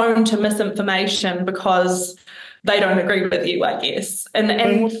more prone to misinformation because they don't agree with you, I guess.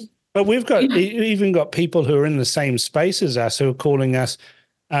 But we've got even got people who are in the same space as us who are calling us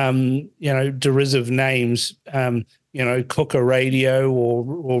derisive names, Cooker Radio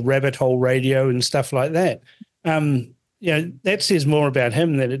or Rabbit Hole Radio and stuff like that. That says more about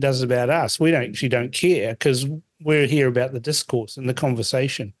him than it does about us. We don't care because we're here about the discourse and the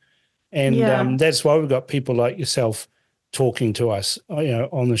conversation. And that's why we've got people like yourself talking to us,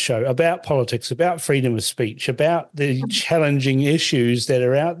 on the show about politics, about freedom of speech, about the challenging issues that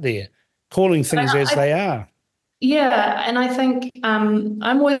are out there, calling things as they are. Yeah, and I think I'm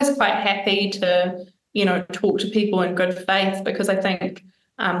always quite happy to, talk to people in good faith, because I think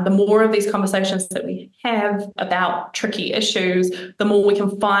the more of these conversations that we have about tricky issues, the more we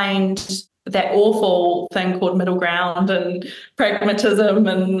can find that awful thing called middle ground and pragmatism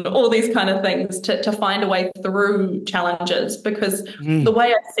and all these kind of things to find a way through challenges. Because the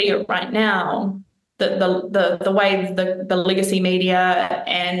way I see it right now, the way the legacy media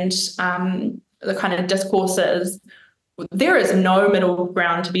and the kind of discourses, there is no middle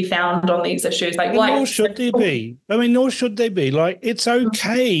ground to be found on these issues. Nor should there be. Nor should there be. It's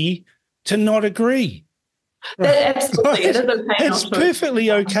okay to not agree. Absolutely, it is okay. It's perfectly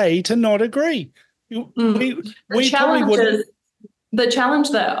okay to not agree. The challenge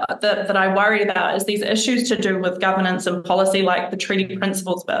that I worry about is these issues to do with governance and policy, like the Treaty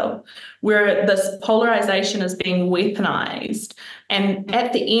Principles Bill, where this polarization is being weaponized, and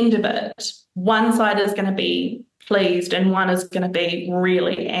at the end of it, one side is going to be pleased and one is going to be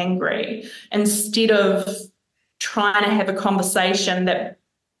really angry, instead of trying to have a conversation that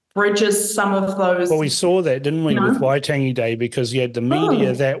bridges some of those. Well, we saw that, didn't we, with Waitangi Day, because you had the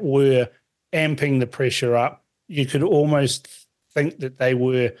media that were amping the pressure up. You could almost think that they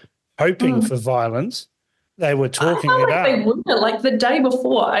were hoping for violence. They were talking it up. They were. Like the day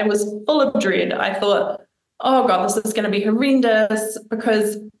before, I was full of dread. I thought, oh God, this is going to be horrendous,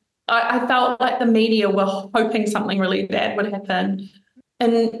 because I felt like the media were hoping something really bad would happen.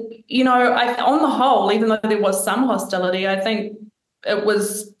 And, on the whole, even though there was some hostility, I think it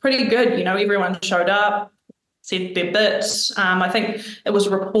was pretty good. Everyone showed up, said their bit. I think it was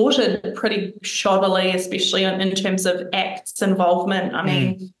reported pretty shoddily, especially in terms of ACT's involvement. I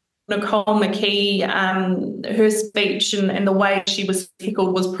mean, Nicole McKee, her speech and the way she was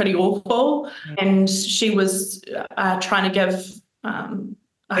heckled was pretty awful. And she was trying to give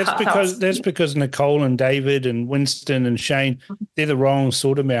that's because Nicole and David and Winston and Shane, they're the wrong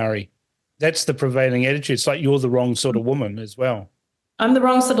sort of Maori. That's the prevailing attitude. It's like you're the wrong sort of woman as well. I'm the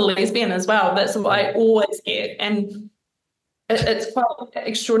wrong sort of lesbian as well. That's what I always get. And it's quite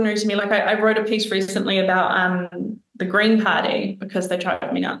extraordinary to me. Like I wrote a piece recently about the Green Party, because they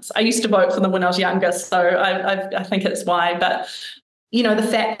drive me nuts. I used to vote for them when I was younger, so I think it's why. But, the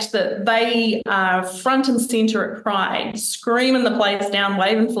fact that they are front and centre at Pride, screaming the place down,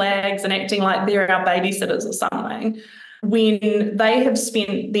 waving flags and acting like they're our babysitters or something, when they have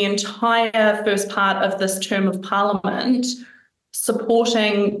spent the entire first part of this term of Parliament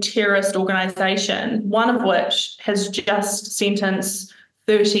supporting terrorist organisation, one of which has just sentenced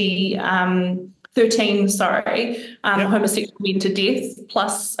 13 homosexual men to death,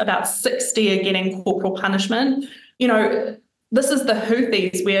 plus about 60 are getting corporal punishment. This is the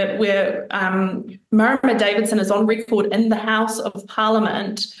Houthis, where Marama Davidson is on record in the House of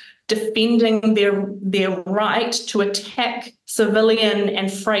Parliament defending their right to attack civilian and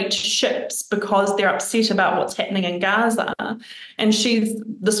freight ships because they're upset about what's happening in Gaza. And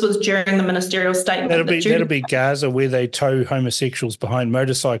this was during the ministerial statement. That'll be Gaza, where they tow homosexuals behind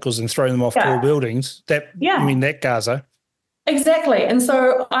motorcycles and throw them off tall buildings. That Gaza. Exactly. And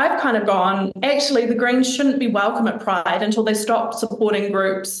so I've kind of gone, actually, the Greens shouldn't be welcome at Pride until they stop supporting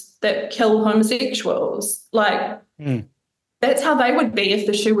groups that kill homosexuals. That's how they would be if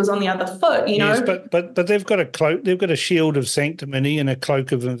the shoe was on the other foot, Yes, but they've got a cloak, they've got a shield of sanctimony and a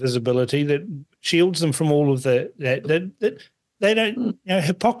cloak of invisibility that shields them from all of that they don't.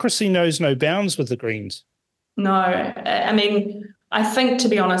 Hypocrisy knows no bounds with the Greens. No, I mean, I think, to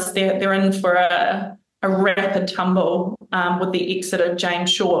be honest, they're in for a rapid tumble with the exit of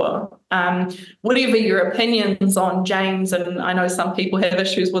James Shaw. Whatever your opinions on James, and I know some people have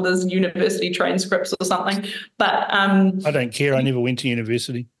issues with his university transcripts or something, but I don't care. I never went to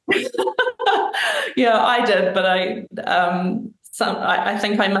university. Yeah, I did, but I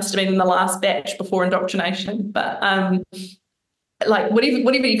think I must have been in the last batch before indoctrination. But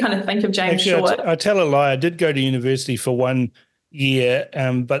whatever you kind of think of James Shaw. I tell a lie. I did go to university for 1 year,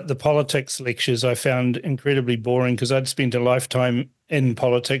 but the politics lectures I found incredibly boring, because I'd spent a lifetime in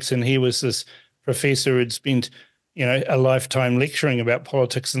politics, and here was this professor who'd spent, a lifetime lecturing about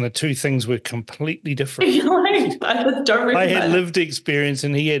politics, and the two things were completely different. I just don't remember. I had lived experience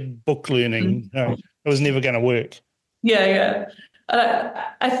and he had book learning. No, it was never going to work. Yeah.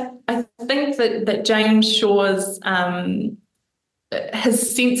 I think that James Shaw's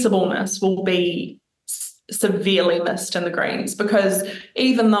his sensibleness will be severely missed in the Greens, because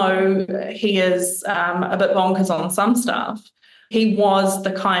even though he is a bit bonkers on some stuff, he was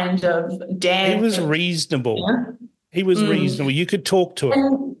the kind of dad. He was reasonable. Yeah. He was reasonable. You could talk to him.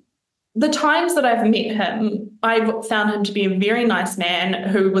 And the times that I've met him, I've found him to be a very nice man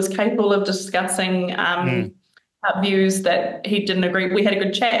who was capable of discussing views that he didn't agree. We had a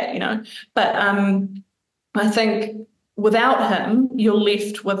good chat, But I think without him, you're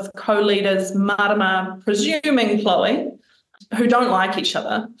left with co-leaders Marama, presuming Chloe, who don't like each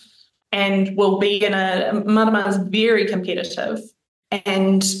other, and will be Marama is very competitive,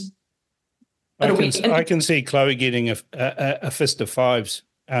 and I can see Chloe getting a fist of fives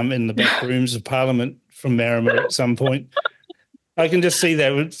in the back rooms of Parliament from Marama at some point. I can just see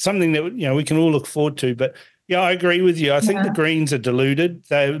that. It's something that we can all look forward to. But yeah, I agree with you. I think the Greens are deluded.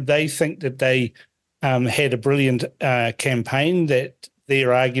 They think that they had a brilliant campaign, that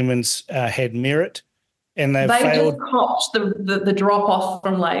their arguments had merit, and they failed. Just copped the drop off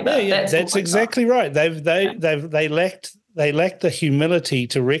from Labor. Yeah, that's exactly right. They lacked the humility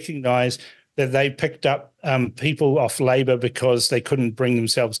to recognise that they picked up people off Labor because they couldn't bring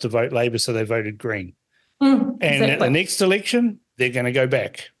themselves to vote Labor, so they voted Green. And at the next election, they're going to go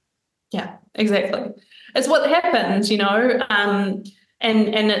back. Yeah, exactly. It's what happens, and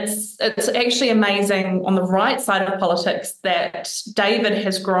it's actually amazing on the right side of politics that David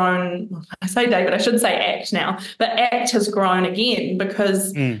has grown. I say David, I should say ACT now, but ACT has grown again,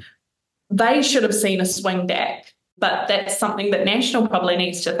 because they should have seen a swing back. But that's something that National probably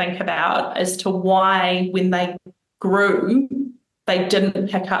needs to think about as to why, when they grew, they didn't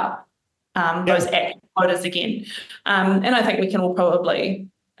pick up those ACT voters again. And I think we can all probably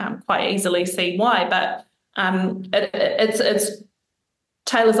quite easily see why. But it's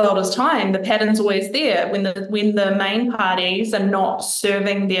tale as old as time. The pattern's always there. When the main parties are not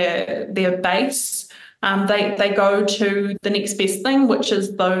serving their base, they go to the next best thing, which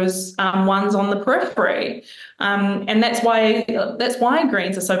is those ones on the periphery, and that's why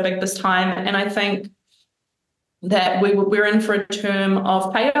Greens are so big this time. And I think that we're in for a term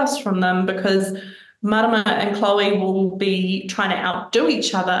of chaos from them, because Marama and Chloe will be trying to outdo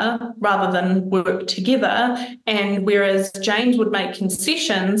each other rather than work together. And whereas James would make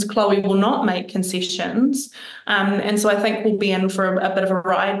concessions, Chloe will not make concessions. And so I think we'll be in for a bit of a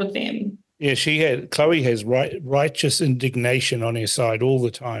ride with them. Yeah, Chloe has righteous indignation on her side all the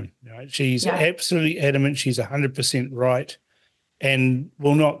time. Right? She's absolutely adamant. She's 100% right, and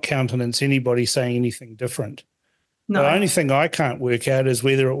will not countenance anybody saying anything different. No. The only thing I can't work out is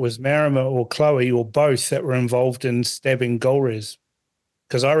whether it was Marama or Chloe or both that were involved in stabbing Golriz,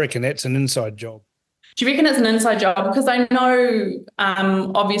 because I reckon that's an inside job. Do you reckon it's an inside job? Because I know,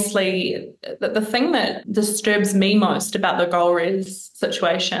 obviously, the thing that disturbs me most about the Golriz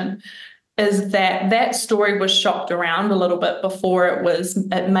situation is that story was shopped around a little bit before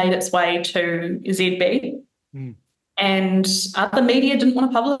it made its way to ZB, and the media didn't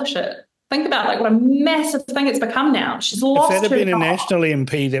want to publish it. Think about what a massive thing it's become now. She's lost. If that had been a national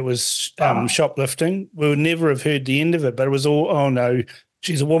MP that was shoplifting, we would never have heard the end of it. But it was all, oh no,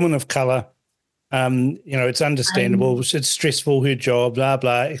 she's a woman of colour. It's understandable. It's stressful, her job, blah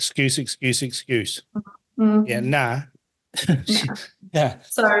blah. Excuse. Yeah, nah. Yeah.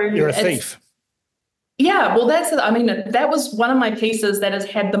 So you're a thief. Yeah, well, that was one of my pieces that has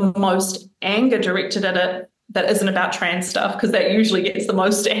had the most anger directed at it. That isn't about trans stuff, because that usually gets the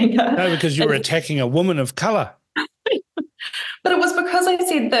most anger. No, because you were attacking a woman of colour. But it was because I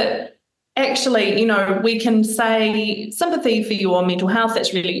said that actually, we can say sympathy for your mental health.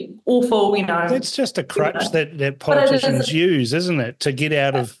 That's really awful, That's just a crutch that politicians use, isn't it, to get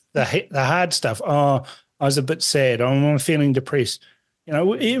out of the hard stuff. Oh, I was a bit sad. I'm feeling depressed.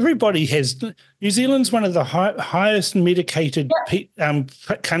 Everybody has. New Zealand's one of the highest medicated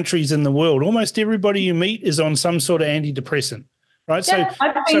countries in the world. Almost everybody you meet is on some sort of antidepressant, right? Yeah,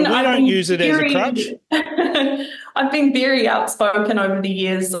 so we don't use it as a crutch. I've been very outspoken over the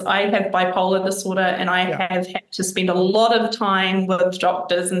years. I have bipolar disorder, and I have had to spend a lot of time with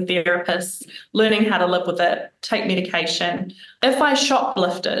doctors and therapists learning how to live with it, take medication. If I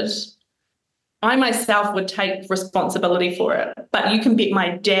shoplifted, I myself would take responsibility for it. But you can bet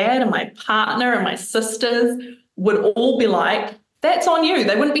my dad and my partner and my sisters would all be like, that's on you.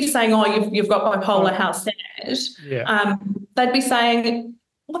 They wouldn't be saying, oh, you've got bipolar, how sad. Yeah. They'd be saying,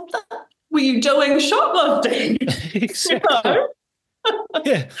 what the were you doing shoplifting? Exactly.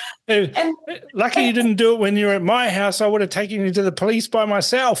 Yeah. And lucky you didn't do it when you were at my house. I would have taken you to the police by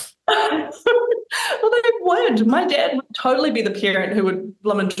myself. Well, they would. My dad would totally be the parent who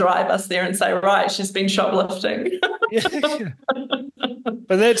would drive us there and say, right, she's been shoplifting. Yeah.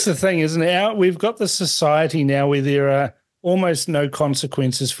 But that's the thing, isn't it? We've got the society now where there are almost no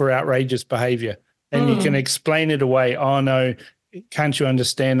consequences for outrageous behaviour, and you can explain it away. Oh, no, can't you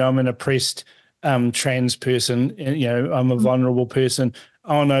understand? I'm an oppressed trans person. I'm a vulnerable person.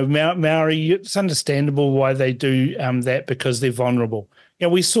 Oh, no, Maori, it's understandable why they do that because they're vulnerable.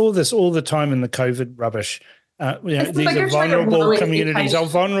 We saw this all the time in the COVID rubbish. These are vulnerable communities,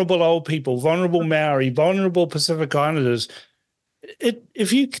 vulnerable old people, vulnerable Maori, vulnerable Pacific Islanders.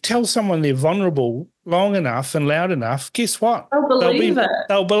 If you tell someone they're vulnerable long enough and loud enough, guess what?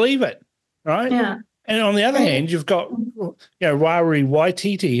 They'll believe it, right? Yeah. And on the other hand, you've got Wari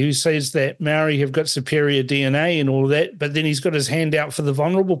Waititi, who says that Maori have got superior DNA and all of that, but then he's got his hand out for the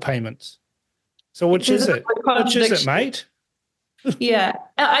vulnerable payments. So which is it? Which is it, mate? Yeah,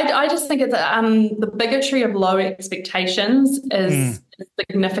 I just think it's the bigotry of low expectations is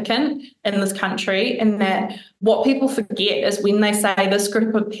significant in this country, and that what people forget is when they say this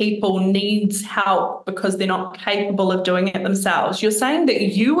group of people needs help because they're not capable of doing it themselves, you're saying that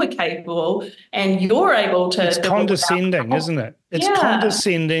you are capable and you're able to. It's condescending, isn't it? It's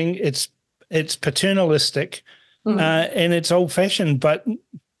condescending. It's paternalistic, and it's old-fashioned. But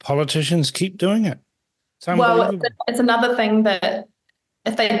politicians keep doing it. Well, it's another thing that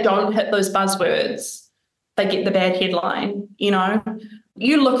if they don't hit those buzzwords, they get the bad headline,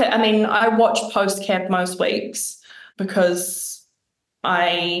 You look at, I watch Postcab most weeks because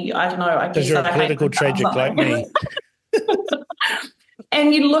I don't know, I guess because you're a political tragic like me.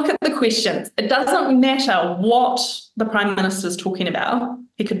 And you look at the questions. It doesn't matter what the Prime Minister's talking about.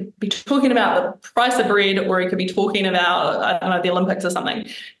 He could be talking about the price of bread, or he could be talking about, I don't know, the Olympics or something.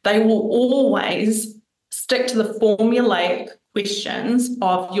 They will always stick to the formulaic questions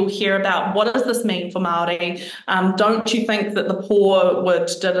of, you'll hear about, what does this mean for Māori? Don't you think that the poor would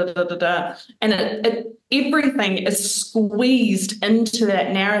da-da-da-da-da? And everything is squeezed into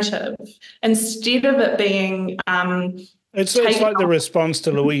that narrative instead of it being it's like the response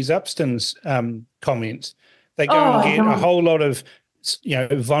to Louise Upston's comments. They go and get a whole lot of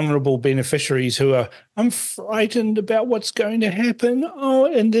vulnerable beneficiaries who are, I'm frightened about what's going to happen. Oh,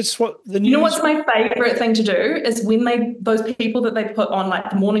 and that's what the news. What's my favourite thing to do is when those people that they put on like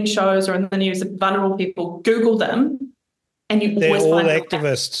the morning shows or in the news, vulnerable people, Google them, and they're all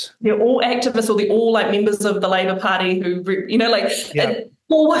activists. They're all activists, or they're all like members of the Labour Party who,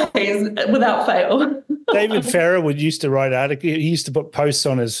 always without fail. David Farrar used to write articles. He used to put posts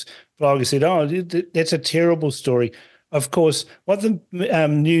on his blog and said, "Oh, that's a terrible story." Of course, what the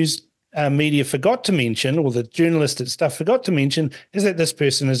news media forgot to mention, or the journalists and stuff forgot to mention, is that this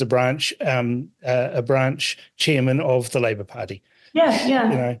person is a branch chairman of the Labour Party.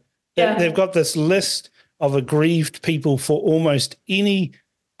 Yeah. They've got this list of aggrieved people for almost any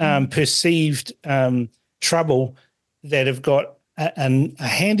perceived trouble that have got a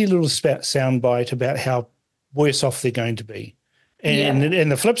handy little soundbite about how worse off they're going to be.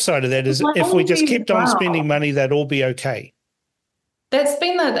 And the flip side of that is, if we just kept on spending money, they'd all be okay. That's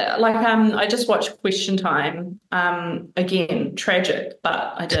been I just watched Question Time, again, tragic,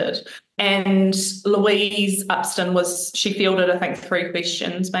 but I did. And Louise Upston she fielded, I think, 3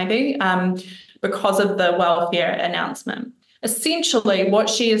 questions maybe, because of the welfare announcement. Essentially, what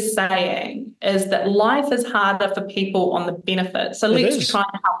she is saying is that life is harder for people on the benefit. So let's try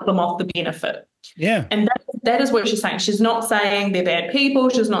and help them off the benefit. Yeah. And that is what she's saying. She's not saying they're bad people.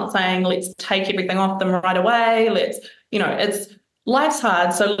 She's not saying let's take everything off them right away. It's life's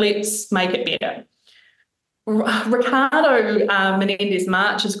hard, so let's make it better. Ricardo Menendez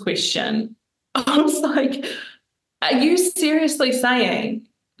March's question, I was like, are you seriously saying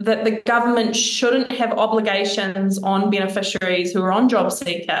that the government shouldn't have obligations on beneficiaries who are on job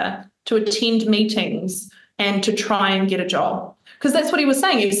seeker to attend meetings and to try and get a job? Because that's what he was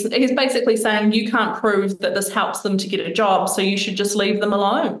saying. He's basically saying you can't prove that this helps them to get a job, so you should just leave them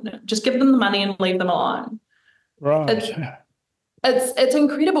alone. Just give them the money and leave them alone. Right. It's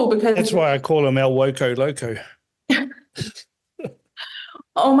incredible, because that's why I call him El Woco Loco.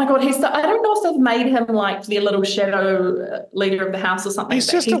 Oh my God, I don't know if they've made him like their little shadow leader of the house or something. He's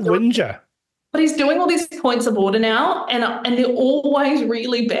just a whinger. But he's doing all these points of order now, and they're always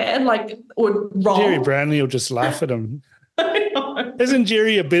really bad, or wrong. Jerry Brownlee will just laugh at him. Isn't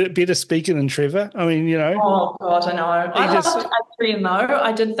Jerry a bit better speaker than Trevor? Oh God, I know. I loved Adrian though.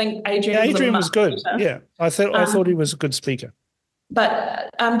 I did think Adrian was good. Better. Yeah, I thought he was a good speaker. But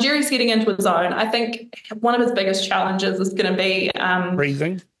Jerry's getting into his own. I think one of his biggest challenges is going to be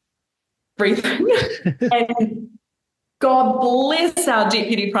breathing. And God bless our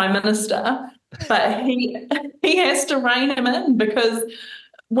Deputy Prime Minister but he has to rein him in because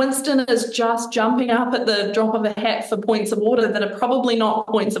Winston is just jumping up at the drop of a hat for points of order that are probably not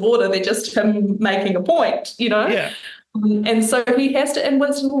points of order. They're just him making a point, Yeah. And so he has to, and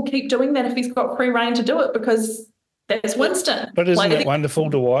Winston will keep doing that if he's got free rein to do it because that's Winston. But isn't it wonderful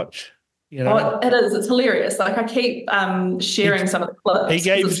to watch? Oh, it is. It's hilarious. Like I keep sharing some of the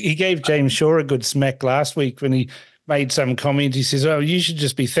clips. He gave James Shaw a good smack last week when he made some comment. He says, "Oh, you should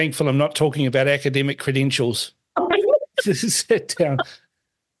just be thankful I'm not talking about academic credentials." Sit down.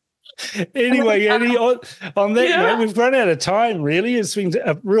 Anyway, Annie, on that note, we've run out of time, really. It's been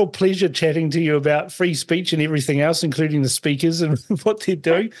a real pleasure chatting to you about free speech and everything else, including the speakers and what they're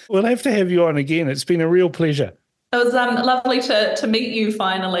doing. We'll have to have you on again. It's been a real pleasure. It was lovely to meet you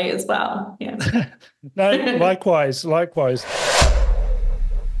finally as well. Yeah. No, likewise.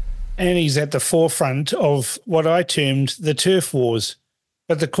 Annie's at the forefront of what I termed the turf wars,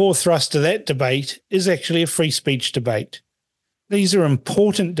 but the core thrust of that debate is actually a free speech debate. These are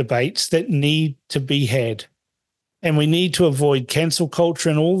important debates that need to be had, and we need to avoid cancel culture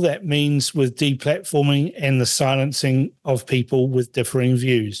and all that means with deplatforming and the silencing of people with differing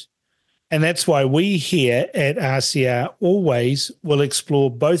views. And that's why we here at RCR always will explore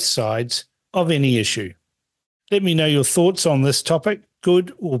both sides of any issue. Let me know your thoughts on this topic,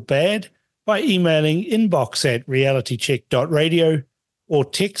 good or bad, by emailing inbox@realitycheck.radio or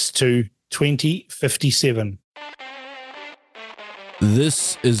text to 2057.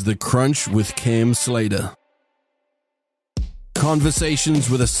 This is The Crunch with Cam Slater. Conversations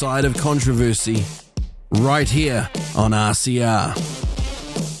with a side of controversy, right here on RCR.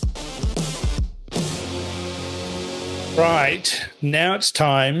 Right, now it's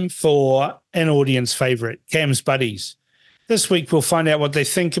time for an audience favourite, Cam's Buddies. This week we'll find out what they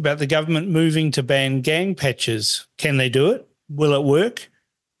think about the government moving to ban gang patches. Can they do it? Will it work?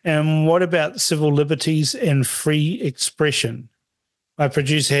 And what about civil liberties and free expression? My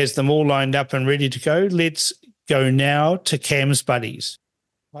producer has them all lined up and ready to go. Let's go now to Cam's Buddies.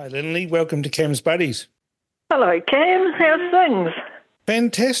 Hi, Lindley. Welcome to Cam's Buddies. Hello, Cam. How's things?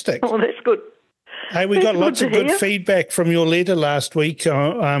 Fantastic. Oh, that's good. Hey, we got lots of good feedback from your letter last week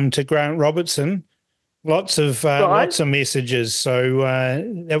to Grant Robertson. Lots of messages. So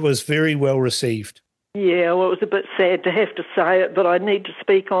that was very well received. Yeah, well, it was a bit sad to have to say it, but I need to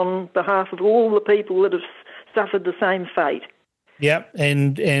speak on behalf of all the people that have suffered the same fate. Yeah,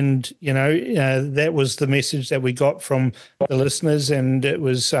 and that was the message that we got from the listeners, and it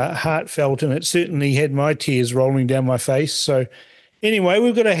was heartfelt, and it certainly had my tears rolling down my face. So anyway,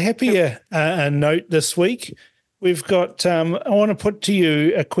 we've got a happier note this week. We've got, I want to put to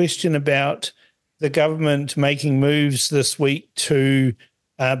you a question about the government making moves this week to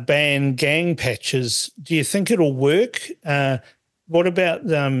ban gang patches. Do you think it'll work? What about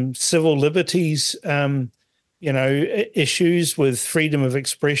civil liberties, issues with freedom of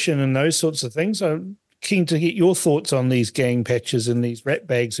expression and those sorts of things? I'm keen to get your thoughts on these gang patches and these rat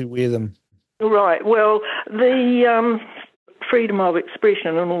bags who wear them. Right. Well, the freedom of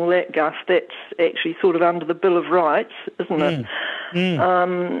expression and all that guff, that's actually sort of under the Bill of Rights, isn't it?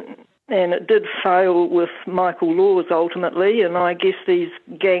 And it did fail with Michael Laws ultimately, and I guess these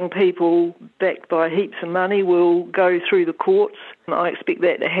gang people backed by heaps of money will go through the courts. I expect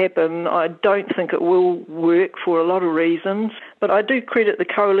that to happen. I don't think it will work for a lot of reasons, but I do credit the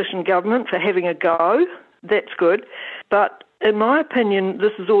coalition government for having a go. That's good. But in my opinion,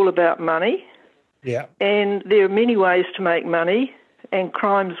 this is all about money. Yeah. And there are many ways to make money, and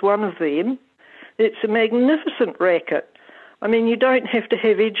crime's one of them. It's a magnificent racket. I mean, you don't have to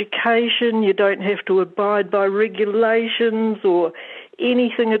have education, you don't have to abide by regulations or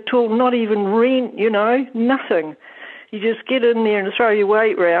anything at all, not even rent, nothing. You just get in there and throw your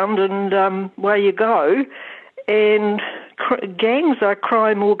weight round and away you go. And gangs are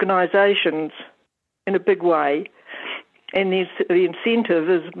crime organisations in a big way. And the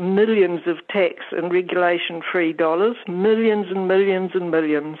incentive is millions of tax and regulation-free dollars, millions and millions and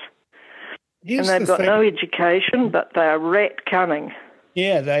millions. And they've got no education, but they are rat cunning.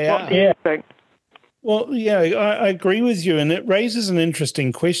 Yeah, they are. What do you think? Well, yeah, I agree with you, and it raises an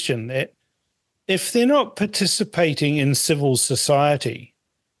interesting question that if they're not participating in civil society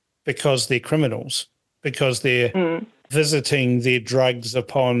because they're criminals, because they're visiting their drugs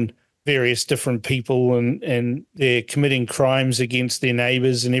upon various different people and they're committing crimes against their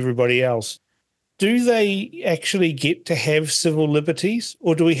neighbours and everybody else, do they actually get to have civil liberties,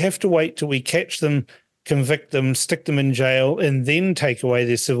 or do we have to wait till we catch them, convict them, stick them in jail, and then take away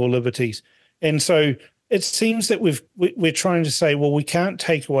their civil liberties? And so it seems that we're trying to say, well, we can't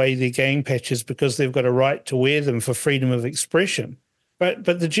take away their gang patches because they've got a right to wear them for freedom of expression. But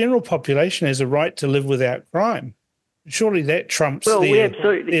the general population has a right to live without crime. Surely that trumps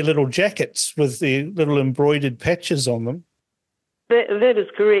their little jackets with their little embroidered patches on them. That is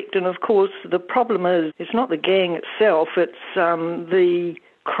correct. And, of course, the problem is it's not the gang itself, it's the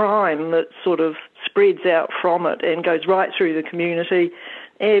crime that sort of spreads out from it and goes right through the community.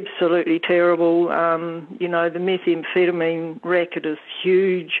 Absolutely terrible. You know, the methamphetamine racket is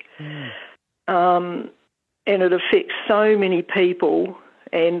huge. And it affects so many people,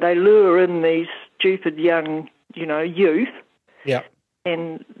 and they lure in these stupid young, you know, youth. Yeah.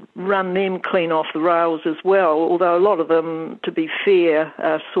 And run them clean off the rails as well, although a lot of them, to be fair,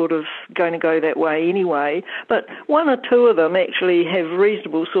 are sort of going to go that way anyway. But one or two of them actually have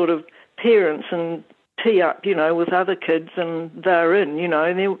reasonable sort of parents and tee up, you know, with other kids, and they're in, you know,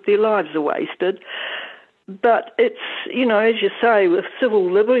 and their lives are wasted. But it's, you know, as you say, with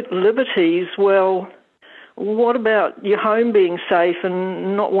civil liberties, well, what about your home being safe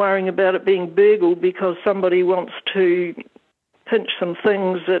and not worrying about it being burgled because somebody wants to pinch some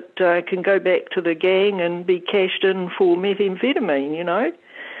things that can go back to the gang and be cashed in for methamphetamine, you know?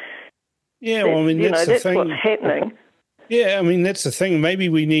 Yeah, well, I mean, that's the thing. What's happening. Yeah, I mean, that's the thing. Maybe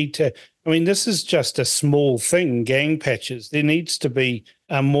we need to, I mean, this is just a small thing, gang patches. There needs to be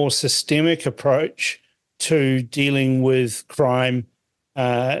a more systemic approach to dealing with crime.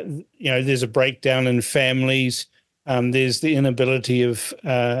 You know, there's a breakdown in families. There's the inability of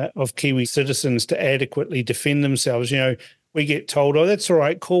Kiwi citizens to adequately defend themselves. You know, we get told, oh, that's all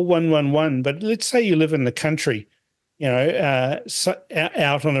right, call 111. But let's say you live in the country, you know,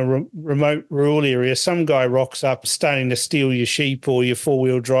 out on a remote rural area, some guy rocks up starting to steal your sheep or your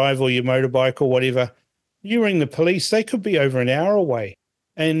four-wheel drive or your motorbike or whatever. You ring the police, they could be over an hour away.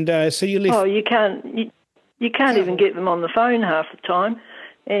 And so you left... Oh, you can't even get them on the phone half the time.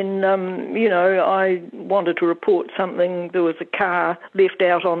 And, you know, I wanted to report something. There was a car left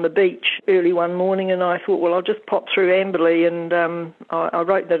out on the beach early one morning, and I thought, well, I'll just pop through Amberley, and I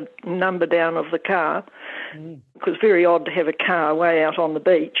wrote the number down of the car. It was very odd to have a car way out on the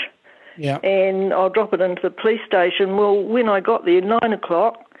beach. Yeah. And I'll drop it into the police station. Well, when I got there, 9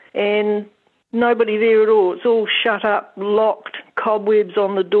 o'clock, and nobody there at all. It's all shut up, locked, cobwebs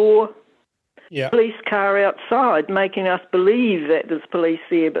on the door. Yeah. Police car outside, making us believe that there's police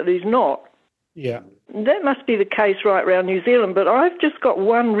there, but there's not. Yeah. That must be the case right around New Zealand, but I've just got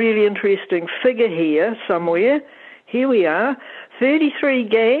one really interesting figure here somewhere. Here we are, 33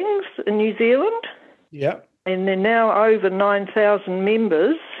 gangs in New Zealand. Yeah. And they're now over 9,000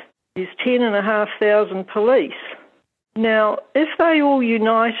 members. There's 10,500 police. Now, if they all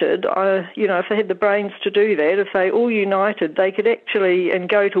united, you know, if they had the brains to do that, if they all united, they could actually, and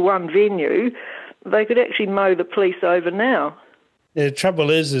go to one venue, they could actually mow the police over now. The trouble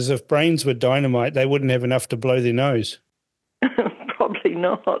is if brains were dynamite, they wouldn't have enough to blow their nose. Probably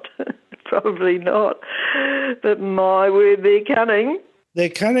not. Probably not. But my word, they're cunning. They're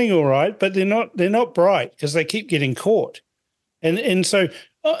cunning, all right, but they're not bright because they keep getting caught. And so...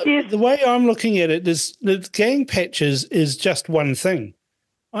 Yes. The way I'm looking at it is the gang patches is just one thing.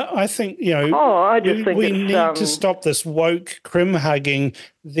 I think, you know, we need to stop this woke crim hugging.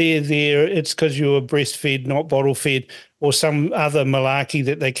 There, it's because you were breastfed, not bottle fed, or some other malarkey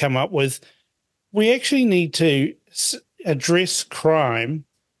that they come up with. We actually need to address crime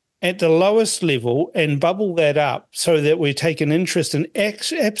at the lowest level and bubble that up so that we take an interest in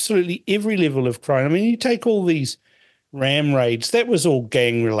absolutely every level of crime. I mean, you take all these ram raids, that was all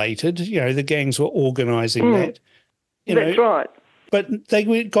gang related. You know, the gangs were organising that. That's right. But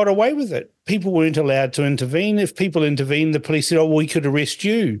they got away with it. People weren't allowed to intervene. If people intervened, the police said, oh, we could arrest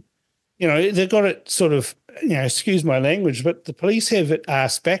you. You know, they got it sort of, you know, excuse my language, but the police have it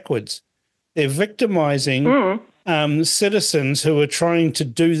ass backwards. They're victimising citizens who are trying to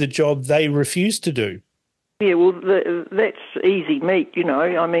do the job they refuse to do. Yeah, well, that's easy meat, you know.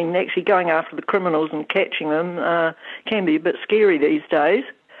 I mean, actually going after the criminals and catching them can be a bit scary these days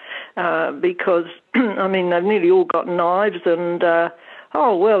because, I mean, they've nearly all got knives and,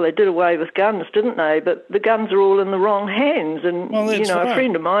 they did away with guns, didn't they? But the guns are all in the wrong hands. And, you know, a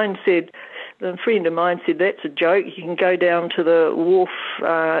friend of mine said, that's a joke. You can go down to the wharf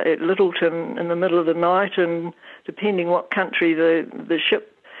at Littleton in the middle of the night and depending what country the ship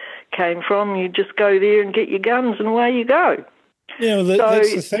came from, you just go there and get your guns and away you go. Yeah, well,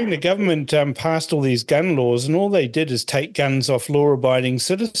 that's the thing. The government passed all these gun laws and all they did is take guns off law-abiding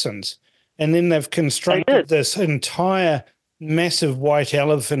citizens. And then they've constructed this entire massive white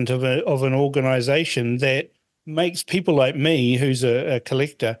elephant of an organisation that makes people like me, who's a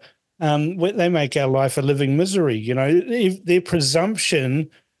collector, they make our life a living misery. You know, their presumption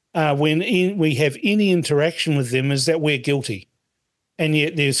when we have any interaction with them is that we're guilty. And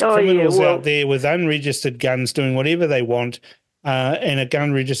yet there's criminals out there with unregistered guns doing whatever they want, and a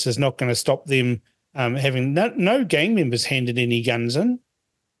gun register is not going to stop them having no gang members handed any guns in.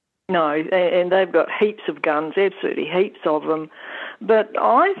 No, and they've got heaps of guns, absolutely heaps of them. But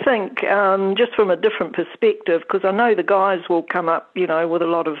I think, just from a different perspective, because I know the guys will come up, with a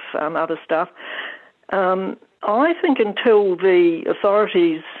lot of other stuff, I think until the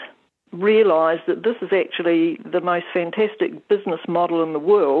authorities realise that this is actually the most fantastic business model in the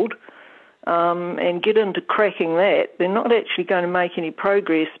world, and get into cracking that, they're not actually going to make any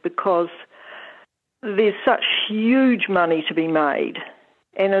progress, because there's such huge money to be made.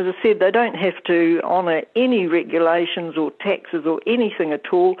 And as I said, they don't have to honour any regulations or taxes or anything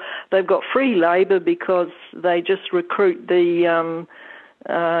at all. They've got free labour because they just recruit the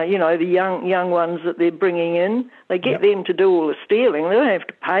young ones that they're bringing in. They get them to do all the stealing. They don't have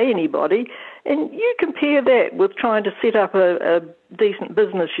to pay anybody. And you compare that with trying to set up a decent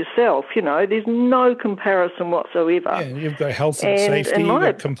business yourself. There's no comparison whatsoever. Yeah, you've got health and safety, you've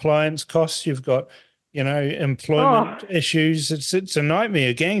got compliance costs, you've got employment issues. It's a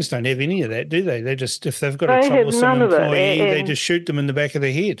nightmare. Gangs don't have any of that, do they? They just, if they've got a troublesome employee, they just shoot them in the back of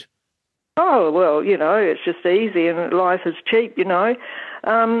the head. Oh, well, it's just easy and life is cheap,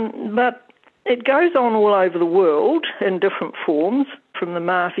 But it goes on all over the world in different forms, from the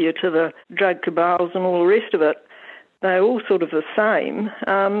mafia to the drug cabals and all the rest of it. They're all sort of the same.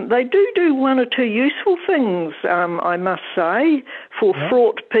 They do one or two useful things, I must say, for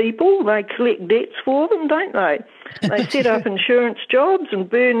fraught people. They collect debts for them, don't they? They set up insurance jobs and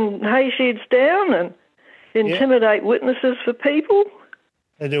burn hay sheds down and intimidate witnesses for people.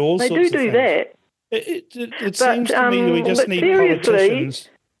 They do all sorts of things. They do that. It seems to me we just need politicians.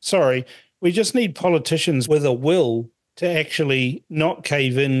 Sorry, we just need politicians with a will to actually not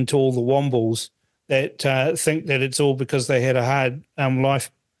cave in to all the wombles that think that it's all because they had a hard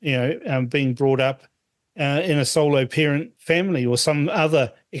life, being brought up in a solo parent family or some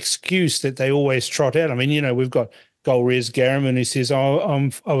other excuse that they always trot out. I mean, we've got Golrez Garriman who says,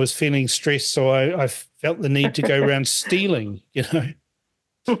 I was feeling stressed, so I felt the need to go around stealing,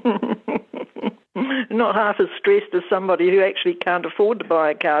 Not half as stressed as somebody who actually can't afford to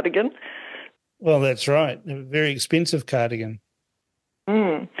buy a cardigan. Well, that's right. A very expensive cardigan.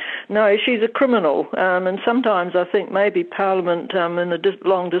 No, she's a criminal, and sometimes I think maybe Parliament in the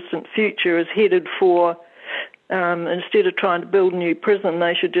long-distant future is headed for, instead of trying to build a new prison,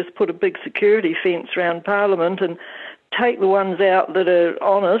 they should just put a big security fence around Parliament and take the ones out that are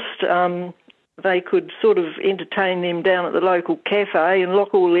honest. They could sort of entertain them down at the local cafe and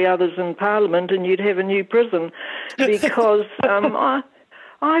lock all the others in Parliament, and you'd have a new prison. Because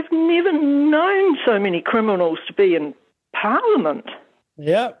I've never known so many criminals to be in Parliament.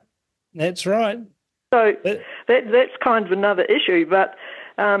 Yeah, that's right. So that's kind of another issue. But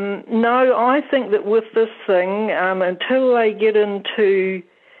no, I think that with this thing, until they get into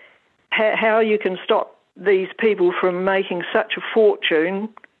how you can stop these people from making such a fortune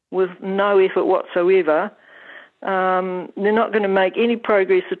with no effort whatsoever, they're not going to make any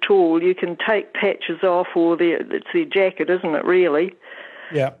progress at all. You can take patches off, or it's their jacket, isn't it, really?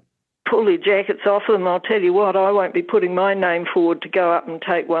 Yeah. Pull their jackets off them. I'll tell you what, I won't be putting my name forward to go up and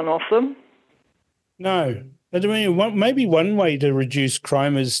take one off them. No. But I mean, maybe one way to reduce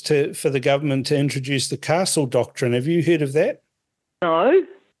crime is for the government to introduce the castle doctrine. Have you heard of that? No.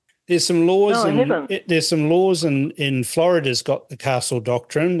 There's some laws. No, I haven't. There's some laws in Florida's got the castle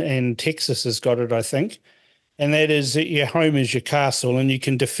doctrine, and Texas has got it, I think. And that is that your home is your castle, and you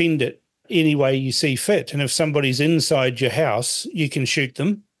can defend it any way you see fit. And if somebody's inside your house, you can shoot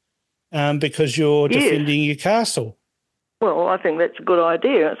them because you're defending your castle. Well, I think that's a good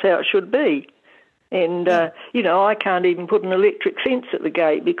idea. That's how it should be. And, I can't even put an electric fence at the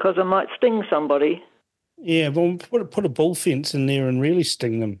gate because I might sting somebody. Yeah, well, put a bull fence in there and really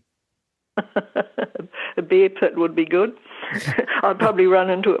sting them. A bear pit would be good. I'd probably run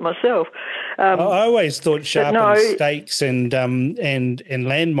into it myself. I always thought sharpened stakes and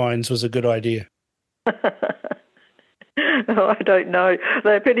landmines was a good idea. I don't know.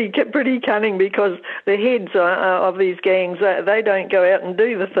 They're pretty cunning because the heads of these gangs, they don't go out and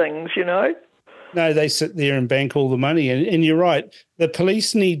do the things, No, they sit there and bank all the money. And you're right. The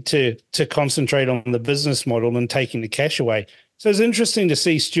police need to concentrate on the business model and taking the cash away. So it's interesting to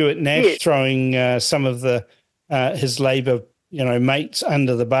see Stuart Nash throwing some of his Labor, mates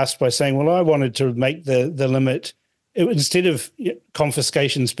under the bus by saying, well, I wanted to make the limit. Instead of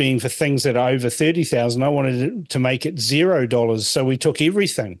confiscations being for things that are over $30,000, I wanted to make it $0. So we took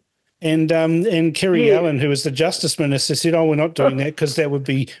everything. And Kerry Allen, who was the Justice Minister, said, we're not doing that because that would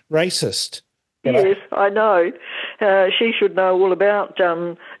be racist. Yes, I know. She should know all about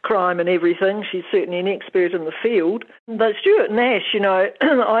crime and everything. She's certainly an expert in the field. But Stuart Nash, I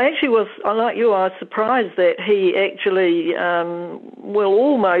actually was, like you, I was surprised that he actually,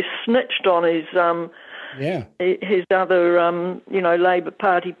 almost snitched on his other, Labor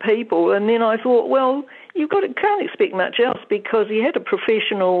Party people. And then I thought, well, can't expect much else, because he had a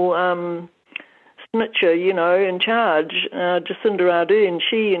professional snitcher, in charge, Jacinda Ardern.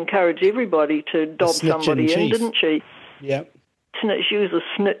 She encouraged everybody to dob somebody in, didn't she? Yeah. She was a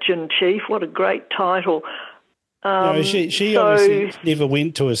snitch in chief. What a great title. She obviously never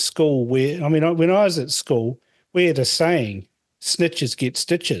went to a school where, when I was at school, we had a saying, snitches get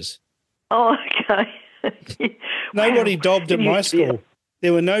stitches. Oh, okay. Nobody dobbed at my school.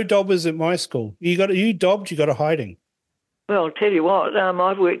 There were no dobbers at my school. You dobbed, you got a hiding. Well, I'll tell you what,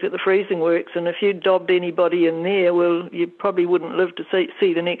 I've worked at the freezing works, and if you dobbed anybody in there, well, you probably wouldn't live to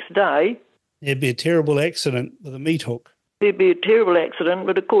see the next day. There'd be a terrible accident with a meat hook. There'd be a terrible accident,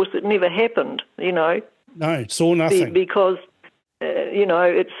 but of course it never happened, No, saw nothing. Because,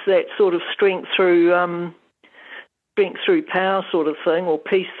 it's that sort of strength through power sort of thing, or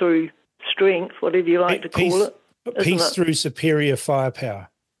peace through strength, whatever you like to call it. Peace through superior firepower.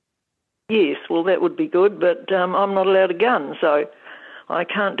 Yes, well, that would be good, but I'm not allowed a gun, so I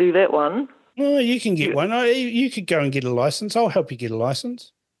can't do that one. Well, you can get one. You could go and get a license. I'll help you get a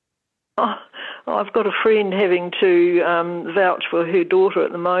license. Oh, I've got a friend having to vouch for her daughter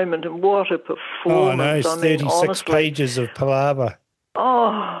at the moment, and what a performance. Oh, no, it's 36 pages of palaver.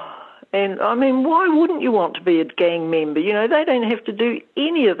 Oh, and, why wouldn't you want to be a gang member? They don't have to do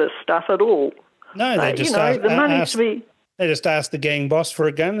any of this stuff at all. No, they just They just ask the gang boss for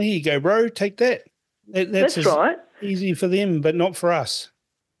a gun. Here you go, bro, take that. That's right. Easy for them, but not for us.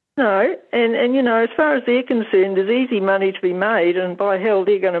 No, and as far as they're concerned, there's easy money to be made, and by hell,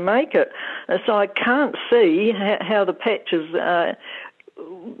 they're going to make it. So I can't see how the patches,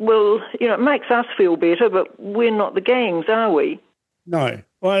 it makes us feel better, but we're not the gangs, are we? No.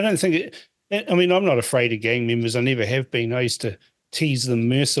 Well, I don't think I'm not afraid of gang members. I never have been. I used to tease them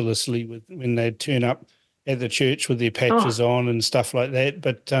mercilessly when they'd turn up at the church with their patches on and stuff like that.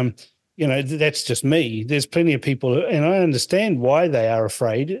 But, that's just me. There's plenty of people, and I understand why they are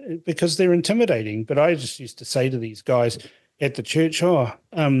afraid, because they're intimidating. But I just used to say to these guys at the church,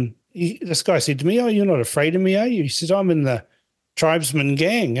 this guy said to me, you're not afraid of me, are you? He said, I'm in the tribesman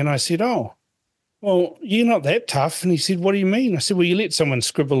gang. And I said, oh, well, you're not that tough. And he said, what do you mean? I said, well, you let someone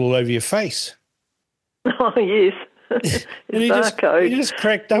scribble all over your face. Oh, yes. And he just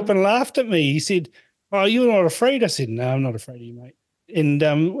cracked up and laughed at me. He said, oh, you're not afraid? I said, no, I'm not afraid of you, mate. And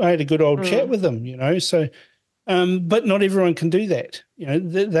I had a good old chat with them, so, but not everyone can do that.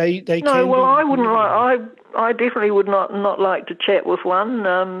 They can. No, well, I wouldn't like, I definitely would not like to chat with one.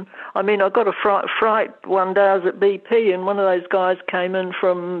 I got a fright one day. I was at BP, and one of those guys came in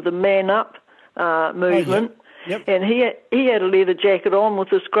from the Man Up movement. Yep. And he had a leather jacket on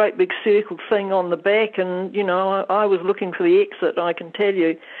with this great big circle thing on the back, and I was looking for the exit, I can tell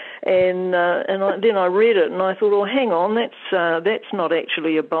you, and then I read it and I thought, oh, hang on, that's not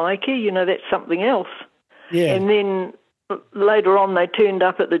actually a bikie, that's something else. Yeah. And then later on they turned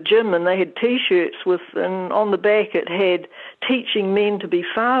up at the gym and they had T-shirts and on the back it had teaching men to be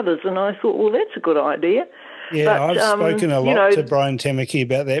fathers, and I thought, well, that's a good idea. Yeah, but, I've spoken a lot to Brian Tamaki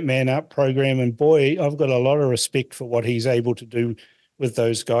about that Man Up program, and boy, I've got a lot of respect for what he's able to do with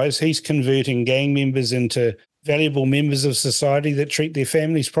those guys. He's converting gang members into valuable members of society that treat their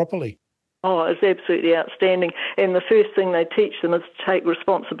families properly. Oh, it's absolutely outstanding. And the first thing they teach them is to take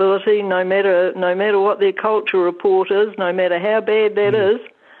responsibility, no matter what their culture report is, no matter how bad that is.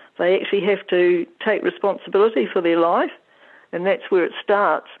 They actually have to take responsibility for their life, and that's where it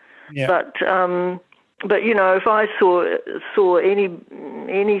starts. Yeah. But if I saw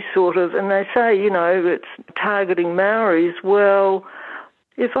any sort of, and they say, it's targeting Maoris, well,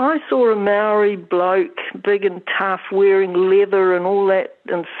 if I saw a Maori bloke, big and tough, wearing leather and all that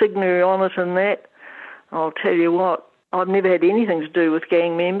insignia on it and that, I'll tell you what, I've never had anything to do with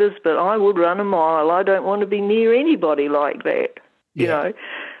gang members, but I would run a mile. I don't want to be near anybody like that, you know.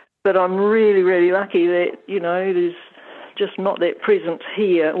 But I'm really, really lucky that, there's just not that presence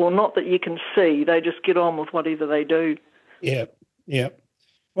here, or not that you can see. They just get on with whatever they do. Yeah.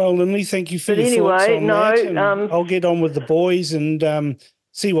 Well, Lindley, thank you for your thoughts on that. And I'll get on with the boys and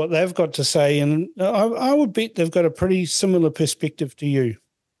see what they've got to say. And I would bet they've got a pretty similar perspective to you.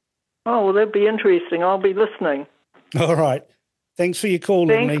 Oh, well, that'd be interesting. I'll be listening. All right. Thanks for your call,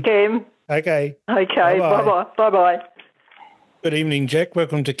 Lindley. Thanks, Cam. Okay. Okay, bye-bye. Bye-bye. Good evening, Jack.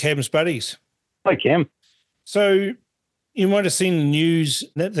 Welcome to Cam's Buddies. Hi, Cam. So you might have seen the news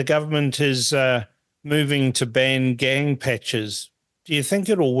that the government is moving to ban gang patches. Do you think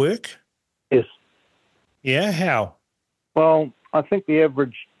it'll work? Yes. Yeah, how? Well, I think the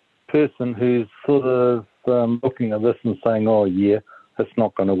average person who's sort of looking at this and saying, oh, yeah, it's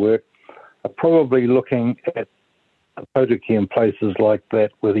not going to work, are probably looking at Potiki and places like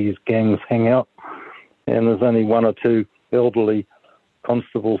that where these gangs hang out, and there's only one or two elderly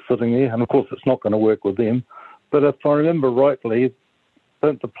constables sitting there, and of course it's not going to work with them. But if I remember rightly,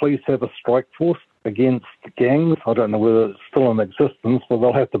 don't the police have a strike force against gangs? I don't know whether it's still in existence, but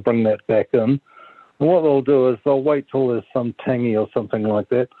they'll have to bring that back in. And what they'll do is they'll wait till there's some tangy or something like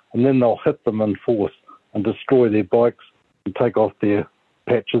that, and then they'll hit them in force and destroy their bikes and take off their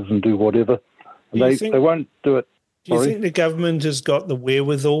patches and do whatever. And they won't do it. Do you think the government has got the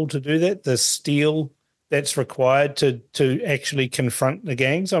wherewithal to do that, the steel that's required to actually confront the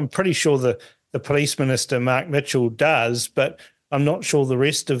gangs? I'm pretty sure the police minister, Mark Mitchell, does, but I'm not sure the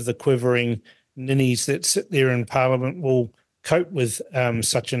rest of the quivering ninnies that sit there in Parliament will cope with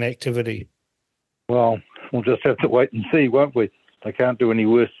such an activity. Well, we'll just have to wait and see, won't we? They can't do any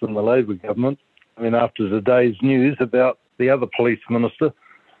worse than the Labor government. I mean, after today's news about the other police minister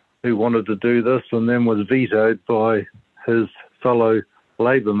who wanted to do this and then was vetoed by his fellow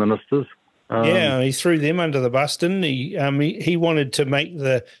Labor ministers. Yeah, he threw them under the bus, didn't he? He wanted to make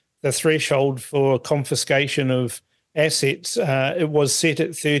the threshold for confiscation of assets. It was set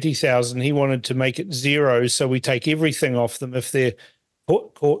at 30,000. He wanted to make it 0, so we take everything off them if they're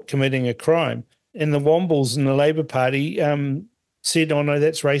caught committing a crime. And the Wombles and the Labor Party said, oh, no,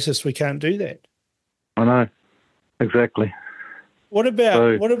 that's racist. We can't do that. I know, exactly. What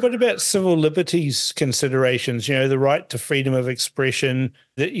about civil liberties considerations? You know, the right to freedom of expression,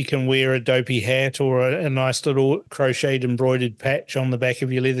 that you can wear a dopey hat or a nice little crocheted embroidered patch on the back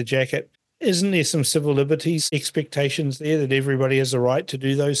of your leather jacket. Isn't there some civil liberties expectations there that everybody has a right to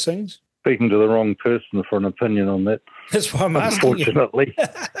do those things? Speaking to the wrong person for an opinion on that. That's why I'm asking you. Unfortunately.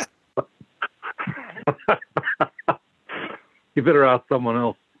 You better ask someone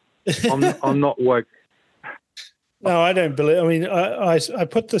else. I'm not woke. No, I don't believe. I mean, I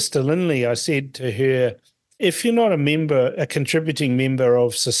put this to Lindley. I said to her, if you're not a contributing member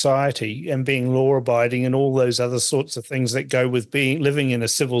of society and being law-abiding and all those other sorts of things that go with living in a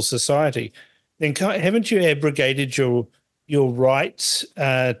civil society, then haven't you abrogated your rights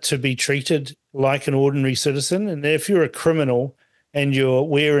to be treated like an ordinary citizen? And if you're a criminal and you're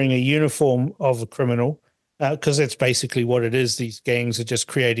wearing a uniform of a criminal, because that's basically what it is, these gangs are just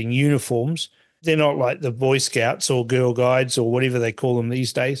creating uniforms. They're not like the Boy Scouts or Girl Guides or whatever they call them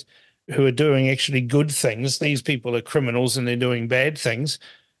these days, who are doing actually good things. These people are criminals and they're doing bad things.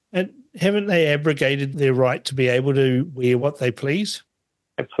 And haven't they abrogated their right to be able to wear what they please?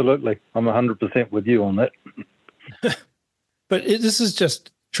 Absolutely. I'm 100% with you on that. But this is just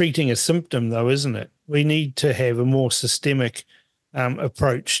treating a symptom, though, isn't it? We need to have a more systemic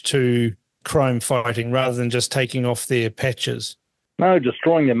approach to crime fighting rather than just taking off their patches. No,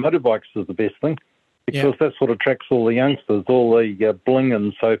 destroying their motorbikes is the best thing, because that's what attracts all the youngsters, all the bling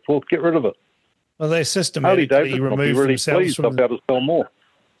and so forth. Get rid of it. Well, they systematically remove themselves from... They'll be able to sell more.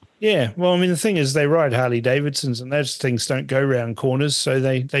 Yeah, well, I mean, the thing is they ride Harley-Davidsons and those things don't go round corners, so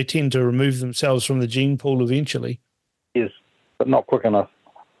they tend to remove themselves from the gene pool eventually. Yes, but not quick enough.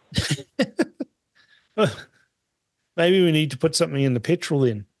 Maybe we need to put something in the petrol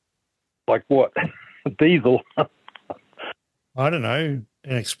then. Like what? Diesel? I don't know,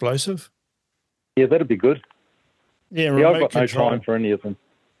 an explosive? Yeah, that'd be good. Yeah, I've got no time for any of them.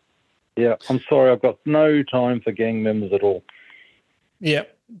 Yeah, I'm sorry, I've got no time for gang members at all. Yeah,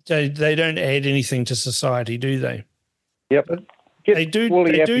 they don't add anything to society, do they? Yep. They do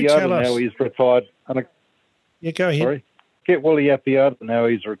tell us. Now he's retired. Yeah, go ahead. Sorry. Get Willie Appiato now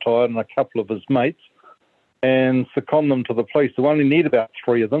he's retired and a couple of his mates and second them to the police. They only need about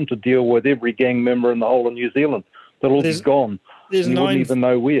 3 of them to deal with every gang member in the whole of New Zealand. They'll all be gone. You wouldn't even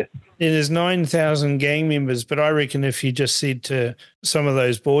know where. There's 9,000 gang members, but I reckon if you just said to some of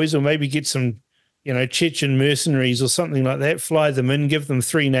those boys, or maybe get some, Chechen mercenaries or something like that, fly them in, give them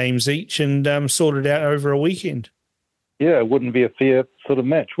 3 names each, and sort it out over a weekend. Yeah, it wouldn't be a fair sort of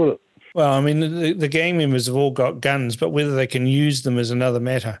match, would it? Well, I mean, the gang members have all got guns, but whether they can use them is another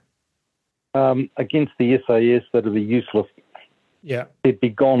matter. Against the SAS, that'd be useless. Yeah. They'd be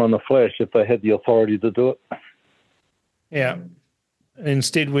gone in a flash if they had the authority to do it. Yeah.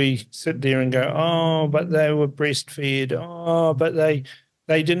 Instead, we sit there and go, oh, but they were breastfed. Oh, but they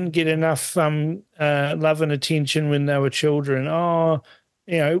didn't get enough love and attention when they were children. Oh,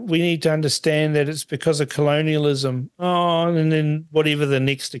 we need to understand that it's because of colonialism. Oh, and then whatever the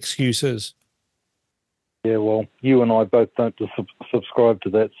next excuse is. Yeah, well, you and I both don't subscribe to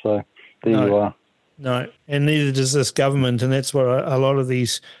that, so there you are. No, and neither does this government, and that's what a lot of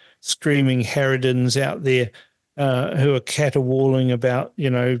these screaming harridans out there who are caterwauling about,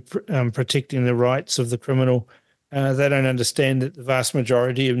 protecting the rights of the criminal. They don't understand that the vast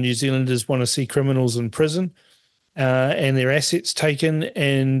majority of New Zealanders want to see criminals in prison and their assets taken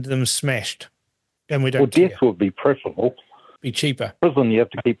and them smashed. And we don't care. Death would be preferable. Be cheaper. Prison, you have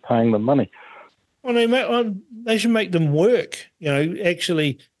to keep paying them money. Well, they should make them work,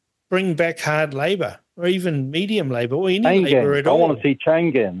 actually bring back hard labour or even medium labour or any labour at all. I want to see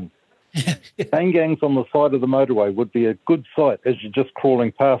chain gangs. Chain gangs on the side of the motorway would be a good sight as you're just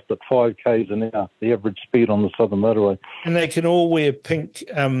crawling past at 5 k's an hour, the average speed on the southern motorway. And they can all wear pink,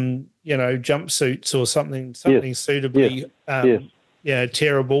 jumpsuits or something suitably,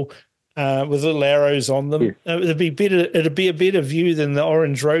 terrible, with little arrows on them. Yes. It'd be better. It'd be a better view than the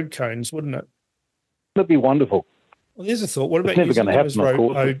orange road cones, wouldn't it? That'd be wonderful. Well, there's a thought. What about it's never going to happen, of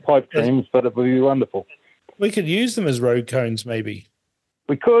course. It's pipe dreams, but it would be wonderful. We could use them as road cones, maybe.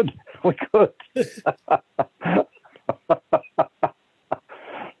 We could. We'll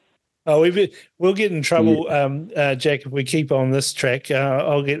get in trouble, Jack, if we keep on this track.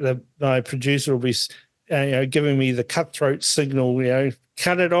 I'll get my producer will be, giving me the cutthroat signal.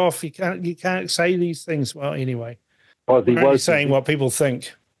 Cut it off. You can't say these things. Well, anyway, I'm only saying what people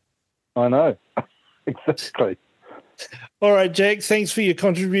think. I know. Exactly. All right, Jack, thanks for your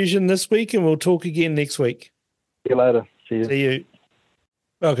contribution this week, and we'll talk again next week. See you later. Cheers. See you.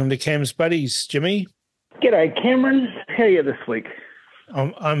 Welcome to Cam's Buddies, Jimmy. G'day, Cameron. How are you this week?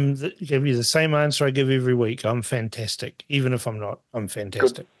 I'm give you the same answer I give every week. I'm fantastic. Even if I'm not, I'm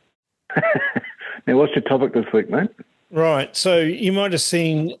fantastic. Now, what's your topic this week, mate? Right. So you might have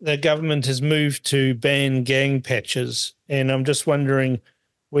seen the government has moved to ban gang patches, and I'm just wondering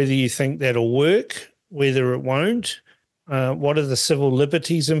whether you think that'll work, whether it won't. What are the civil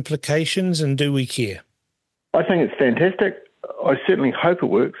liberties implications, and do we care? I think it's fantastic. I certainly hope it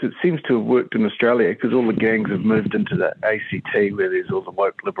works. It seems to have worked in Australia because all the gangs have moved into the ACT where there's all the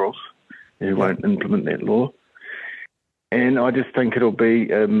woke liberals who won't implement that law. And I just think it'll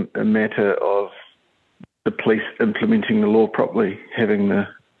be a matter of the police implementing the law properly, having the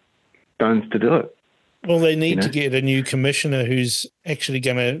stones to do it. Well, they need to get a new commissioner who's actually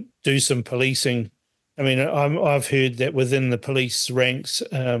going to do some policing. I mean, I've heard that within the police ranks,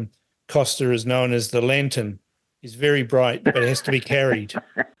 Costa is known as the lantern. He's very bright, but has to be carried.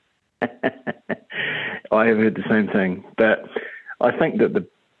 I have heard the same thing. But I think that the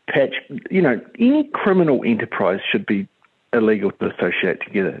patch, any criminal enterprise should be illegal to associate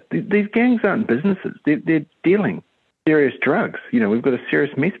together. These gangs aren't businesses. They're dealing serious drugs. We've got a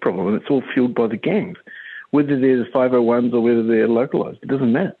serious meth problem, and it's all fueled by the gangs. Whether they're the 501s or whether they're localised, it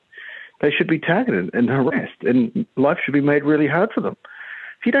doesn't matter. They should be targeted and harassed, and life should be made really hard for them.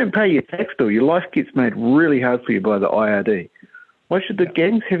 If you don't pay your tax bill, your life gets made really hard for you by the IRD. Why should the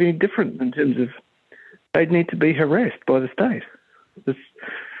gangs have any different in terms of they'd need to be harassed by the state?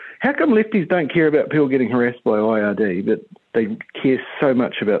 How come lefties don't care about people getting harassed by IRD, but they care so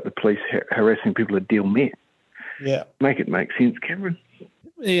much about the police harassing people that deal meth? Yeah. Make it make sense, Cameron.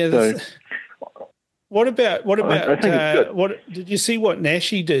 Yeah. What about did you see what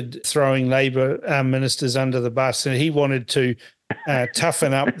Nashi did, throwing Labor ministers under the bus? And he wanted to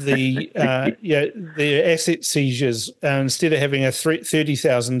toughen up the asset seizures. Instead of having a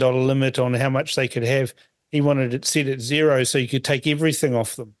 $30,000 limit on how much they could have, he wanted it set at zero so you could take everything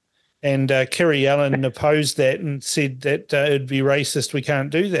off them. And Kerry Allen opposed that and said that it'd be racist. We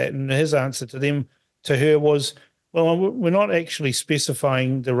can't do that. And his answer to her was, well, we're not actually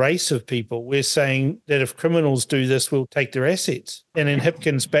specifying the race of people. We're saying that if criminals do this, we'll take their assets. And then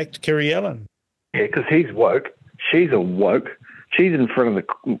Hipkins backed Kerry Allen. Yeah, because he's woke. She's a woke. She's in front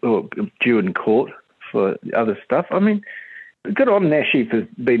of due in court for other stuff. I mean, good on Nashi for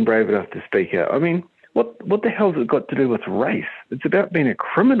being brave enough to speak out. I mean, what the hell's it got to do with race? It's about being a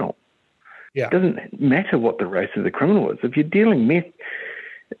criminal. Yeah. It doesn't matter what the race of the criminal is. If you're dealing meth,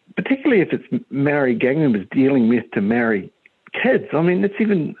 particularly if it's Maori gang members dealing meth to Maori kids, I mean, it's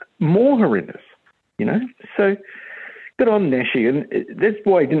even more horrendous, So good on Nashi, and that's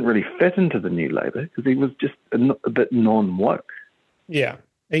why he didn't really fit into the new Labor, because he was just a bit non-woke. Yeah,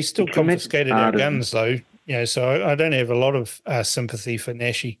 he still confiscated our guns, though. So I don't have a lot of sympathy for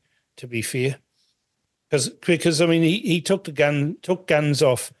Nashi, to be fair, because I mean he took guns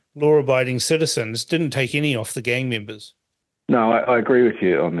off law-abiding citizens, didn't take any off the gang members. No, I agree with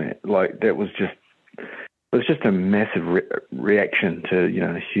you on that. Like, it was just a massive reaction to,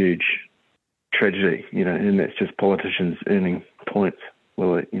 a huge tragedy, and that's just politicians earning points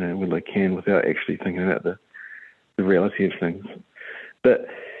where they can without actually thinking about the reality of things. But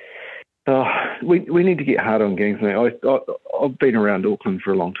we need to get hard on gangs, mate. I've been around Auckland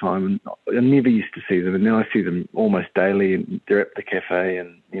for a long time, and I never used to see them, and now I see them almost daily, and they're at the cafe,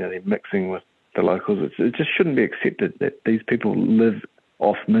 and they're mixing with the locals. It just shouldn't be accepted that these people live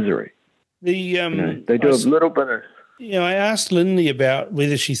off misery. They do a little bit of. I asked Linley about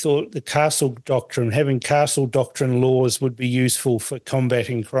whether she thought the castle doctrine, having castle doctrine laws, would be useful for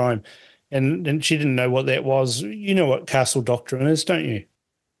combating crime, and she didn't know what that was. You know what castle doctrine is, don't you?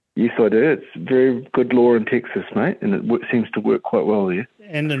 Yes, I do. It's very good law in Texas, mate, and it seems to work quite well there.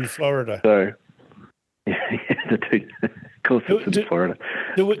 And in Florida. So, yeah, of course it's in Florida.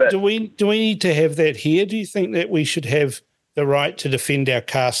 Do we need to have that here? Do you think that we should have the right to defend our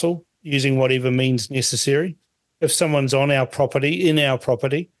castle using whatever means necessary? If someone's on our property, in our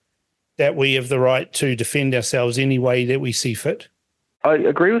property, that we have the right to defend ourselves any way that we see fit? I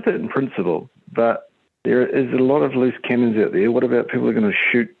agree with it in principle, but there is a lot of loose cannons out there. What about people who are going to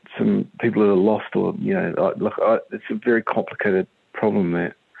shoot some people who are lost, or it's a very complicated problem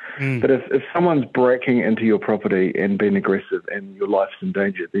there. But if someone's breaking into your property and being aggressive and your life's in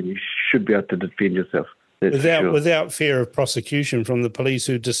danger, then you should be able to defend yourself. Without fear of prosecution from the police,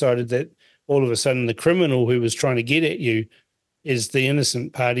 who decided that all of a sudden the criminal who was trying to get at you is the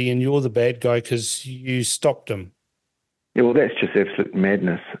innocent party and you're the bad guy because you stopped him. Yeah, well, that's just absolute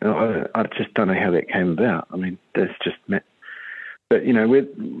madness. I just don't know how that came about. I mean, that's just mad. But we've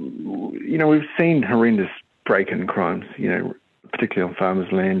seen horrendous break-in crimes. Particularly on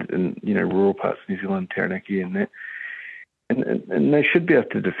farmers' land and rural parts of New Zealand, Taranaki, and that. And they should be able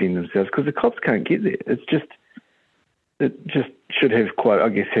to defend themselves because the cops can't get there. It just should have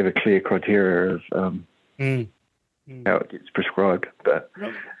have a clear criteria of how it gets prescribed. But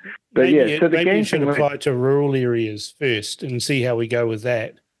maybe, yeah, so the maybe game you should apply to rural areas first and see how we go with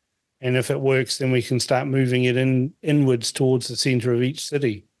that. And if it works, then we can start moving it inwards towards the centre of each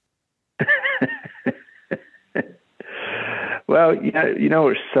city. Well,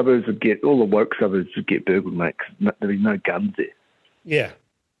 which suburbs would get, all the woke suburbs would get burgled, mate, because there'd be no guns there. Yeah.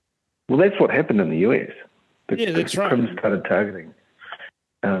 Well, that's what happened in the US. That's right. Criminals started targeting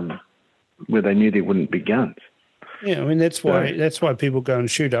where they knew there wouldn't be guns. Yeah, I mean, that's why people go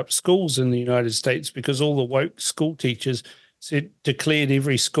and shoot up schools in the United States, because all the woke school teachers declared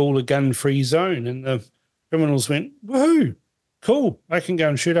every school a gun-free zone, and the criminals went, woohoo, cool, I can go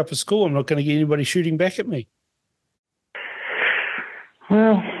and shoot up a school. I'm not going to get anybody shooting back at me.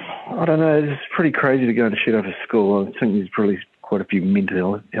 Well, I don't know. It's pretty crazy to go and shoot up a school. I think there's probably quite a few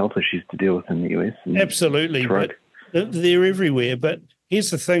mental health issues to deal with in the US. Absolutely, but they're everywhere. But here's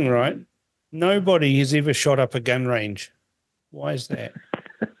the thing, right? Nobody has ever shot up a gun range. Why is that?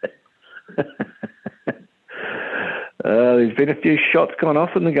 There's been a few shots gone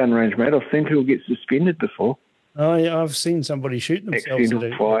off in the gun range, mate. I've seen people get suspended before. Oh, yeah, I've seen somebody shoot themselves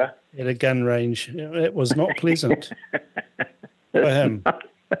at a gun range. It was not pleasant for him.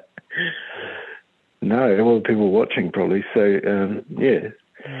 No, there were people watching probably. So, yeah.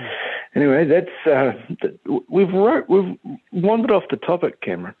 Anyway, that's we've wandered off the topic,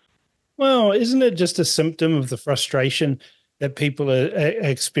 Cameron. Well, isn't it just a symptom of the frustration that people are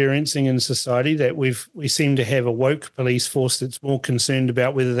experiencing in society, that we seem to have a woke police force that's more concerned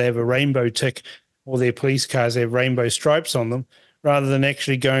about whether they have a rainbow tick or their police cars have rainbow stripes on them, rather than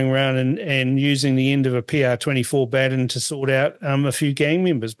actually going around and using the end of a PR24 baton to sort out a few gang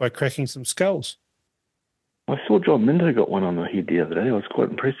members by cracking some skulls. I saw John Minto got one on the head the other day. I was quite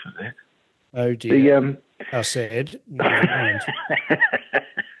impressed with that. Oh, dear. How sad. Never mind.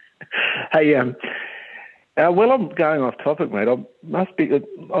 Hey, well, I'm going off topic, mate. I must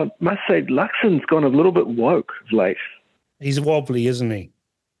say, Luxon's gone a little bit woke of late. He's wobbly, isn't he?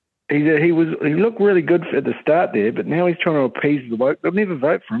 He looked really good at the start there, but now he's trying to appease the woke. They'll never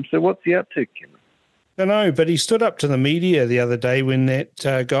vote for him. So what's he up to, Cameron? I don't know, but he stood up to the media the other day when that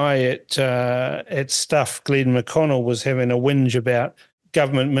guy at Stuff, Glenn McConnell, was having a whinge about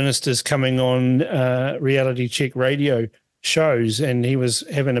government ministers coming on reality check radio shows, and he was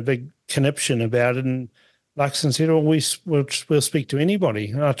having a big conniption about it. And Luxon said, we'll speak to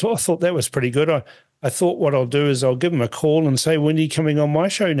anybody. And I thought that was pretty good. I thought what I'll do is I'll give him a call and say, when are you coming on my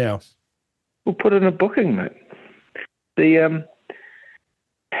show now? We'll put in a booking, mate.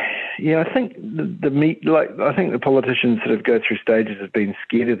 I think I think the politicians sort of go through stages of being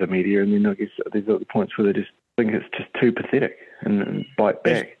scared of the media, and then I guess there's other points where they just think it's just too pathetic and bite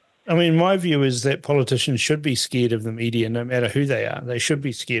back. I mean, my view is that politicians should be scared of the media, no matter who they are. They should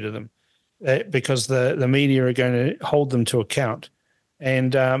be scared of them because the media are going to hold them to account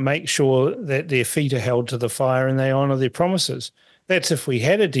and make sure that their feet are held to the fire and they honour their promises. That's if we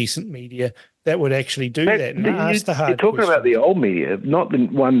had a decent media that would actually do that and ask the hard You're talking questions. about the old media, not the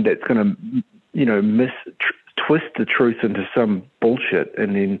one that's going to twist the truth into some bullshit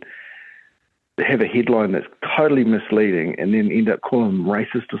and then have a headline that's totally misleading and then end up calling them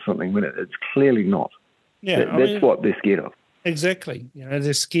racist or something when it's clearly not. Yeah, that's what they're scared of. Exactly.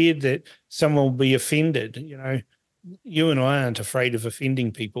 They're scared that someone will be offended. You and I aren't afraid of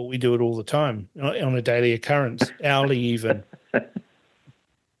offending people. We do it all the time on a daily occurrence, hourly even.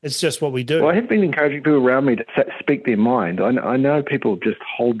 It's just what we do. Well, I have been encouraging people around me to speak their mind. I know people just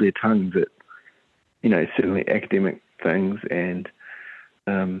hold their tongues at, certainly academic things and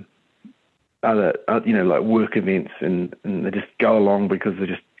other, like work events, and they just go along because they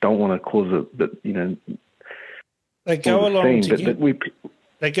just don't want to cause they go along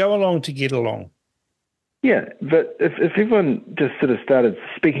to get along. Yeah, but if everyone just sort of started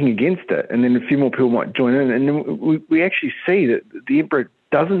speaking against it, and then a few more people might join in, and then we actually see that the emperor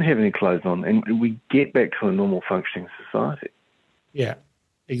doesn't have any clothes on, and we get back to a normal functioning society. Yeah,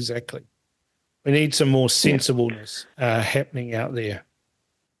 exactly. We need some more sensibleness happening out there.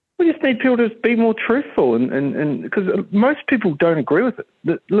 We just need people to be more truthful, and because most people don't agree with it.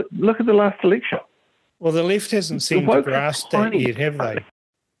 Look at the last election. Well, the left hasn't seemed to grasp that yet, have they?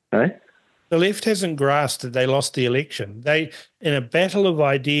 Eh? The left hasn't grasped that they lost the election. In a battle of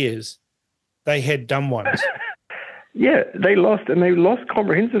ideas, they had dumb ones. Yeah, they lost, and they lost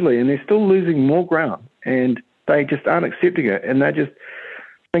comprehensively, and they're still losing more ground, and they just aren't accepting it, and they're just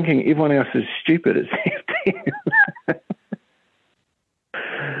thinking everyone else is stupid.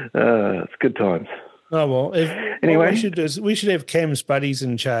 It's good times. Oh, well, anyway. What we should do is we should have Cam's buddies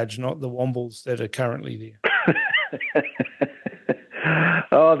in charge, not the Wombles that are currently there.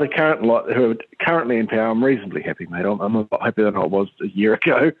 Oh, the current lot who are currently in power, I'm reasonably happy, mate. I'm happier than I was a year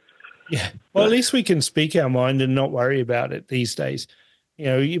ago. Yeah. Well, at least we can speak our mind and not worry about it these days.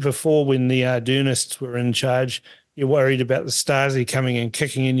 Before when the Ardurnists were in charge, you're worried about the Stasi coming and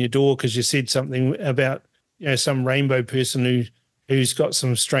kicking in your door because you said something about, some rainbow person who's got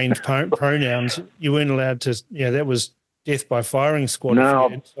some strange pronouns. You weren't allowed to, that was death by firing squad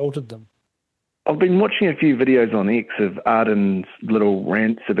if you insulted them. I've been watching a few videos on X of Arden's little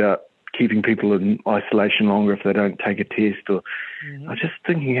rants about keeping people in isolation longer if they don't take a test. Or I was just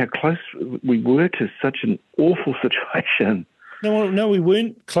thinking how close we were to such an awful situation. No, we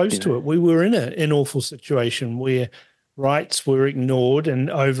weren't close to it. We were in an awful situation where rights were ignored and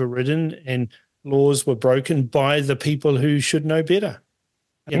overridden and laws were broken by the people who should know better.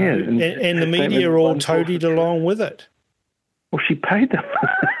 And the media all toadied along with it. Well, she paid them.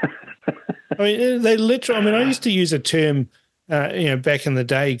 I mean, they literally. I used to use a term, back in the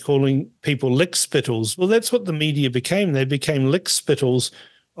day, calling people lickspittles. Well, that's what the media became. They became lickspittles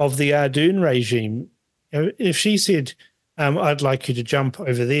of the Ardern regime. If she said, "I'd like you to jump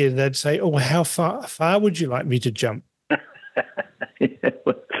over there," they'd say, "Oh, how far would you like me to jump?"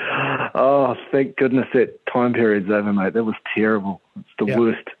 Oh, thank goodness that time period's over, mate. That was terrible. It's the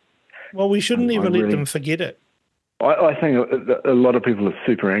worst. Well, we shouldn't even let them forget it. I think a lot of people are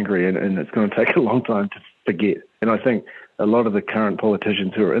super angry, and it's going to take a long time to forget. And I think a lot of the current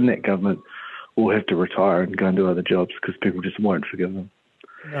politicians who are in that government will have to retire and go and do other jobs because people just won't forgive them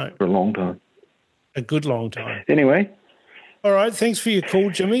for a long time. A good long time. Anyway. All right. Thanks for your call,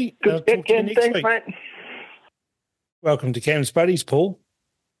 Jimmy. Good to you next week. Mate. Welcome to Cam's Buddies, Paul.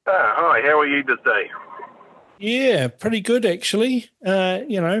 Hi. How are you today? Yeah, pretty good, actually.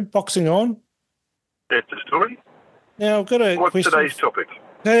 Boxing on. That's the story. Now, I've got a question. What's today's topic?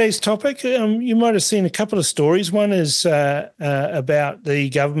 Today's topic, you might have seen a couple of stories. One is about the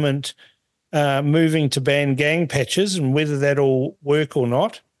government moving to ban gang patches and whether that'll work or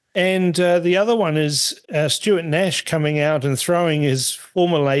not. And the other one is Stuart Nash coming out and throwing his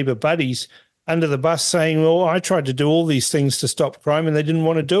former Labor buddies under the bus saying, well, I tried to do all these things to stop crime and they didn't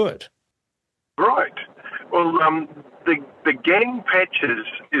want to do it. Right. Well, the gang patches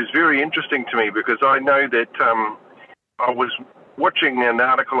is very interesting to me because I know that I was watching an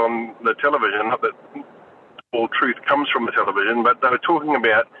article on the television, not that all truth comes from the television, but they were talking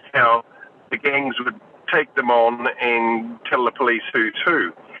about how the gangs would take them on and tell the police who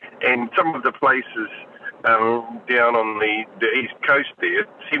to. And some of the places down on the east coast there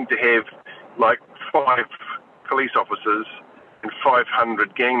seem to have like 5 police officers and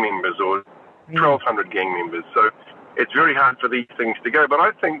 500 gang members or 1,200 gang members. So it's very hard for these things to go. But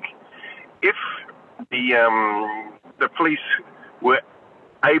I think if the police were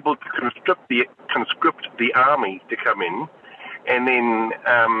able to conscript the army to come in and then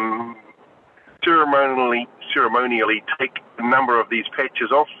ceremonially take a number of these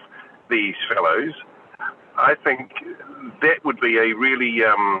patches off these fellows, I think that would be a really,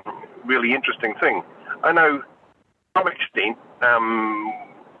 really interesting thing. I know, to some extent,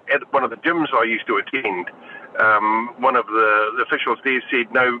 at one of the gyms I used to attend, one of the officials there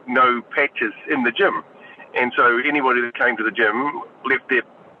said no patches in the gym. And so anybody that came to the gym left their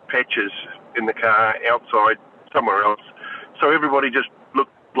patches in the car outside somewhere else. So everybody just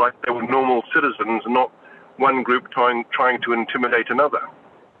looked like they were normal citizens, not one group trying to intimidate another.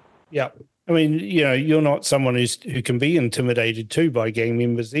 Yeah. I mean, you know, you're not someone who can be intimidated too by gang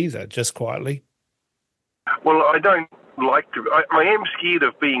members either, just quietly. Well, I don't like to. I am scared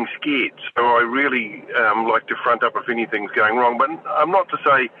of being scared, so I really like to front up if anything's going wrong. But I'm not to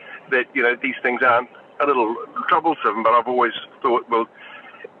say that, you know, these things aren't a little troublesome, but I've always thought, well,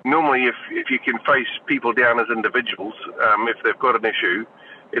 normally if you can face people down as individuals, if they've got an issue,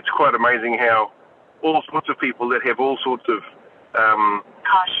 it's quite amazing how all sorts of people that have all sorts of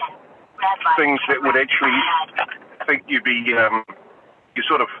things that would actually think you'd be, you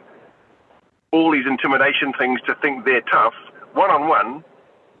sort of, all these intimidation things to think they're tough, one-on-one,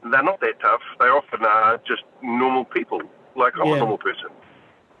 they're not that tough. They often are just normal people, like I'm a normal person.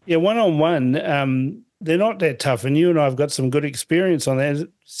 Yeah, one-on-one, they're not that tough. And you and I have got some good experience on that,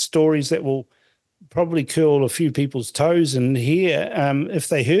 stories that will probably curl a few people's toes in here if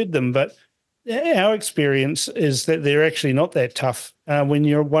they heard them. But our experience is that they're actually not that tough when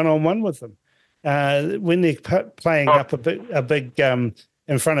you're one-on-one with them. When they're playing up a big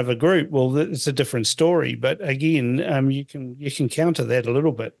in front of a group, well, it's a different story. But again, you can counter that a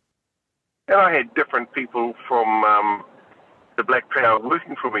little bit. And I had different people from the Black Power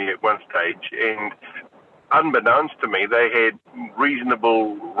working for me at one stage, and unbeknownst to me, they had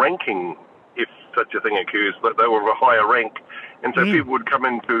reasonable ranking, if such a thing occurs, that they were of a higher rank. And so people would come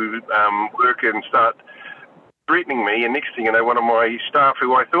into work and start threatening me, and next thing you know, one of my staff,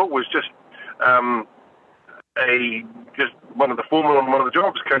 who I thought was just one of the foremen on one of the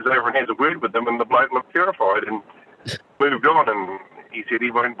jobs, goes over and has a word with them, and the bloke looked terrified and moved on, and he said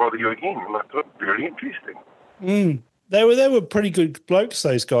he won't bother you again. And I thought, very interesting. They were pretty good blokes,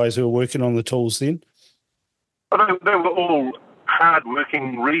 those guys who were working on the tools then. Well, they were all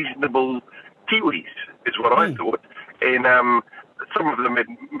hard-working, reasonable Kiwis, is what I thought. And some of them had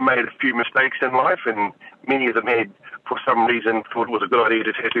made a few mistakes in life, and many of them had, for some reason, thought it was a good idea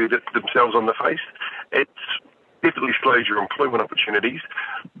to tattoo themselves on the face. It definitely slows your employment opportunities.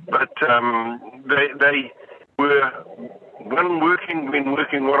 But they were when working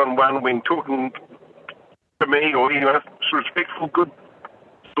one-on-one, when talking to me, or, you know, respectful, good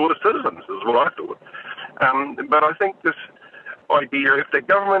sort of citizens, is what I thought. But I think this idea, if the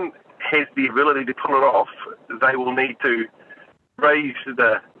government has the ability to pull it off, they will need to raise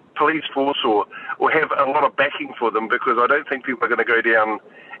the police force or have a lot of backing for them, because I don't think people are going to go down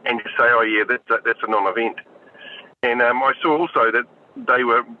and just say, oh yeah, that's a non-event. And I saw also that they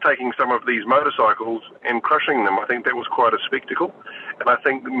were taking some of these motorcycles and crushing them. I think that was quite a spectacle. And I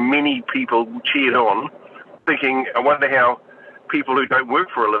think many people cheered on, thinking, I wonder how people who don't work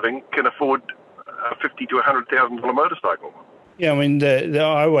for a living can afford a $50,000 to $100,000 motorcycle. Yeah, I mean,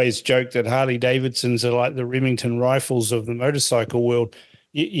 I always joke that Harley Davidsons are like the Remington rifles of the motorcycle world.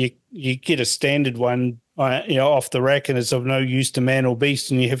 You get a standard one, off the rack, and it's of no use to man or beast,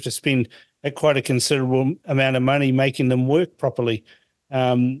 and you have to spend quite a considerable amount of money making them work properly.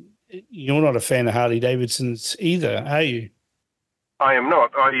 You're not a fan of Harley Davidsons either, are you? I am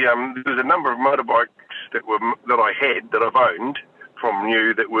not. There's a number of motorbikes that I had, that I've owned from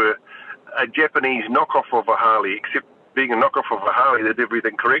new, that were a Japanese knockoff of a Harley, except being a knockoff of a Harley, they did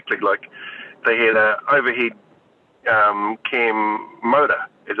everything correctly. Like, they had an overhead cam motor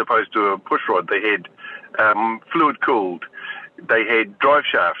as opposed to a pushrod. They had fluid cooled. They had drive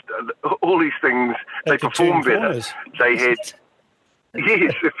shaft. All these things, they performed better. They had,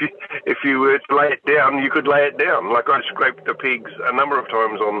 yes, if you were to lay it down, you could lay it down. Like, I scraped the pegs a number of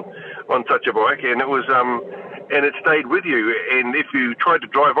times on such a bike, and it was and it stayed with you. And if you tried to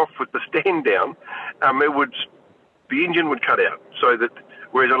drive off with the stand down, the engine would cut out. So that,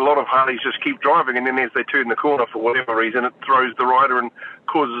 whereas a lot of Harleys just keep driving, and then as they turn the corner for whatever reason, it throws the rider and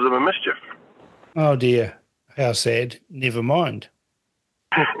causes them a mischief. Oh dear, how sad. Never mind.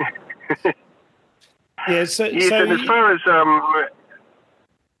 Yes, and as far as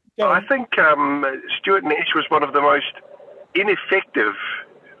I think Stuart Nash was one of the most ineffective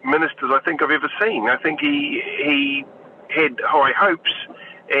ministers I think I've ever seen. I think he had high hopes,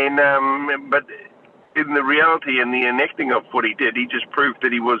 and but in the reality and the enacting of what he did, he just proved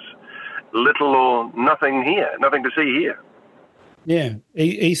that he was little or nothing here, nothing to see here. Yeah,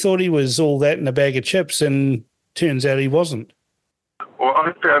 he thought he was all that in a bag of chips, and turns out he wasn't. Well,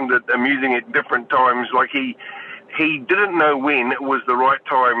 I found it amusing at different times. Like, he didn't know when it was the right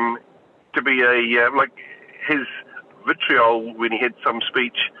time to be like his vitriol when he had some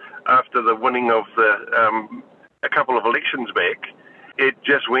speech after the winning of a couple of elections back. It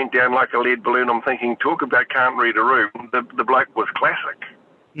just went down like a lead balloon. I'm thinking, talk about can't read a room. The bloke was classic.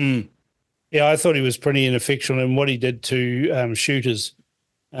 Mm. Yeah, I thought he was pretty ineffectual, and what he did to shooters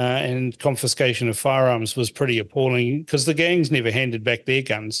and confiscation of firearms was pretty appalling, because the gangs never handed back their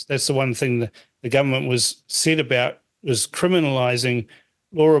guns. That's the one thing the government was said about, was criminalising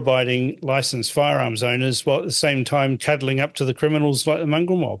law-abiding licensed firearms owners while at the same time cuddling up to the criminals like the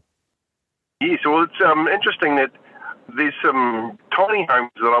mongrel mob. Yes, well, it's interesting that there's some tiny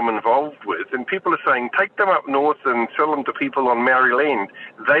homes that I'm involved with, and people are saying, take them up north and sell them to people on Maori land.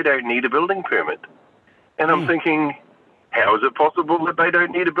 They don't need a building permit. And I'm thinking, how is it possible that they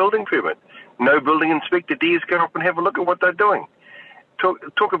don't need a building permit? No building inspector dares go up and have a look at what they're doing.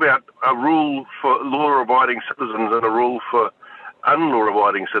 Talk about a rule for law-abiding citizens and a rule for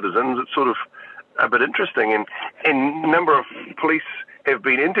unlaw-abiding citizens. It's sort of a bit interesting. And a number of police have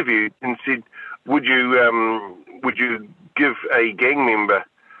been interviewed and said, would you give a gang member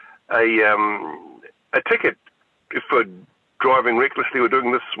a ticket for driving recklessly or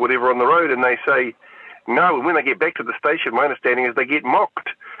doing this whatever on the road? And they say no. And when they get back to the station, my understanding is they get mocked,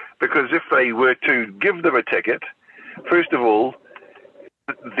 because if they were to give them a ticket, first of all,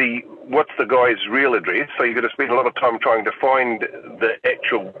 what's the guy's real address? So you've got to spend a lot of time trying to find the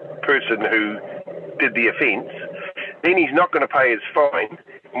actual person who did the offence. Then he's not going to pay his fine.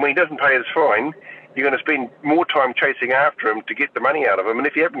 And when he doesn't pay his fine, you're going to spend more time chasing after him to get the money out of him. And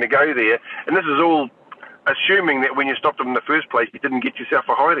if you happen to go there, and this is all assuming that when you stopped him in the first place, you didn't get yourself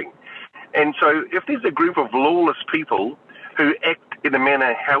a hiding. And so if there's a group of lawless people who act in a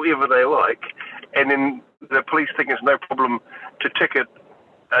manner however they like, and then the police think it's no problem to ticket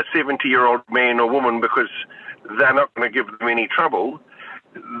a 70-year-old man or woman because they're not going to give them any trouble,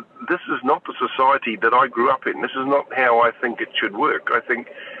 this is not the society that I grew up in. This is not how I think it should work. I think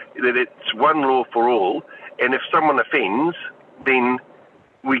that it's one law for all, and if someone offends, then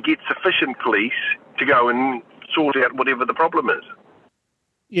we get sufficient police to go and sort out whatever the problem is.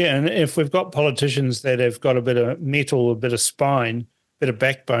 Yeah, and if we've got politicians that have got a bit of metal, a bit of spine, a bit of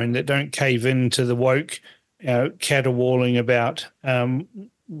backbone, that don't cave into the woke caterwauling about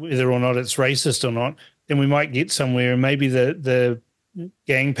whether or not it's racist or not, then we might get somewhere, and maybe the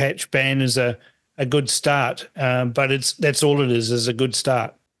gang patch ban is a good start, but that's all it is a good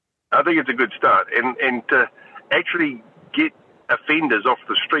start. I think it's a good start, and to actually get offenders off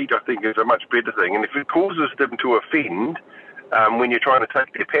the street, I think, is a much better thing. And if it causes them to offend when you're trying to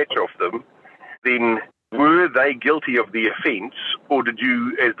take their patch off them, then were they guilty of the offence, or did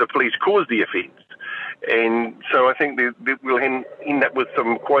you, as the police, cause the offence? And so I think that we'll end up with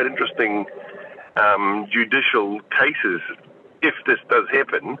some quite interesting judicial cases if this does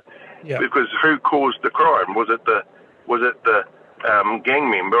happen. Yeah. Because who caused the crime? Was it the gang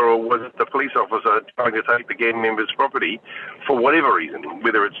member, or was it the police officer trying to take the gang member's property for whatever reason,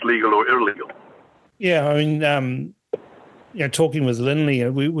 whether it's legal or illegal? Yeah, I mean, talking with Lindley,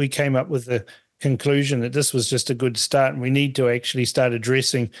 we came up with the conclusion that this was just a good start, and we need to actually start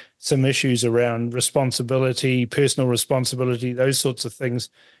addressing some issues around responsibility, personal responsibility, those sorts of things.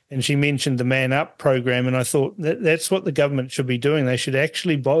 And she mentioned the Man Up program, and I thought that's what the government should be doing. They should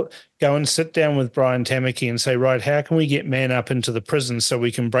actually go and sit down with Brian Tamaki and say, right, how can we get Man Up into the prisons so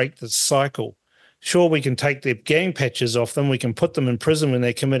we can break the cycle? Sure, we can take their gang patches off them, we can put them in prison when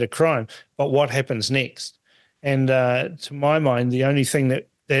they commit a crime, but what happens next? And to my mind, the only thing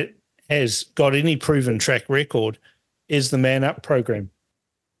that has got any proven track record is the Man Up program.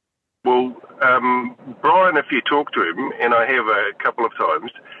 Well, Brian, if you talk to him, and I have a couple of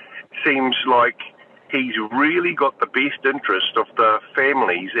times, seems like he's really got the best interest of the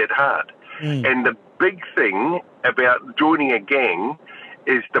families at heart. And the big thing about joining a gang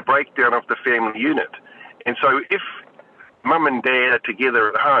is the breakdown of the family unit. And so if mum and dad are together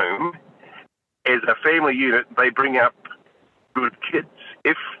at home, as a family unit, they bring up good kids.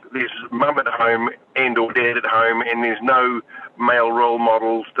 If there's mum at home and or dad at home, and there's no male role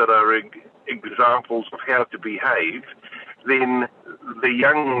models that are examples of how to behave, then the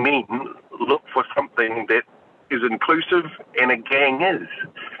young men look for something that is inclusive, and a gang is.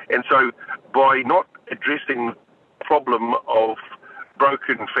 And so by not addressing the problem of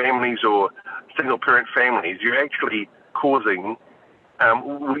broken families or single-parent families, you're actually causing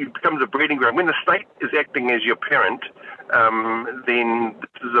it becomes a breeding ground. When the state is acting as your parent, then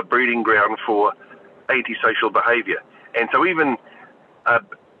this is a breeding ground for antisocial behaviour. And so even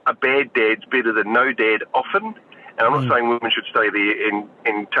a bad dad's better than no dad often. And I'm not saying women should stay there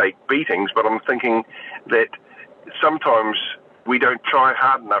and take beatings, but I'm thinking that sometimes we don't try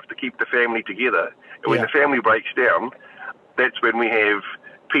hard enough to keep the family together. When the family breaks down, that's when we have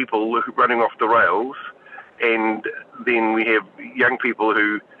people running off the rails, and then we have young people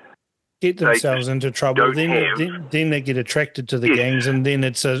who get themselves into trouble. Then they get attracted to the gangs, and then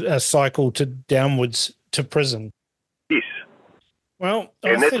it's a cycle to downwards to prison. Yes. Well,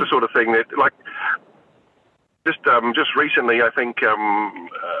 and that's the sort of thing that, like, just recently, I think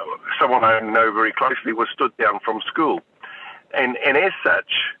someone I know very closely was stood down from school, and as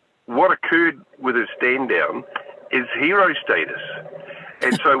such, what occurred with his stand down is hero status,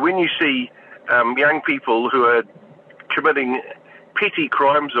 and so when you see young people who are committing petty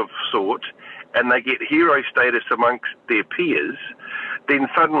crimes of sort, and they get hero status amongst their peers, then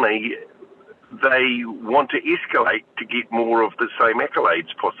suddenly they want to escalate to get more of the same accolades,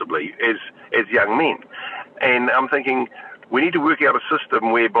 possibly, as young men. And I'm thinking we need to work out a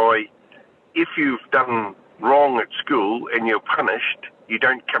system whereby if you've done wrong at school and you're punished, you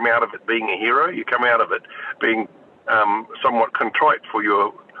don't come out of it being a hero, you come out of it being somewhat contrite for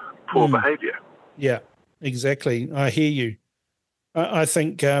your poor behaviour. Yeah, exactly. I hear you. I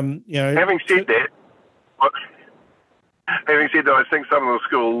think, Having said that, I think some of the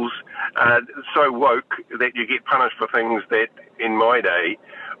schools are so woke that you get punished for things that, in my day,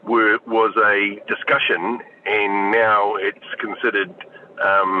 was a discussion, and now it's considered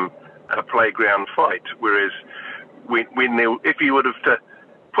a playground fight. Whereas if you would have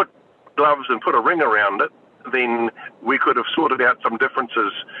put gloves and put a ring around it, then we could have sorted out some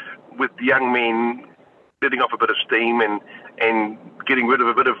differences with young men letting off a bit of steam and getting rid of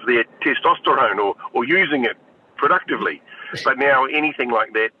a bit of their testosterone or using it productively. But now anything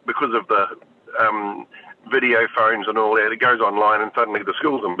like that, because of the video phones and all that, it goes online and suddenly the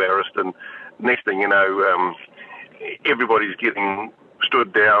school's embarrassed, and next thing you know, everybody's getting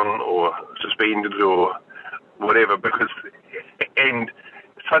stood down or suspended or whatever, and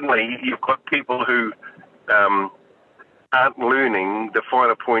suddenly you've got people who aren't learning the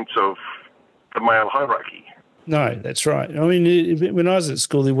finer points of the male hierarchy. No, that's right. I mean, when I was at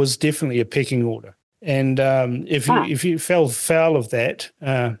school, there was definitely a pecking order. And if you fell foul of that,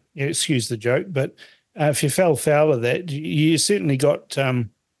 excuse the joke, but if you fell foul of that, you certainly got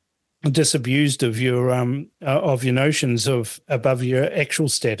disabused of your notions of above your actual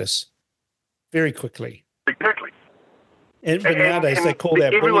status very quickly. Exactly. But nowadays they call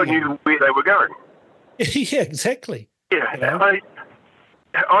that everyone bullying. knew where they were going. Yeah, exactly. Yeah,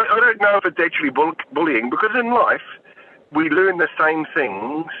 I don't know if it's actually bullying, because in life we learn the same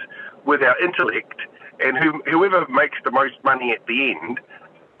things with our intellect, and whoever makes the most money at the end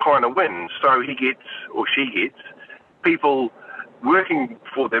kind of wins. So he gets, or she gets, people working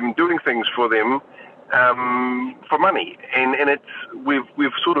for them, doing things for them for money, and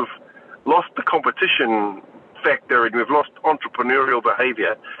we've sort of lost the competition factor, and we've lost entrepreneurial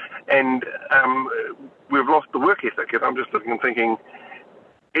behaviour, and we've lost the work ethic. And I'm just looking and thinking,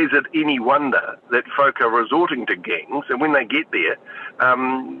 is it any wonder that folk are resorting to gangs? And when they get there,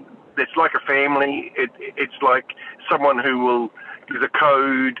 it's like a family. It's like someone who will use a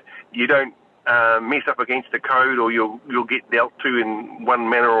code. You don't mess up against the code, or you'll get dealt to in one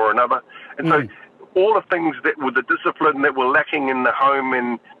manner or another. And so all the things that were the discipline that were lacking in the home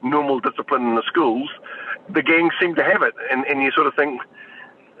and normal discipline in the schools, the gangs seem to have it. And you sort of think,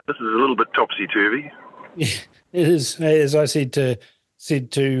 this is a little bit topsy-turvy. Yeah, it is. As I said to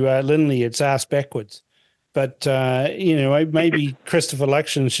Lindley, it's ass backwards. But, maybe Christopher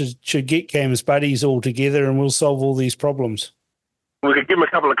Luxon should get Cam's buddies all together and we'll solve all these problems. We could give him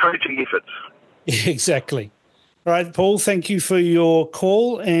a couple of coaching efforts. Yeah, exactly. All right, Paul, thank you for your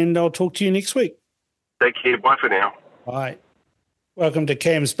call, and I'll talk to you next week. Take care. Bye for now. Bye. Welcome to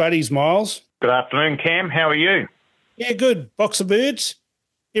Cam's Buddies, Miles. Good afternoon, Cam. How are you? Yeah, good. Box of birds.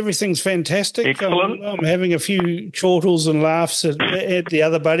 Everything's fantastic. Excellent. I'm having a few chortles and laughs at the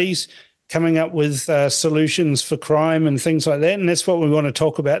other buddies, coming up with solutions for crime and things like that, and that's what we want to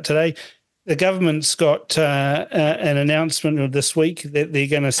talk about today. The government's got an announcement this week that they're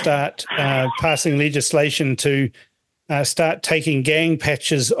going to start passing legislation to start taking gang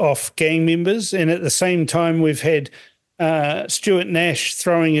patches off gang members, and at the same time we've had Stuart Nash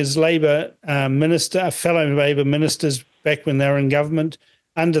throwing his Labor fellow Labor ministers back when they were in government,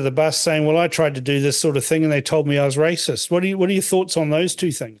 under the bus, saying, well, I tried to do this sort of thing and they told me I was racist. What are your thoughts on those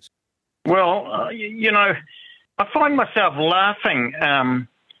two things? Well, I find myself laughing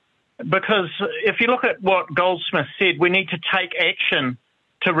because if you look at what Goldsmith said, we need to take action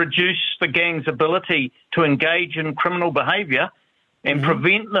to reduce the gang's ability to engage in criminal behaviour and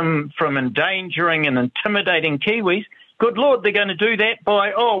prevent them from endangering and intimidating Kiwis. Good Lord, they're going to do that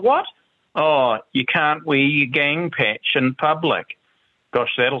by, you can't wear your gang patch in public.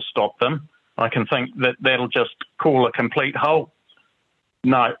 Gosh, that'll stop them. I can think that that'll just call a complete halt.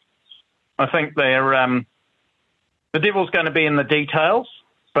 No, I think the devil's going to be in the details,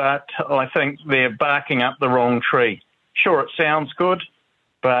 but I think they're barking up the wrong tree. Sure, it sounds good,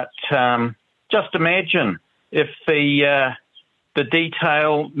 but just imagine if the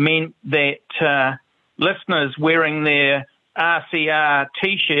detail meant that listeners wearing their RCR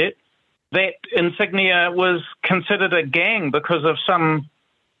T-shirt, that insignia was considered a gang because of some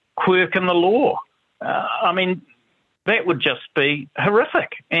quirk in the law. I mean, that would just be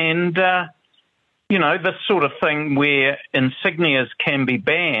horrific. And, this sort of thing where insignias can be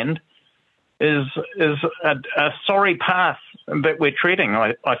banned is a sorry path that we're treading,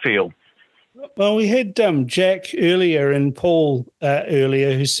 I feel. Well, we had Jack earlier and Paul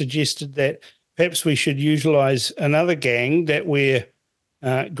earlier who suggested that perhaps we should utilise another gang that wear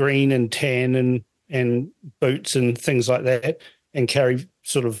green and tan and boots and things like that and carry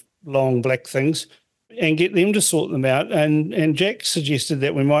sort of long black things and get them to sort them out. And Jack suggested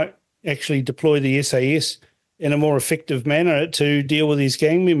that we might actually deploy the SAS in a more effective manner to deal with these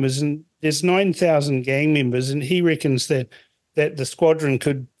gang members. And there's 9,000 gang members, and he reckons that the squadron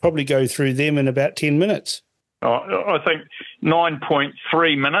could probably go through them in about 10 minutes. I think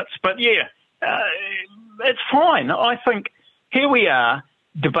 9.3 minutes, but yeah, it's fine. I think here we are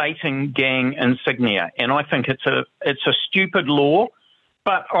debating gang insignia, and I think it's a stupid law.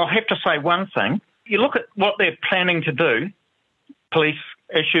 But I'll have to say one thing. You look at what they're planning to do, police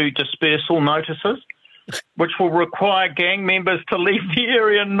issue dispersal notices, which will require gang members to leave the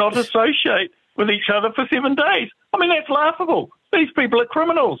area and not associate with each other for 7 days. I mean, that's laughable. These people are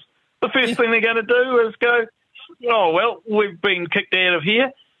criminals. The first thing they're going to do is go, oh, well, we've been kicked out of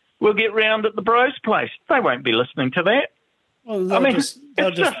here. We'll get round at the bro's place. They won't be listening to that. Well,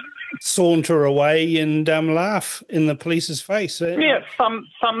 they'll just saunter away and laugh in the police's face. Yeah,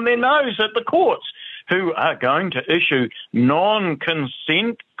 thumb their nose at the courts, who are going to issue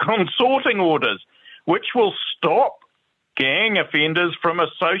non-consent consorting orders, which will stop gang offenders from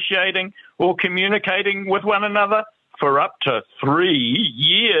associating or communicating with one another for up to 3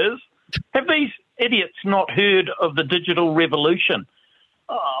 years. Have these idiots not heard of the digital revolution?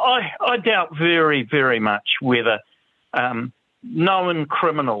 I doubt very, very much whether known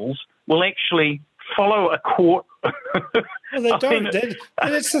criminals will actually follow a court. Well, they don't.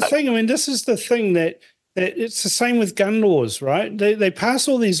 That's the thing. I mean, this is the thing that it's the same with gun laws, right? They pass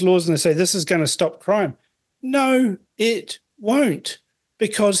all these laws and they say this is going to stop crime. No, it won't,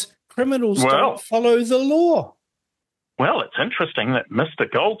 because criminals don't follow the law. Well, it's interesting that Mr.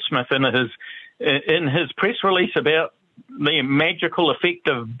 Goldsmith, in his press release about the magical effect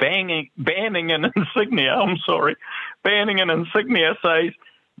of banning an insignia, banning an insignia, says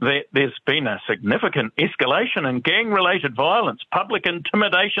that there's been a significant escalation in gang-related violence, public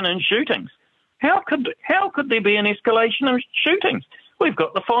intimidation and shootings. How could there be an escalation of shootings? We've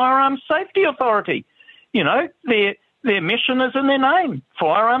got the Firearms Safety Authority. You know, their mission is in their name,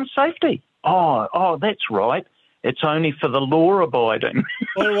 firearms safety. Oh, that's right. It's only for the law-abiding.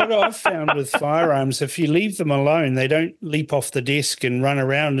 Well, what I've found with firearms, if you leave them alone, they don't leap off the desk and run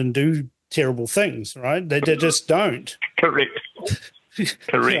around and do terrible things, right? They just don't. Correct.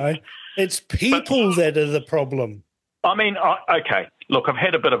 Correct. You know, it's people that are the problem. I mean, okay, look, I've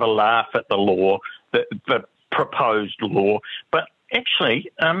had a bit of a laugh at the law, the proposed law, but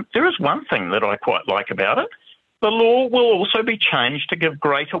actually there is one thing that I quite like about it. The law will also be changed to give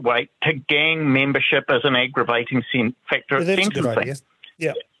greater weight to gang membership as an aggravating factor of sentencing. That's a good idea.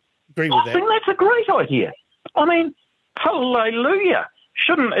 Yeah, agree with that. I think that's a great idea. I mean, hallelujah.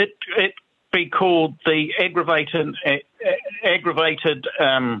 Shouldn't it be called the aggravated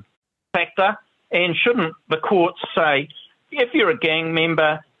factor? And shouldn't the courts say, if you're a gang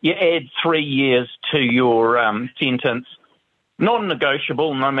member, you add 3 years to your sentence,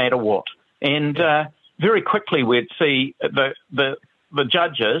 non-negotiable no matter what? And very quickly we'd see the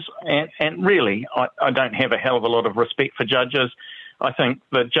judges, and really I don't have a hell of a lot of respect for judges. I think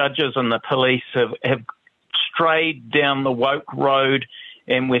the judges and the police have strayed down the woke road,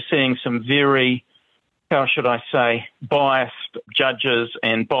 and we're seeing some very, how should I say, biased judges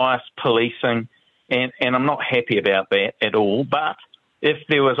and biased policing, and I'm not happy about that at all. But if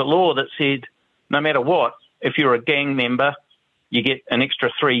there was a law that said, no matter what, if you're a gang member, you get an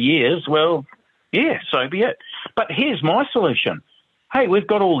extra 3 years, well, yeah, so be it. But here's my solution. Hey, we've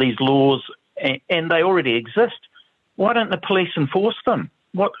got all these laws and they already exist. Why don't the police enforce them?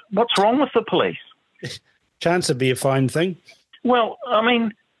 What's wrong with the police? Chance would be a fine thing. Well, I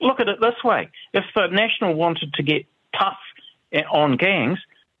mean, look at it this way. If the National wanted to get tough on gangs,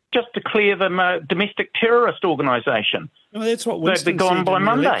 just declare them a domestic terrorist organisation. Well, that's what Winston They'd be gone by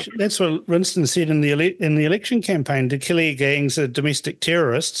Monday. That's what Winston said in the election campaign: declare gangs as domestic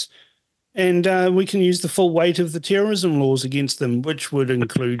terrorists, and we can use the full weight of the terrorism laws against them, which would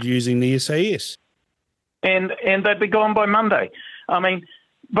include using the SAS. And they'd be gone by Monday. I mean,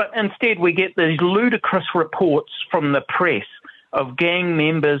 but instead we get these ludicrous reports from the press of gang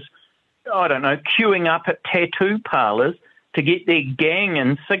members, I don't know, queuing up at tattoo parlours to get their gang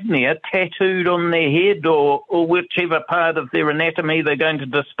insignia tattooed on their head or whichever part of their anatomy they're going to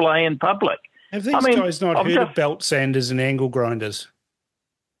display in public. Have these guys not heard of belt sanders and angle grinders?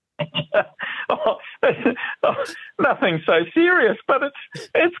 Nothing so serious, but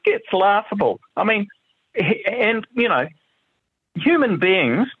it gets laughable. I mean, and, you know, human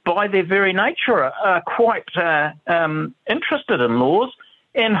beings, by their very nature, are quite interested in laws,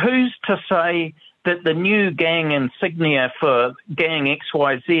 and who's to say that the new gang insignia for gang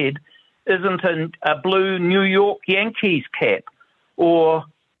XYZ isn't a blue New York Yankees cap or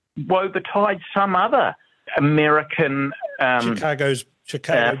woe betide some other American Chicago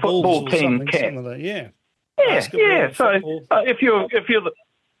football Bulls team cap. Similar. Yeah. So if you're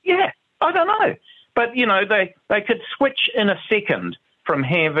I don't know, but you know they could switch in a second from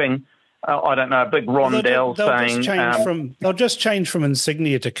having I don't know, a big rondelle saying... They'll just change from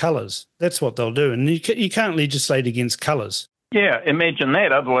insignia to colours. That's what they'll do. And you can't legislate against colours. Yeah, imagine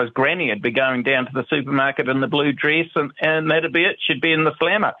that. Otherwise, Granny would be going down to the supermarket in the blue dress and that'd be it. She'd be in the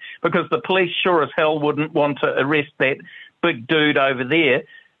slammer because the police sure as hell wouldn't want to arrest that big dude over there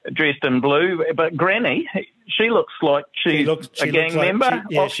dressed in blue. But Granny, she looks like she's a gang member.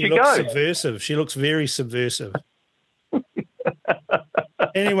 She looks subversive. She looks very subversive.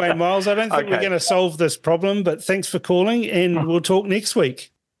 Anyway, Miles, I don't think we're going to solve this problem, but thanks for calling, and we'll talk next week.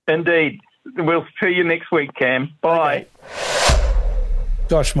 Indeed. We'll see you next week, Cam. Bye. Okay.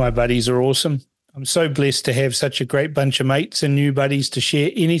 Gosh, my buddies are awesome. I'm so blessed to have such a great bunch of mates and new buddies to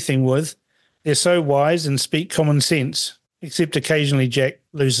share anything with. They're so wise and speak common sense, except occasionally Jack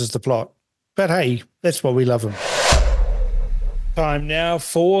loses the plot. But hey, that's why we love him. Time now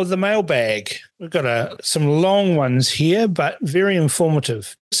for the mailbag. We've got some long ones here, but very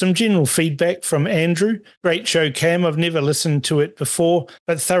informative. Some general feedback from Andrew. Great show, Cam. I've never listened to it before,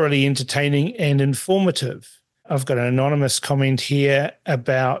 but thoroughly entertaining and informative. I've got an anonymous comment here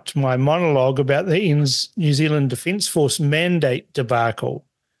about my monologue about the New Zealand Defence Force mandate debacle.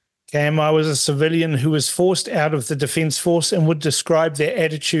 Cam, I was a civilian who was forced out of the Defence Force and would describe their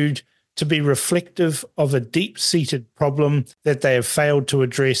attitude to be reflective of a deep-seated problem that they have failed to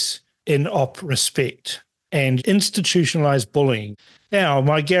address in op respect and institutionalised bullying. Now,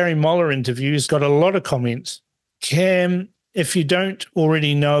 my Gary Moller interview has got a lot of comments. Cam, if you don't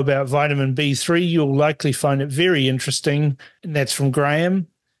already know about vitamin B3, you'll likely find it very interesting, and that's from Graham.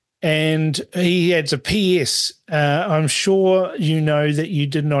 And he adds a PS. I'm sure you know that you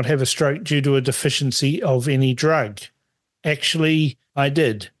did not have a stroke due to a deficiency of any drug. Actually, I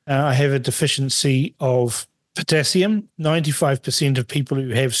did. I have a deficiency of potassium. 95% of people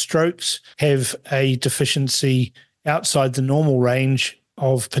who have strokes have a deficiency outside the normal range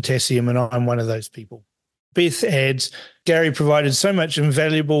of potassium, and I'm one of those people. Beth adds, Gary provided so much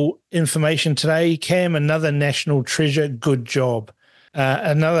invaluable information today. Cam, another national treasure. Good job.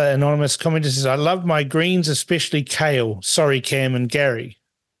 Another anonymous commenter says, I love my greens, especially kale. Sorry, Cam and Gary.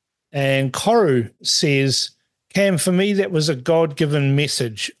 And Koru says, Cam, for me, that was a God-given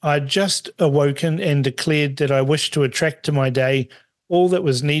message. I'd just awoken and declared that I wished to attract to my day all that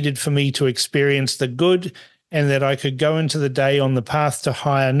was needed for me to experience the good and that I could go into the day on the path to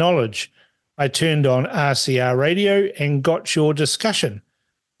higher knowledge. I turned on RCR radio and got your discussion.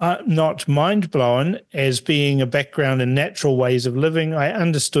 Not mind-blown as being a background in natural ways of living, I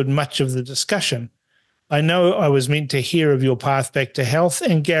understood much of the discussion. I know I was meant to hear of your path back to health,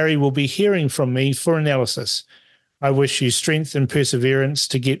 and Gary will be hearing from me for analysis. I wish you strength and perseverance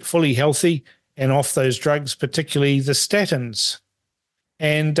to get fully healthy and off those drugs, particularly the statins.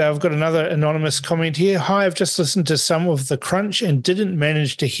 And I've got another anonymous comment here. Hi, I've just listened to some of The Crunch and didn't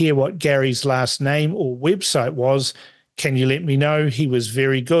manage to hear what Gary's last name or website was. Can you let me know? He was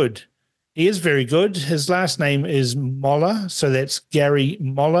very good. He is very good. His last name is Moller, so that's Gary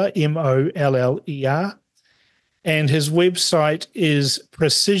Moller, Moller. And his website is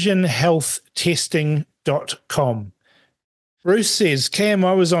precisionhealthtesting.com. Bruce says, Cam,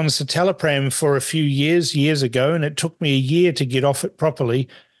 I was on citalopram for a few years ago, and it took me a year to get off it properly,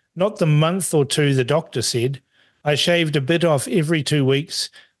 not the month or two the doctor said. I shaved a bit off every 2 weeks,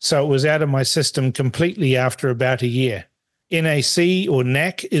 so it was out of my system completely after about a year. NAC or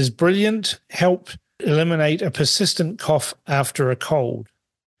NAC is brilliant, helped eliminate a persistent cough after a cold.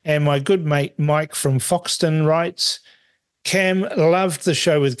 And my good mate Mike from Foxton writes, Cam loved the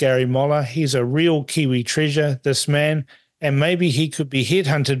show with Gary Moller. He's a real Kiwi treasure, this man, and maybe he could be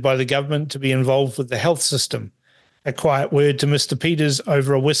headhunted by the government to be involved with the health system. A quiet word to Mr. Peters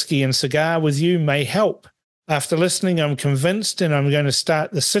over a whiskey and cigar with you may help. After listening, I'm convinced, and I'm going to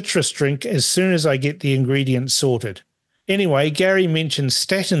start the citrus drink as soon as I get the ingredients sorted. Anyway, Gary mentioned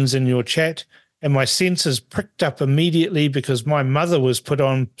statins in your chat, and my senses pricked up immediately because my mother was put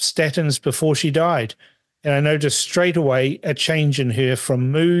on statins before she died, and I noticed straight away a change in her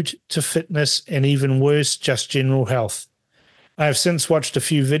from mood to fitness and even worse, just general health. I have since watched a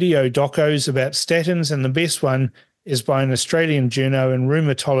few video docos about statins, and the best one is by an Australian journo and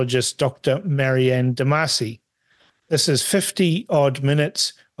rheumatologist, Dr. Marianne Damasi. This is 50-odd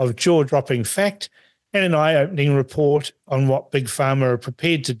minutes of jaw-dropping fact and an eye-opening report on what Big Pharma are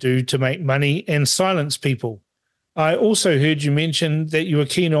prepared to do to make money and silence people. I also heard you mention that you were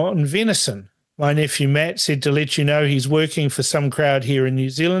keen on venison. My nephew Matt said to let you know he's working for some crowd here in New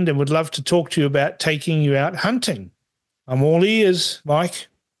Zealand and would love to talk to you about taking you out hunting. I'm all ears, Mike.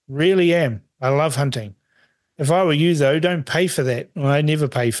 Really am. I love hunting. If I were you, though, don't pay for that. I never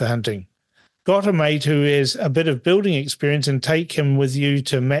pay for hunting. Got a mate who has a bit of building experience and take him with you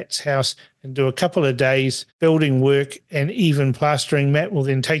to Matt's house and do a couple of days building work and even plastering. Matt will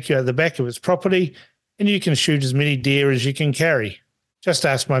then take you out the back of his property and you can shoot as many deer as you can carry. Just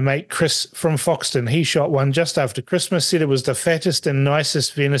ask my mate Chris from Foxton. He shot one just after Christmas, said it was the fattest and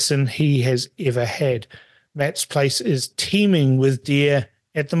nicest venison he has ever had. Matt's place is teeming with deer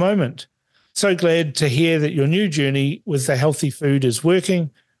at the moment. So glad to hear that your new journey with the healthy food is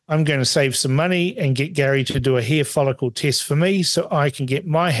working. I'm going to save some money and get Gary to do a hair follicle test for me so I can get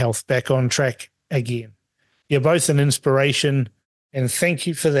my health back on track again. You're both an inspiration, and thank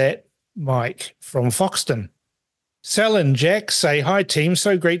you for that, Mike from Foxton. Sal and Jack say, hi team,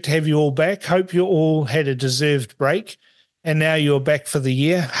 so great to have you all back. Hope you all had a deserved break and now you're back for the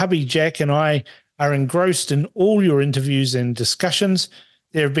year. Hubby Jack and I are engrossed in all your interviews and discussions.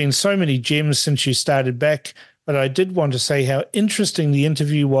 There have been so many gems since you started back, but I did want to say how interesting the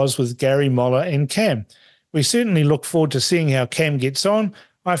interview was with Gary Moller and Cam. We certainly look forward to seeing how Cam gets on.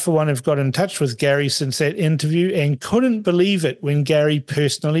 I, for one, have got in touch with Gary since that interview and couldn't believe it when Gary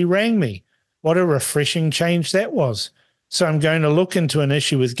personally rang me. What a refreshing change that was. So I'm going to look into an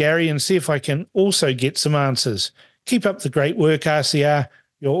issue with Gary and see if I can also get some answers. Keep up the great work, RCR.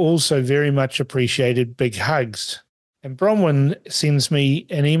 You're also very much appreciated. Big hugs. And Bronwyn sends me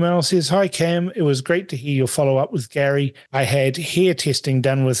an email, says, hi, Cam. It was great to hear your follow-up with Gary. I had hair testing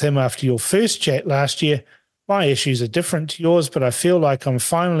done with him after your first chat last year. My issues are different to yours, but I feel like I'm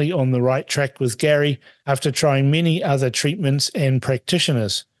finally on the right track with Gary after trying many other treatments and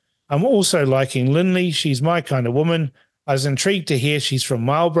practitioners. I'm also liking Lindley. She's my kind of woman. I was intrigued to hear she's from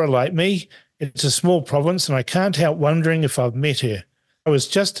Marlborough like me. It's a small province, and I can't help wondering if I've met her. I was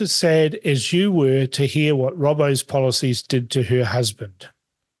just as sad as you were to hear what Robbo's policies did to her husband.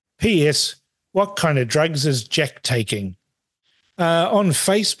 P.S. What kind of drugs is Jack taking? On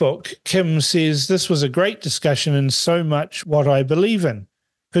Facebook, Kim says, this was a great discussion and so much what I believe in.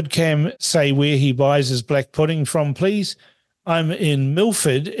 Could Cam say where he buys his black pudding from, please? I'm in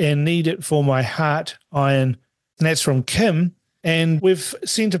Milford and need it for my heart iron. And that's from Kim. And we've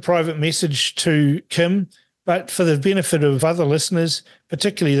sent a private message to Kim. But for the benefit of other listeners,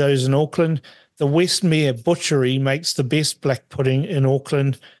 particularly those in Auckland, the Westmere Butchery makes the best black pudding in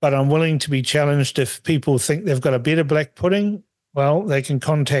Auckland, but I'm willing to be challenged if people think they've got a better black pudding. Well, they can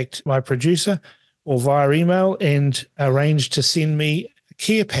contact my producer or via email and arrange to send me a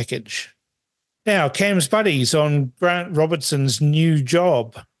care package. Now, Cam's buddies on Grant Robertson's new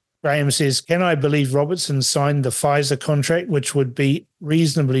job. Graham says, can I believe Robertson signed the Pfizer contract, which would be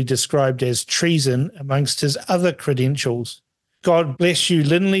reasonably described as treason amongst his other credentials? God bless you,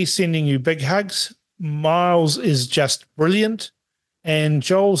 Lindley, sending you big hugs. Miles is just brilliant. And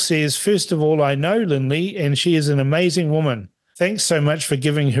Joel says, first of all, I know Lindley, and she is an amazing woman. Thanks so much for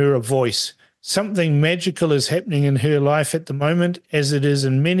giving her a voice. Something magical is happening in her life at the moment, as it is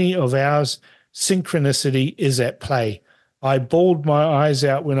in many of ours. Synchronicity is at play. I bawled my eyes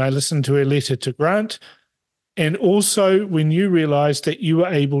out when I listened to her letter to Grant, and also when you realized that you were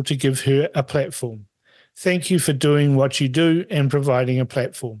able to give her a platform. Thank you for doing what you do and providing a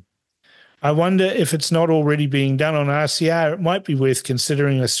platform. I wonder if it's not already being done on RCR. It might be worth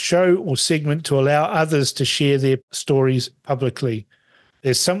considering a show or segment to allow others to share their stories publicly.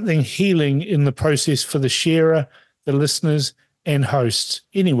 There's something healing in the process for the sharer, the listeners, and hosts.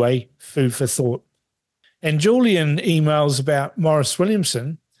 Anyway, food for thought. And Julian emails about Morris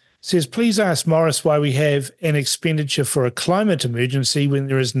Williamson. says, please ask Morris why we have an expenditure for a climate emergency when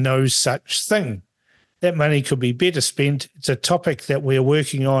there is no such thing. That money could be better spent. It's a topic that we're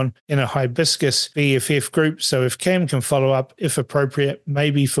working on in a hibiscus BFF group, so if Cam can follow up, if appropriate,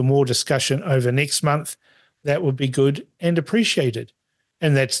 maybe for more discussion over next month, that would be good and appreciated.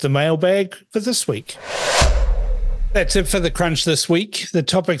 And that's the mailbag for this week. That's it for The Crunch this week. The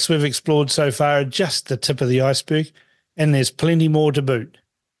topics we've explored so far are just the tip of the iceberg, and there's plenty more to boot.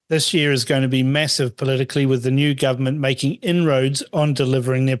 This year is going to be massive politically, with the new government making inroads on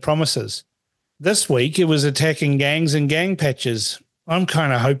delivering their promises. This week, it was attacking gangs and gang patches. I'm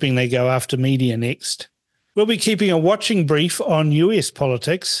kind of hoping they go after media next. We'll be keeping a watching brief on US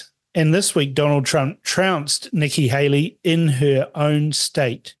politics, and this week Donald Trump trounced Nikki Haley in her own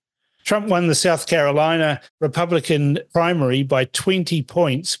state. Trump won the South Carolina Republican primary by 20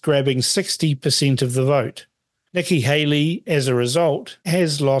 points, grabbing 60% of the vote. Nikki Haley, as a result,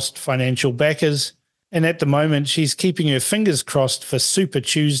 has lost financial backers, and at the moment she's keeping her fingers crossed for Super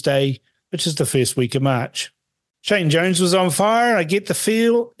Tuesday, which is the first week of March. Shane Jones was on fire. I get the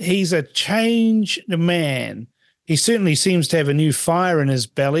feel he's a changed man. He certainly seems to have a new fire in his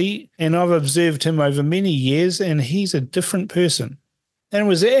belly, and I've observed him over many years, and he's a different person. And it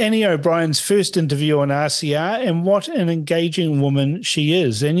was Annie O'Brien's first interview on RCR, and what an engaging woman she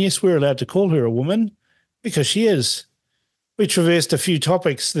is. And yes, we're allowed to call her a woman, because she is. We traversed a few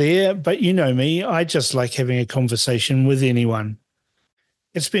topics there, but you know me, I just like having a conversation with anyone.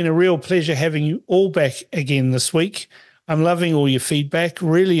 It's been a real pleasure having you all back again this week. I'm loving all your feedback,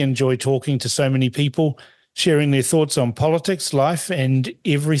 really enjoy talking to so many people, sharing their thoughts on politics, life, and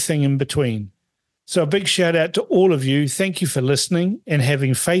everything in between. So a big shout out to all of you. Thank you for listening and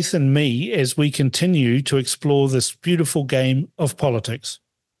having faith in me as we continue to explore this beautiful game of politics.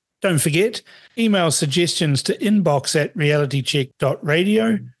 Don't forget, email suggestions to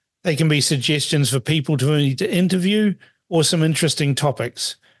inbox@realitycheck.radio. They can be suggestions for people to interview or some interesting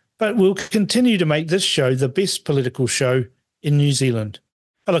topics. But we'll continue to make this show the best political show in New Zealand.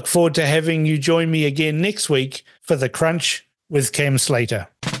 I look forward to having you join me again next week for The Crunch with Cam Slater.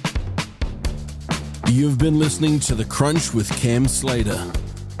 You've been listening to The Crunch with Cam Slater.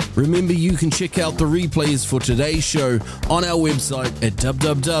 Remember, you can check out the replays for today's show on our website at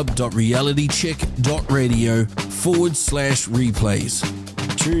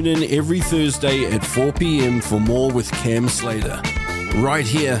www.realitycheck.radio/replays. Tune in every Thursday at 4 p.m. for more with Cam Slater, right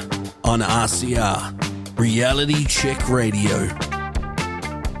here on RCR, Reality Check Radio.